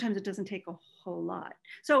sometimes it doesn't take a whole lot.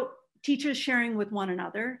 So teachers sharing with one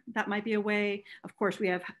another, that might be a way. Of course, we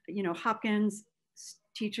have, you know, Hopkins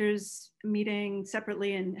teachers meeting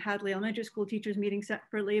separately and Hadley Elementary School teachers meeting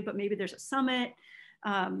separately, but maybe there's a summit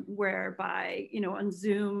whereby, you know, on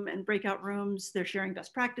Zoom and breakout rooms, they're sharing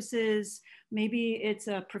best practices. Maybe it's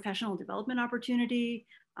a professional development opportunity.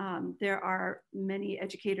 There are many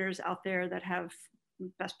educators out there that have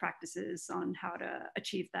best practices on how to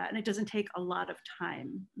achieve that. And it doesn't take a lot of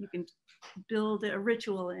time. You can build a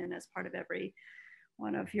ritual in as part of every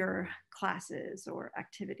one of your classes or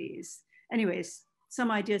activities. Anyways, some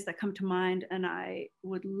ideas that come to mind, and I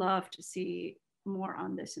would love to see more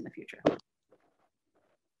on this in the future.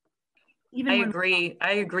 I agree,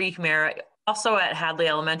 Humira. Also at Hadley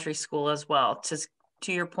Elementary School as well.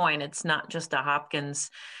 To your point, it's not just a Hopkins,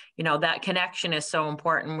 you know, that connection is so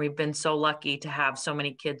important. We've been so lucky to have so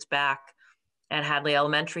many kids back at Hadley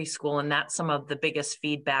Elementary School. And that's some of the biggest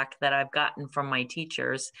feedback that I've gotten from my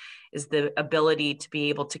teachers, is the ability to be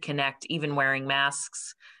able to connect even wearing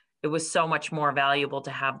masks. It was so much more valuable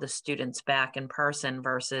to have the students back in person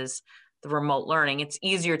versus the remote learning. It's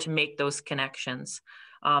easier to make those connections.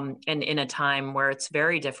 And in a time where it's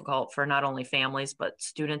very difficult for not only families, but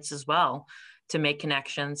students as well, to make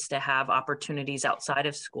connections, to have opportunities outside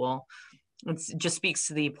of school. It just speaks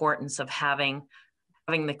to the importance of having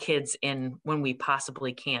the kids in when we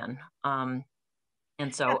possibly can. And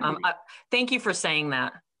so thank you for saying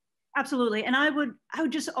that. Absolutely. And I would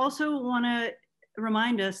just also want to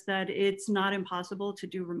remind us that it's not impossible to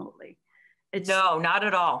do remotely. No, not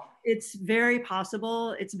at all. It's very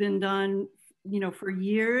possible. It's been done, you know, for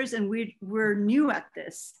years, and we're new at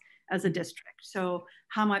this as a district. So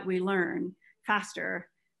how might we learn faster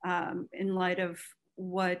in light of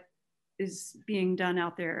what is being done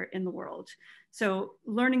out there in the world? So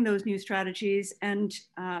learning those new strategies and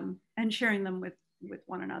sharing them with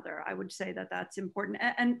one another, I would say that that's important,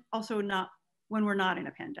 and also not when we're not in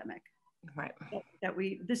a pandemic. Right.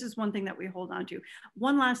 This is one thing that we hold on to.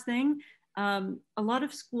 One last thing, A lot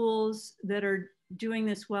of schools that are doing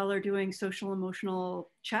this well are doing social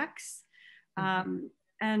emotional checks.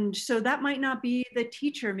 And so that might not be the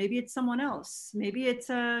teacher, maybe it's someone else. Maybe it's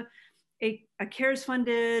a CARES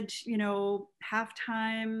funded, you know,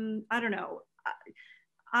 halftime, I don't know.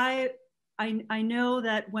 I know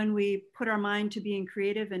that when we put our mind to being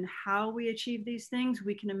creative in how we achieve these things,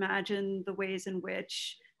 we can imagine the ways in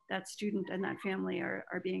which that student and that family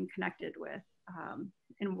are being connected with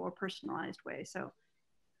in a more personalized way. So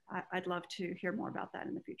I'd love to hear more about that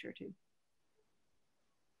in the future too.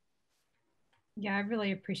 Yeah, I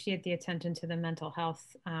really appreciate the attention to the mental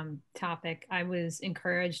health topic. I was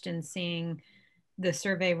encouraged in seeing the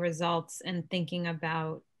survey results and thinking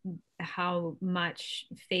about how much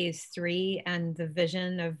phase 3 and the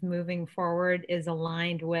vision of moving forward is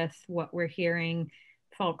aligned with what we're hearing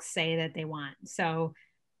folks say that they want. So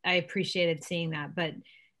I appreciated seeing that, but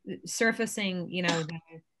surfacing, you know,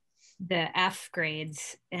 the F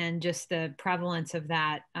grades and just the prevalence of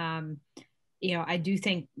that, you know, I do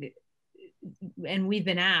think, and we've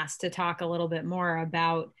been asked to talk a little bit more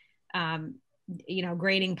about, you know,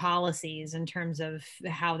 grading policies in terms of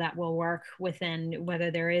how that will work within, whether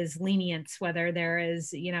there is lenience, whether there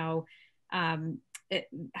is, you know,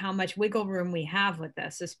 how much wiggle room we have with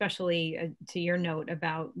this, especially to your note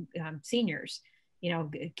about seniors, you know,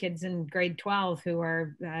 kids in grade 12 who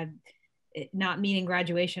are not meeting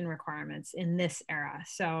graduation requirements in this era.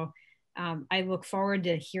 So I look forward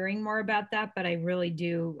to hearing more about that, but I really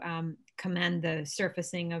do commend the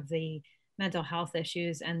surfacing of the mental health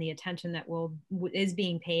issues and the attention that is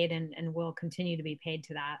being paid and will continue to be paid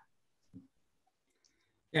to that.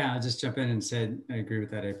 Yeah, I'll just jump in and say, I agree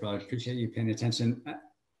with that, April. I appreciate you paying attention.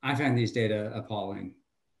 I find these data appalling.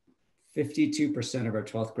 52% of our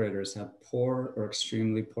 12th graders have poor or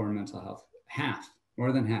extremely poor mental health. Half,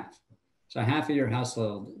 more than half. So half of your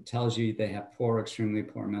household tells you they have poor, extremely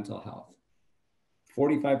poor mental health.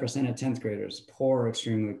 45% of 10th graders, poor or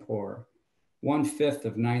extremely poor. 1/5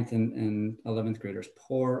 of 9th and 11th graders,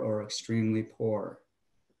 poor or extremely poor.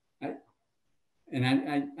 I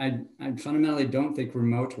fundamentally don't think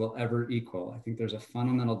remote will ever equal. I think there's a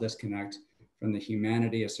fundamental disconnect from the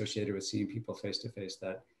humanity associated with seeing people face to face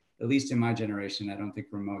that, at least in my generation, I don't think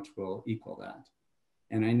remote will equal that.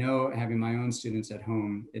 And I know, having my own students at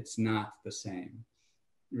home, it's not the same,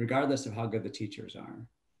 regardless of how good the teachers are.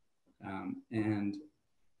 And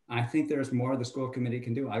I think there's more the school committee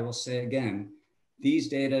can do. I will say again, these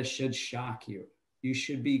data should shock you. You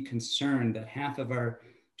should be concerned that half of our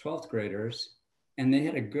 12th graders, and they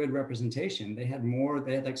had a good representation. They had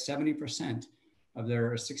like 70% of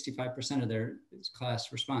their, or 65% of their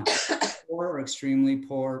class respond, poor or extremely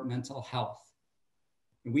poor mental health.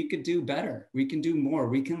 We could do better. We can do more.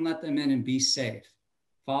 We can let them in and be safe.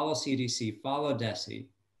 Follow CDC, follow DESE.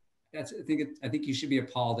 I think you should be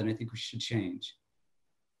appalled, and I think we should change.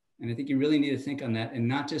 And I think you really need to think on that and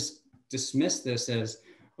not just dismiss this as,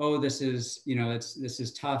 oh, this is, you know, this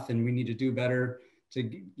is tough and we need to do better to,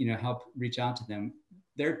 you know, help reach out to them.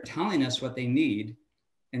 They're telling us what they need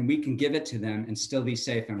and we can give it to them and still be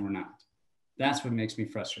safe, and we're not. That's what makes me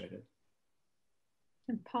frustrated.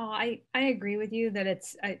 And Paul, I agree with you that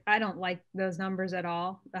I don't like those numbers at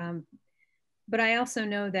all. But I also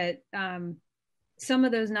know that some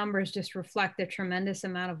of those numbers just reflect the tremendous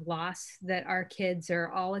amount of loss that our kids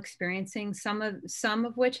are all experiencing, some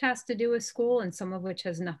of which has to do with school and some of which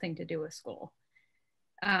has nothing to do with school.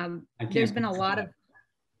 There's been a lot of,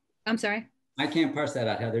 I'm sorry? I can't parse that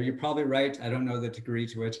out, Heather. You're probably right. I don't know the degree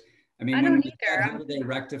to which, I mean, how did they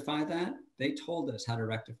rectify that? They told us how to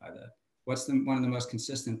rectify that. What's one of the most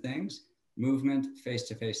consistent things? Movement,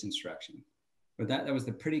 face-to-face instruction. But that was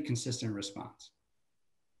the pretty consistent response.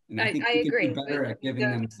 And I think we agree. can do better at giving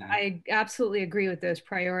them that. I absolutely agree with those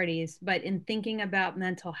priorities. But in thinking about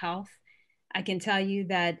mental health, I can tell you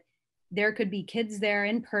that there could be kids there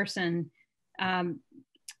in person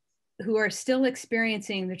who are still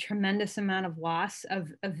experiencing the tremendous amount of loss of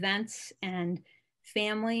events and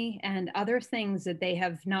family and other things that they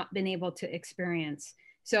have not been able to experience.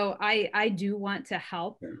 So I do want to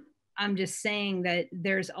help. Sure. I'm just saying that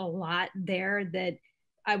there's a lot there that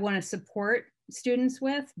I want to support students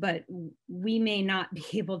with, but we may not be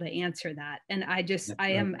able to answer that. And I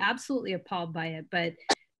am absolutely appalled by it, but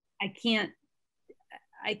I can't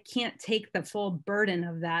take the full burden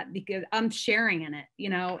of that because I'm sharing in it, you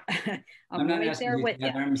know. I'm not asking you,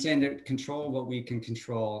 I'm saying to control what we can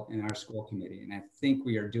control in our school committee. And I think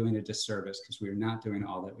we are doing a disservice because we are not doing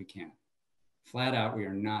all that we can. Flat out, we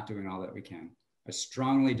are not doing all that we can. I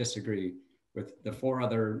strongly disagree with the 4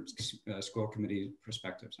 other school committee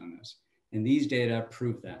perspectives on this. And these data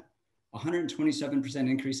prove that. 127%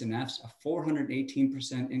 increase in Fs, a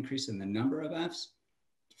 418% increase in the number of Fs,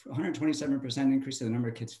 127% increase in the number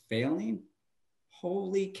of kids failing.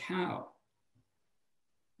 Holy cow.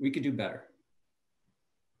 We could do better.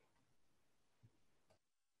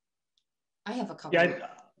 I have a couple. Yeah.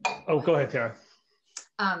 Oh, go ahead, Tara.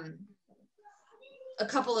 A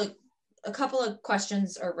couple of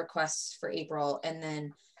questions or requests for April, and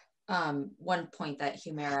then one point that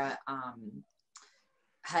Humira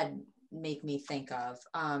had made me think of.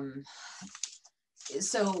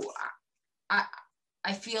 So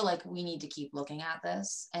I feel like we need to keep looking at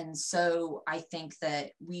this, and so I think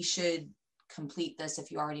that we should complete this,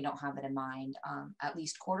 if you already don't have it in mind, at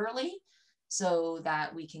least quarterly, so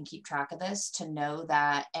that we can keep track of this, to know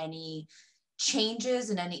that any changes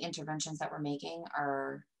and any interventions that we're making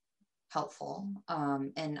are helpful.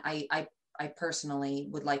 And I personally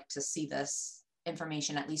would like to see this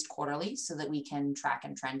information at least quarterly so that we can track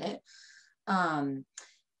and trend it.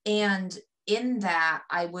 And in that,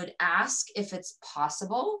 I would ask if it's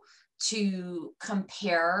possible to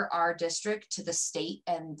compare our district to the state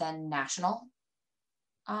and then national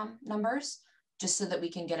numbers, just so that we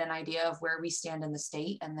can get an idea of where we stand in the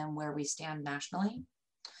state and then where we stand nationally.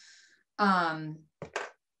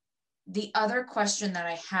 The other question that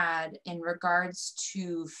I had in regards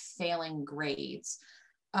to failing grades,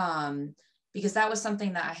 because that was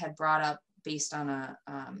something that I had brought up based on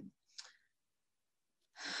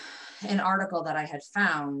an article that I had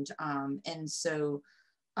found. And so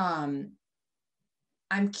I'm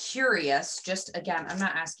curious, just again, I'm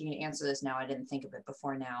not asking you to answer this now, I didn't think of it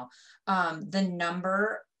before now. The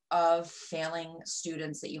number of failing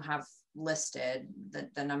students that you have listed,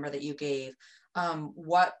 the number that you gave,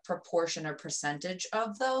 what proportion or percentage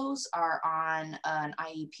of those are on an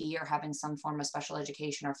IEP or having some form of special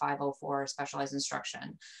education or 504 or specialized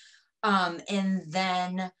instruction? And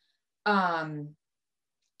then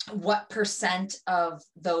what percent of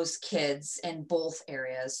those kids in both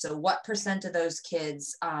areas? So what percent of those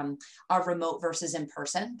kids are remote versus in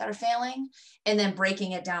person that are failing? And then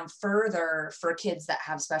breaking it down further for kids that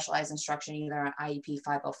have specialized instruction, either on IEP,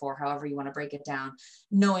 504, however you want to break it down,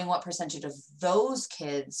 knowing what percentage of those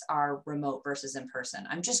kids are remote versus in person.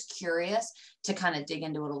 I'm just curious to kind of dig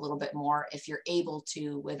into it a little bit more if you're able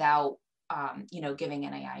to, without giving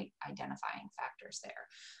any identifying factors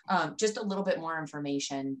there. Just a little bit more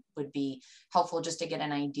information would be helpful, just to get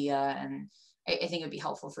an idea. And I think it'd be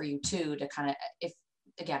helpful for you too, to kind of, if,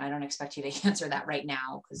 again, I don't expect you to answer that right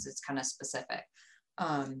now because it's kind of specific.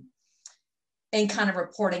 And kind of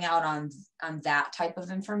reporting out on that type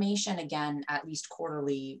of information, again, at least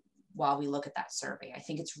quarterly, while we look at that survey. I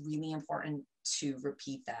think it's really important to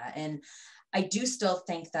repeat that. And I do still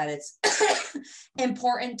think that it's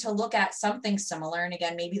important to look at something similar. And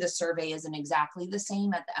again, maybe the survey isn't exactly the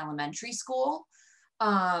same at the elementary school,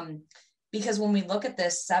 because when we look at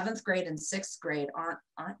this, 7th grade and 6th grade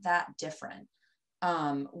aren't that different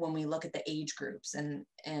when we look at the age groups.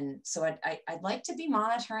 And so I'd like to be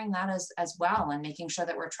monitoring that as well, and making sure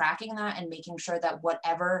that we're tracking that, and making sure that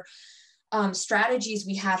whatever strategies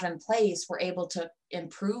we have in place, we're able to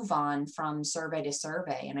improve on from survey to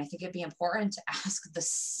survey. And I think it'd be important to ask the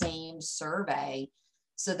same survey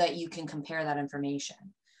so that you can compare that information.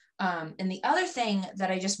 And the other thing that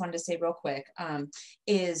I just wanted to say real quick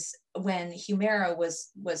is when Humira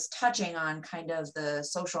was touching on kind of the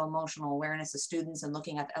social emotional awareness of students and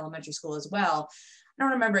looking at the elementary school as well, I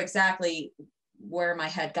don't remember exactly where my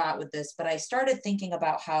head got with this, but I started thinking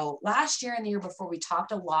about how last year and the year before we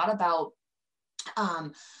talked a lot about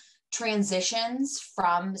transitions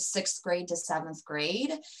from 6th grade to 7th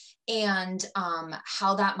grade and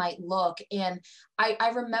how that might look. And I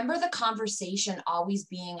remember the conversation always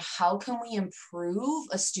being, how can we improve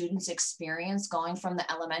a student's experience going from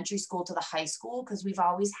the elementary school to the high school? Because we've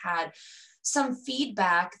always had some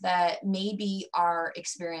feedback that maybe our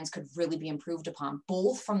experience could really be improved upon,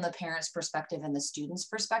 both from the parent's perspective and the student's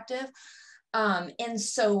perspective. And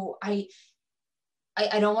so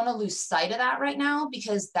I don't want to lose sight of that right now,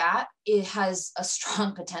 because it has a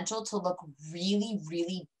strong potential to look really,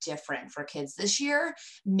 really different for kids this year,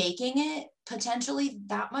 making it potentially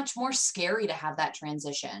that much more scary to have that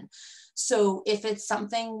transition. So if it's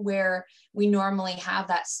something where we normally have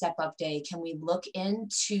that step up day, can we look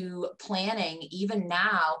into planning even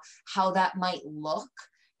now how that might look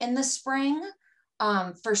in the spring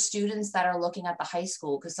for students that are looking at the high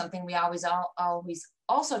school? Because something we always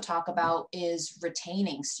also talk about is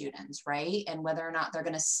retaining students, right? And whether or not they're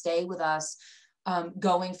going to stay with us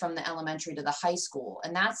going from the elementary to the high school.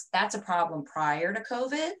 And that's a problem prior to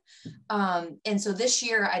COVID. And so this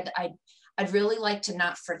year, I'd really like to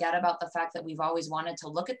not forget about the fact that we've always wanted to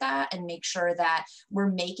look at that and make sure that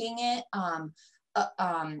we're making it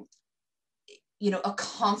you know, a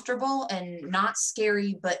comfortable and not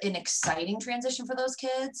scary, but an exciting transition for those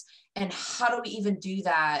kids. And how do we even do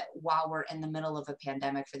that while we're in the middle of a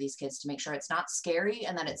pandemic for these kids, to make sure it's not scary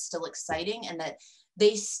and that it's still exciting and that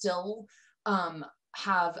they still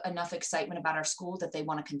have enough excitement about our school that they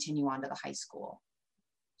want to continue on to the high school.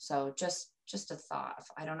 So just a thought.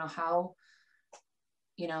 I don't know how,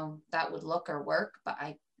 you know, that would look or work, but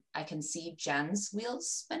I can see Jen's wheels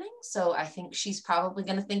spinning. So I think she's probably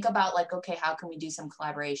going to think about like, okay, how can we do some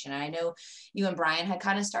collaboration? And I know you and Brian had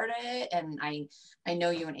kind of started it, and I know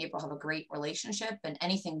you and April have a great relationship, and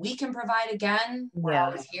anything we can provide, again, we're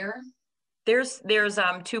always here. There's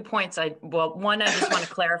 2 points. One, I just want to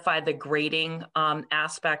clarify the grading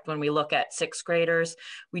aspect. When we look at 6th graders,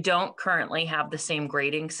 we don't currently have the same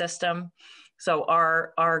grading system. So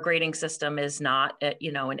our grading system is not,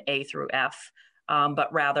 you know, an A through F.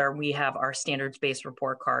 But rather we have our standards-based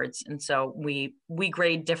report cards. And so we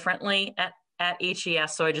grade differently at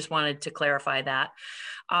HES. So I just wanted to clarify that.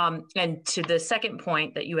 And to the second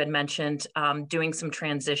point that you had mentioned, doing some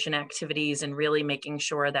transition activities and really making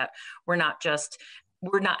sure that we're not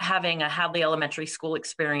having a Hadley Elementary School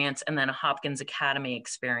experience and then a Hopkins Academy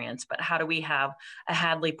experience, but how do we have a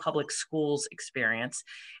Hadley Public Schools experience?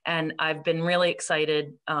 And I've been really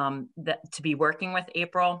excited to be working with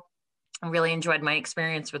April. I really enjoyed my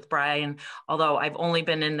experience with Brian, although I've only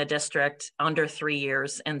been in the district under 3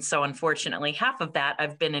 years. And so unfortunately, half of that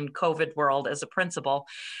I've been in COVID world as a principal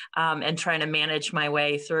and trying to manage my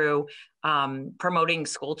way through promoting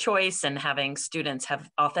school choice and having students have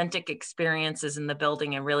authentic experiences in the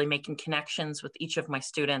building and really making connections with each of my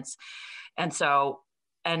students. And so,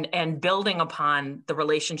 and building upon the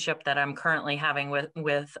relationship that I'm currently having with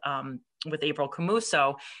April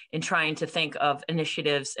Camuso in trying to think of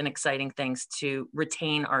initiatives and exciting things to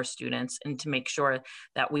retain our students and to make sure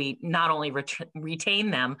that we not only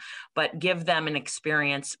retain them, but give them an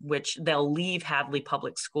experience which they'll leave Hadley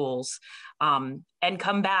Public Schools and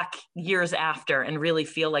come back years after and really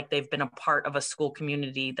feel like they've been a part of a school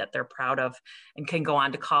community that they're proud of and can go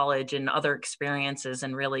on to college and other experiences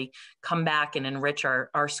and really come back and enrich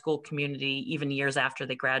our school community even years after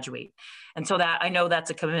they graduate. And so that I know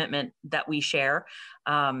that's a commitment that we share.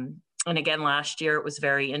 And again, last year it was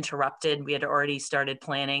very interrupted. We had already started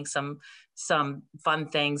planning some fun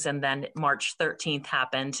things, and then March 13th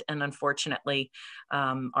happened, and unfortunately,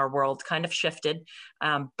 our world kind of shifted.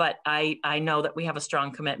 But I know that we have a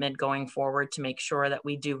strong commitment going forward to make sure that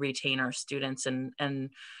we do retain our students, and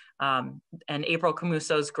April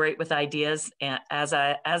Camuso is great with ideas, as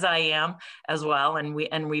I am as well. And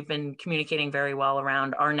we've been communicating very well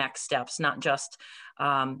around our next steps, not just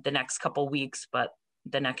the next couple weeks, but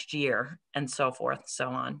the next year and so forth, so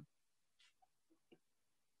on.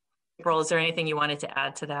 April, is there anything you wanted to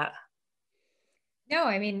add to that? No,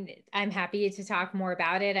 I mean, I'm happy to talk more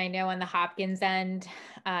about it. I know on the Hopkins end,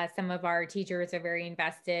 some of our teachers are very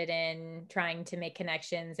invested in trying to make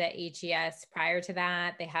connections at HES prior to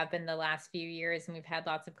that. They have been the last few years, and we've had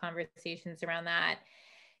lots of conversations around that.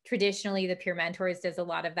 Traditionally, the Peer Mentors does a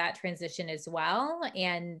lot of that transition as well.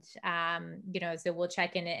 And, you know, so we'll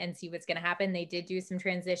check in and see what's going to happen. They did do some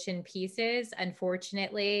transition pieces.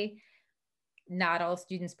 Unfortunately, not all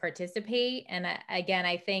students participate. And again,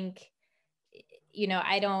 I think, you know,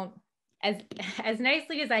 I don't, as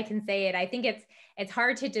nicely as I can say it, I think it's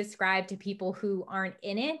hard to describe to people who aren't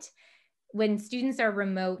in it. When students are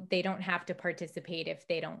remote, they don't have to participate if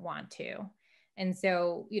they don't want to. And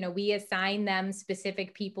so, you know, we assign them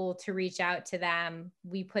specific people to reach out to them.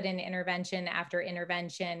 We put in intervention after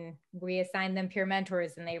intervention. We assign them peer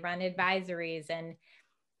mentors, and they run advisories. And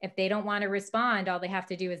if they don't want to respond, all they have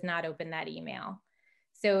to do is not open that email.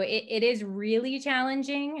 So it is really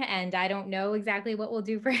challenging. And I don't know exactly what we'll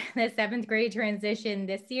do for the 7th grade transition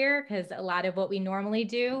this year, because a lot of what we normally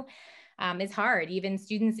do is hard. Even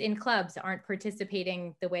students in clubs aren't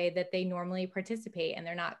participating the way that they normally participate, and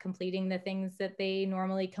they're not completing the things that they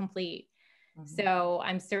normally complete. Mm-hmm. So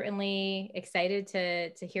I'm certainly excited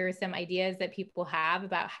to hear some ideas that people have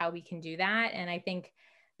about how we can do that. And I think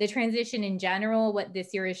the transition in general, what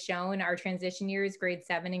this year has shown, our transition years, grade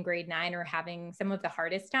 7 and grade 9, are having some of the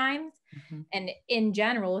hardest times. Mm-hmm. And in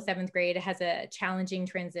general, 7th grade has a challenging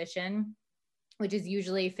transition, which is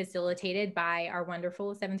usually facilitated by our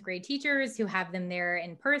wonderful 7th grade teachers who have them there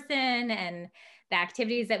in person, and the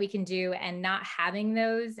activities that we can do, and not having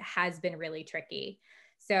those has been really tricky.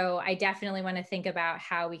 So I definitely want to think about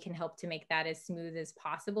how we can help to make that as smooth as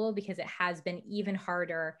possible, because it has been even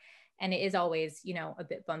harder And it is always, you know, a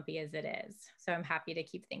bit bumpy as it is. So I'm happy to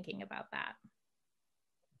keep thinking about that.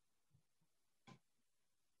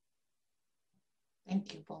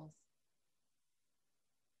 Thank you both.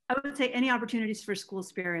 I would say any opportunities for school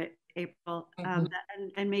spirit, April, and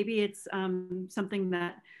maybe it's something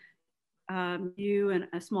that you and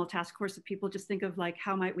a small task force of people just think of, like,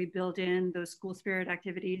 how might we build in those school spirit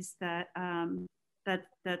activities that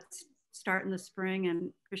that start in the spring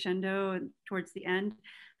and crescendo and towards the end.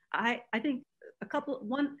 I think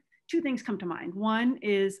two things come to mind. One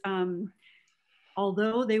is,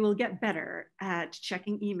 although they will get better at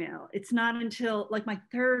checking email, it's not until, like, my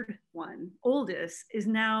third one, oldest, is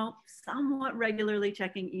now somewhat regularly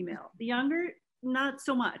checking email. The younger, not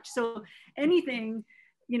so much. So anything,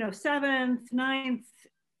 you know, 7th, 9th,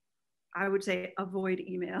 I would say avoid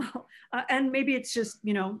email. And maybe it's just,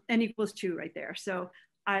 you know, n=2 right there. So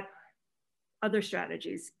other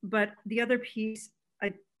strategies. But the other piece,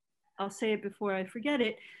 I'll say it before I forget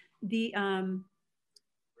it, I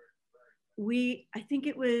think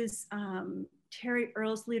it was Terry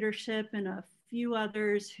Earle's leadership and a few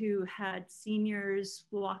others who had seniors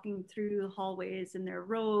walking through the hallways in their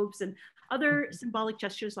robes and other symbolic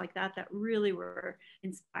gestures like that that really were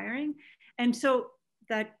inspiring. And so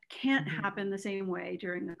that can't happen the same way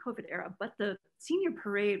during the COVID era, but the senior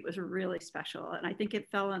parade was really special. And I think it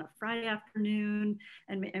fell on a Friday afternoon,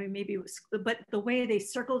 and I mean, maybe it was, but the way they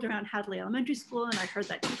circled around Hadley Elementary School, and I heard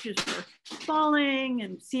that teachers were falling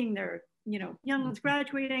and seeing their, you know, young ones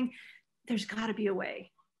graduating, there's gotta be a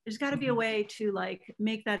way. There's gotta be a way to, like,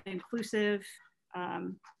 make that inclusive. I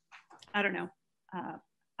don't know.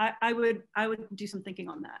 I would do some thinking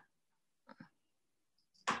on that.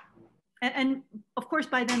 And of course,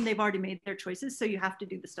 by then they've already made their choices. So you have to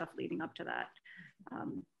do the stuff leading up to that.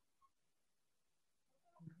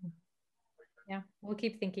 Yeah, we'll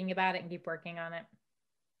keep thinking about it and keep working on it.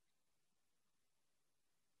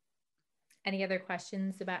 Any other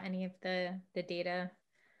questions about any of the data?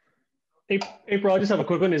 April, I just have a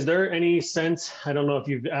quick one. Is there any sense, I don't know if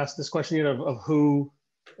you've asked this question yet, of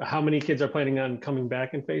how many kids are planning on coming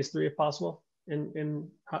back in phase 3 if possible? At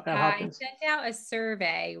Hopkins? I sent out a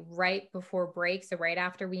survey right before break, so right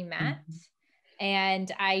after we met, and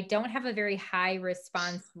I don't have a very high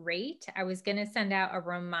response rate. I was going to send out a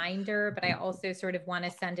reminder, but I also sort of want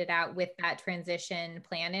to send it out with that transition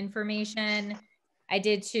plan information. I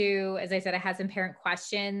did too, as I said, I had some parent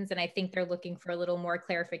questions, and I think they're looking for a little more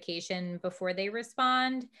clarification before they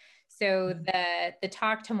respond. So the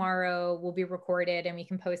talk tomorrow will be recorded, and we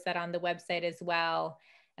can post that on the website as well.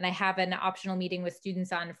 And I have an optional meeting with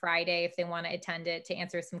students on Friday if they want to attend it to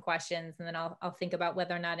answer some questions. And then I'll think about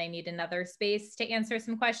whether or not I need another space to answer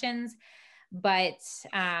some questions. But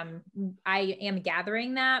I am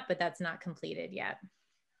gathering that, but that's not completed yet.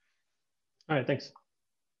 All right, thanks.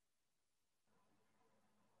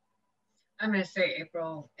 I'm going to say,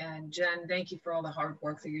 April and Jen, thank you for all the hard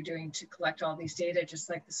work that you're doing to collect all these data, just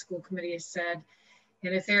like the school committee has said.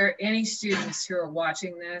 And if there are any students who are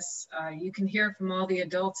watching this, you can hear from all the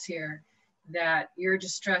adults here that your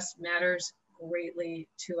distress matters greatly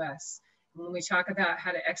to us. And when we talk about how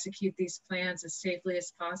to execute these plans as safely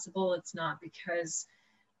as possible, it's not because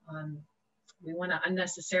we want to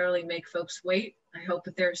unnecessarily make folks wait. I hope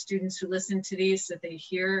that there are students who listen to these, that they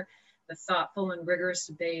hear the thoughtful and rigorous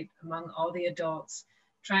debate among all the adults,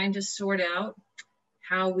 trying to sort out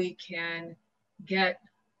how we can get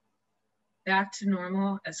back to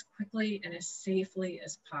normal as quickly and as safely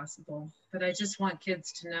as possible. But I just want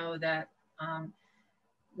kids to know that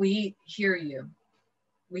we hear you.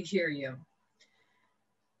 We hear you.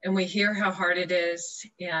 And we hear how hard it is.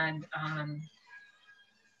 And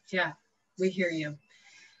yeah, we hear you.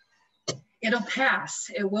 It'll pass,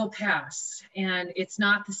 it will pass. And it's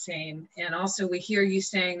not the same. And also we hear you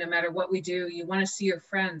saying, no matter what we do, you want to see your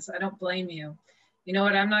friends. I don't blame you. You know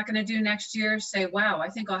what I'm not going to do next year? Say, wow, I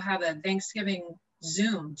think I'll have a Thanksgiving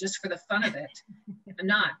Zoom just for the fun of it. I'm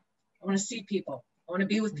not. I want to see people. I want to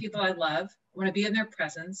be with people I love. I want to be in their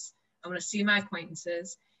presence. I want to see my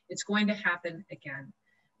acquaintances. It's going to happen again.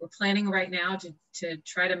 We're planning right now to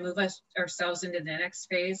try to move ourselves into the next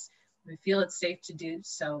phase. We feel it's safe to do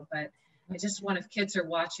so, but I just want, if kids are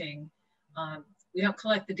watching, we don't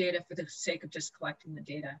collect the data for the sake of just collecting the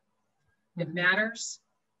data. It matters.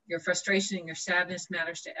 Your frustration and your sadness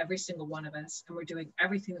matters to every single one of us, and we're doing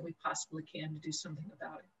everything that we possibly can to do something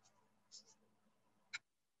about it.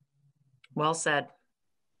 Well said.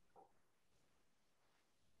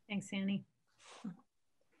 Thanks, Annie.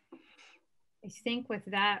 I think with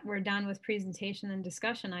that, we're done with presentation and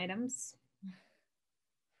discussion items.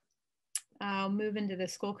 I'll move into the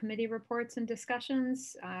school committee reports and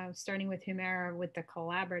discussions, starting with Humera with the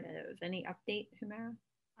collaborative. Any update, Humera?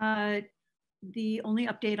 The only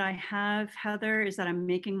update I have, Heather, is that I'm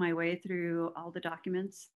making my way through all the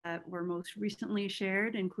documents that were most recently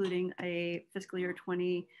shared, including a fiscal year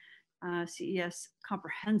 20 CES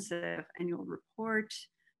comprehensive annual report,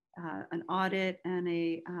 an audit, and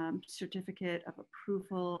a certificate of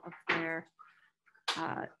approval of their,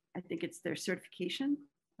 I think it's their certification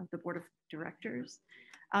of the board of directors.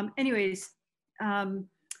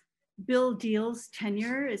 Bill Deal's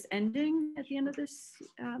tenure is ending at the end of this,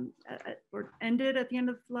 or ended at the end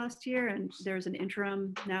of last year, and there's an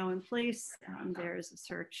interim now in place. There's a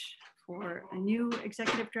search for a new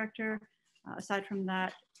executive director. Aside from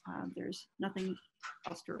that, there's nothing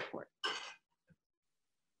else to report.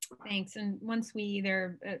 Thanks. And once we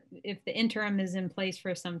either, if the interim is in place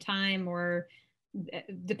for some time, or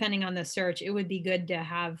depending on the search, it would be good to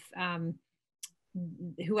have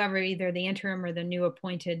whoever, either the interim or the new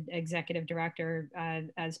appointed executive director,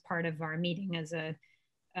 as part of our meeting as a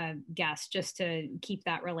guest, just to keep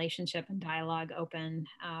that relationship and dialogue open.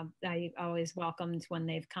 I always welcomed when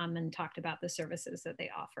they've come and talked about the services that they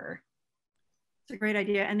offer. It's a great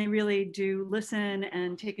idea, and they really do listen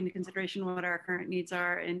and take into consideration what our current needs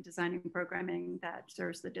are in designing programming that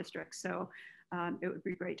serves the district. So it would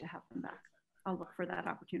be great to have them back. I'll look for that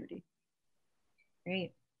opportunity.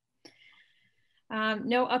 Great.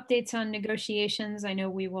 No updates on negotiations. I know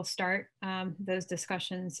we will start those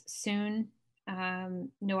discussions soon.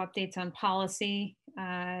 No updates on policy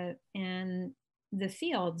and the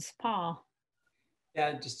fields. Paul.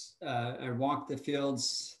 Yeah, just I walked the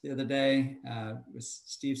fields the other day with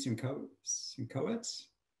Steve Simkowitz.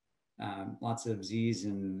 Lots of Z's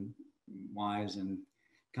and Y's and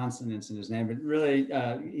consonants in his name, but really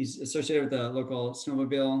he's associated with the local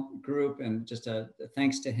snowmobile group, and just a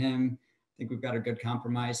thanks to him. I think we've got a good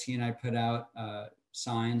compromise. He and I put out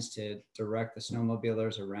signs to direct the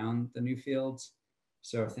snowmobilers around the new fields.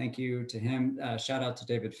 So thank you to him. Shout out to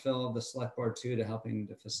David Phil of the select board too, to helping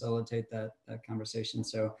to facilitate that conversation.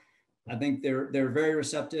 So I think they're very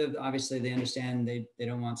receptive. Obviously they understand they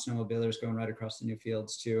don't want snowmobilers going right across the new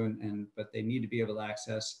fields too, but they need to be able to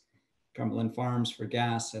access Cumberland Farms for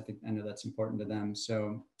gas. I know that's important to them.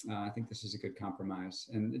 So I think this is a good compromise.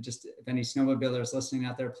 And just, if any snowmobilers listening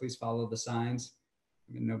out there, please follow the signs.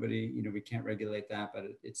 I mean, nobody, we can't regulate that, but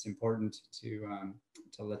it's important to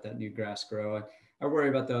let that new grass grow. I worry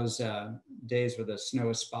about those days where the snow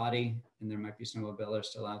is spotty and there might be snowmobilers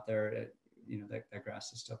still out there. That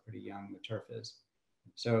grass is still pretty young, the turf is.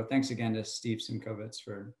 So thanks again to Steve Simkowitz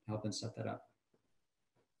for helping set that up.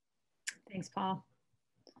 Thanks, Paul.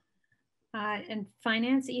 And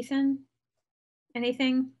finance, Ethan,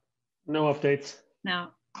 anything? No updates. No,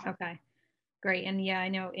 okay, great. And yeah, I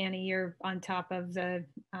know, Annie, you're on top of the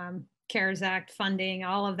CARES Act funding,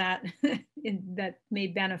 all of that that may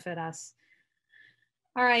benefit us.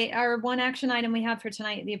 All right, our one action item we have for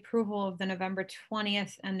tonight, the approval of the November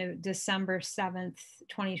 20th and the December 7th,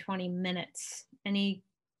 2020 minutes. Any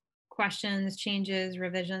questions, changes,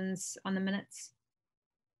 revisions on the minutes?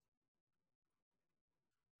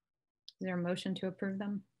 Is there a motion to approve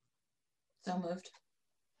them? So moved.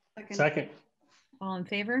 Second. All in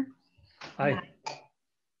favor? Aye.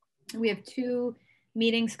 We have two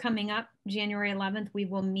meetings coming up. January 11th, we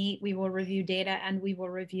will meet, we will review data, and we will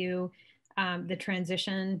review the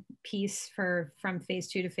transition piece from phase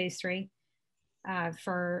 2 to phase 3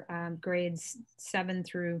 for grades 7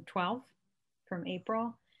 through 12 from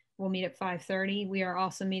April. We'll meet at 5:30. We are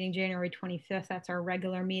also meeting January 25th. That's our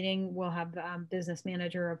regular meeting. We'll have business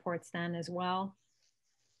manager reports then as well.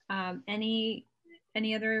 Any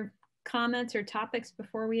other comments or topics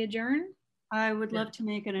before we adjourn? I would love to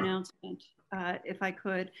make an announcement if I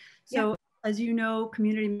could. So as you know,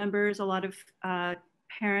 community members, a lot of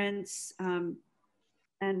parents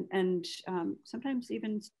and sometimes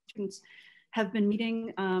even students have been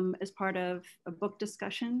meeting as part of a book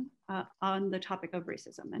discussion on the topic of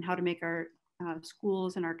racism and how to make our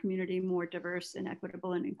schools and our community more diverse and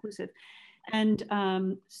equitable and inclusive. And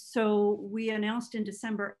so we announced in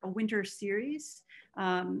December a winter series,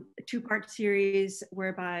 a two-part series,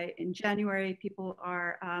 whereby in January people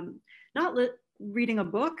are not reading a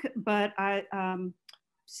book, but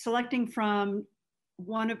selecting from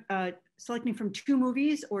two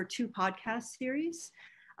movies or two podcast series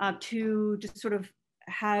to just sort of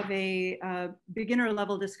have a beginner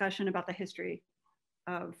level discussion about the history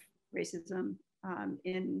of racism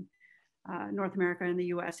in North America and the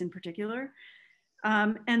US in particular.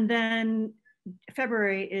 And then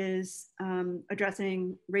February is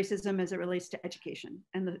addressing racism as it relates to education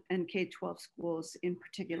and K-12 schools in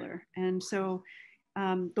particular. And so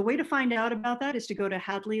the way to find out about that is to go to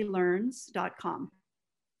hadleylearns.com.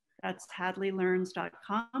 That's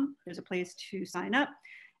hadleylearns.com. There's a place to sign up.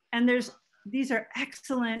 And these are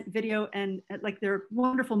excellent video and like they're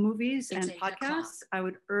wonderful movies and podcasts. I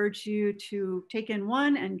would urge you to take in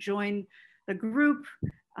one and join the group.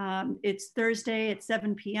 It's Thursday at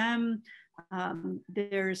 7 p.m.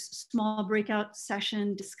 There's small breakout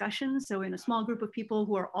session discussions. So in a small group of people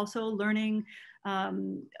who are also learning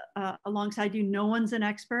alongside you, no one's an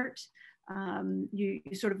expert. You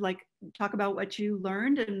sort of like talk about what you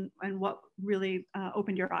learned and what really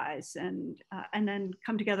opened your eyes, and then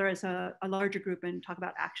come together as a larger group and talk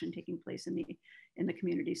about action taking place in the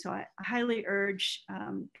community. So I highly urge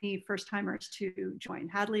any first timers to join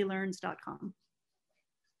hadleylearns.com.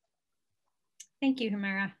 Thank you,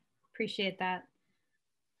 Humira. Appreciate that.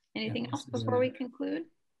 Anything else before we conclude?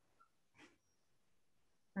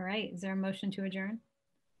 All right, is there a motion to adjourn?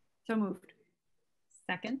 So moved.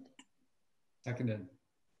 Second? Seconded.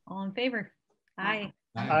 All in favor? Aye.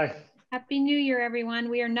 Aye. Happy New Year, everyone.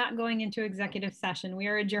 We are not going into executive session. We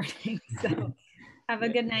are adjourning. So have a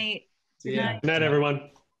good night. See ya. Good night, everyone.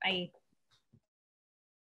 Bye.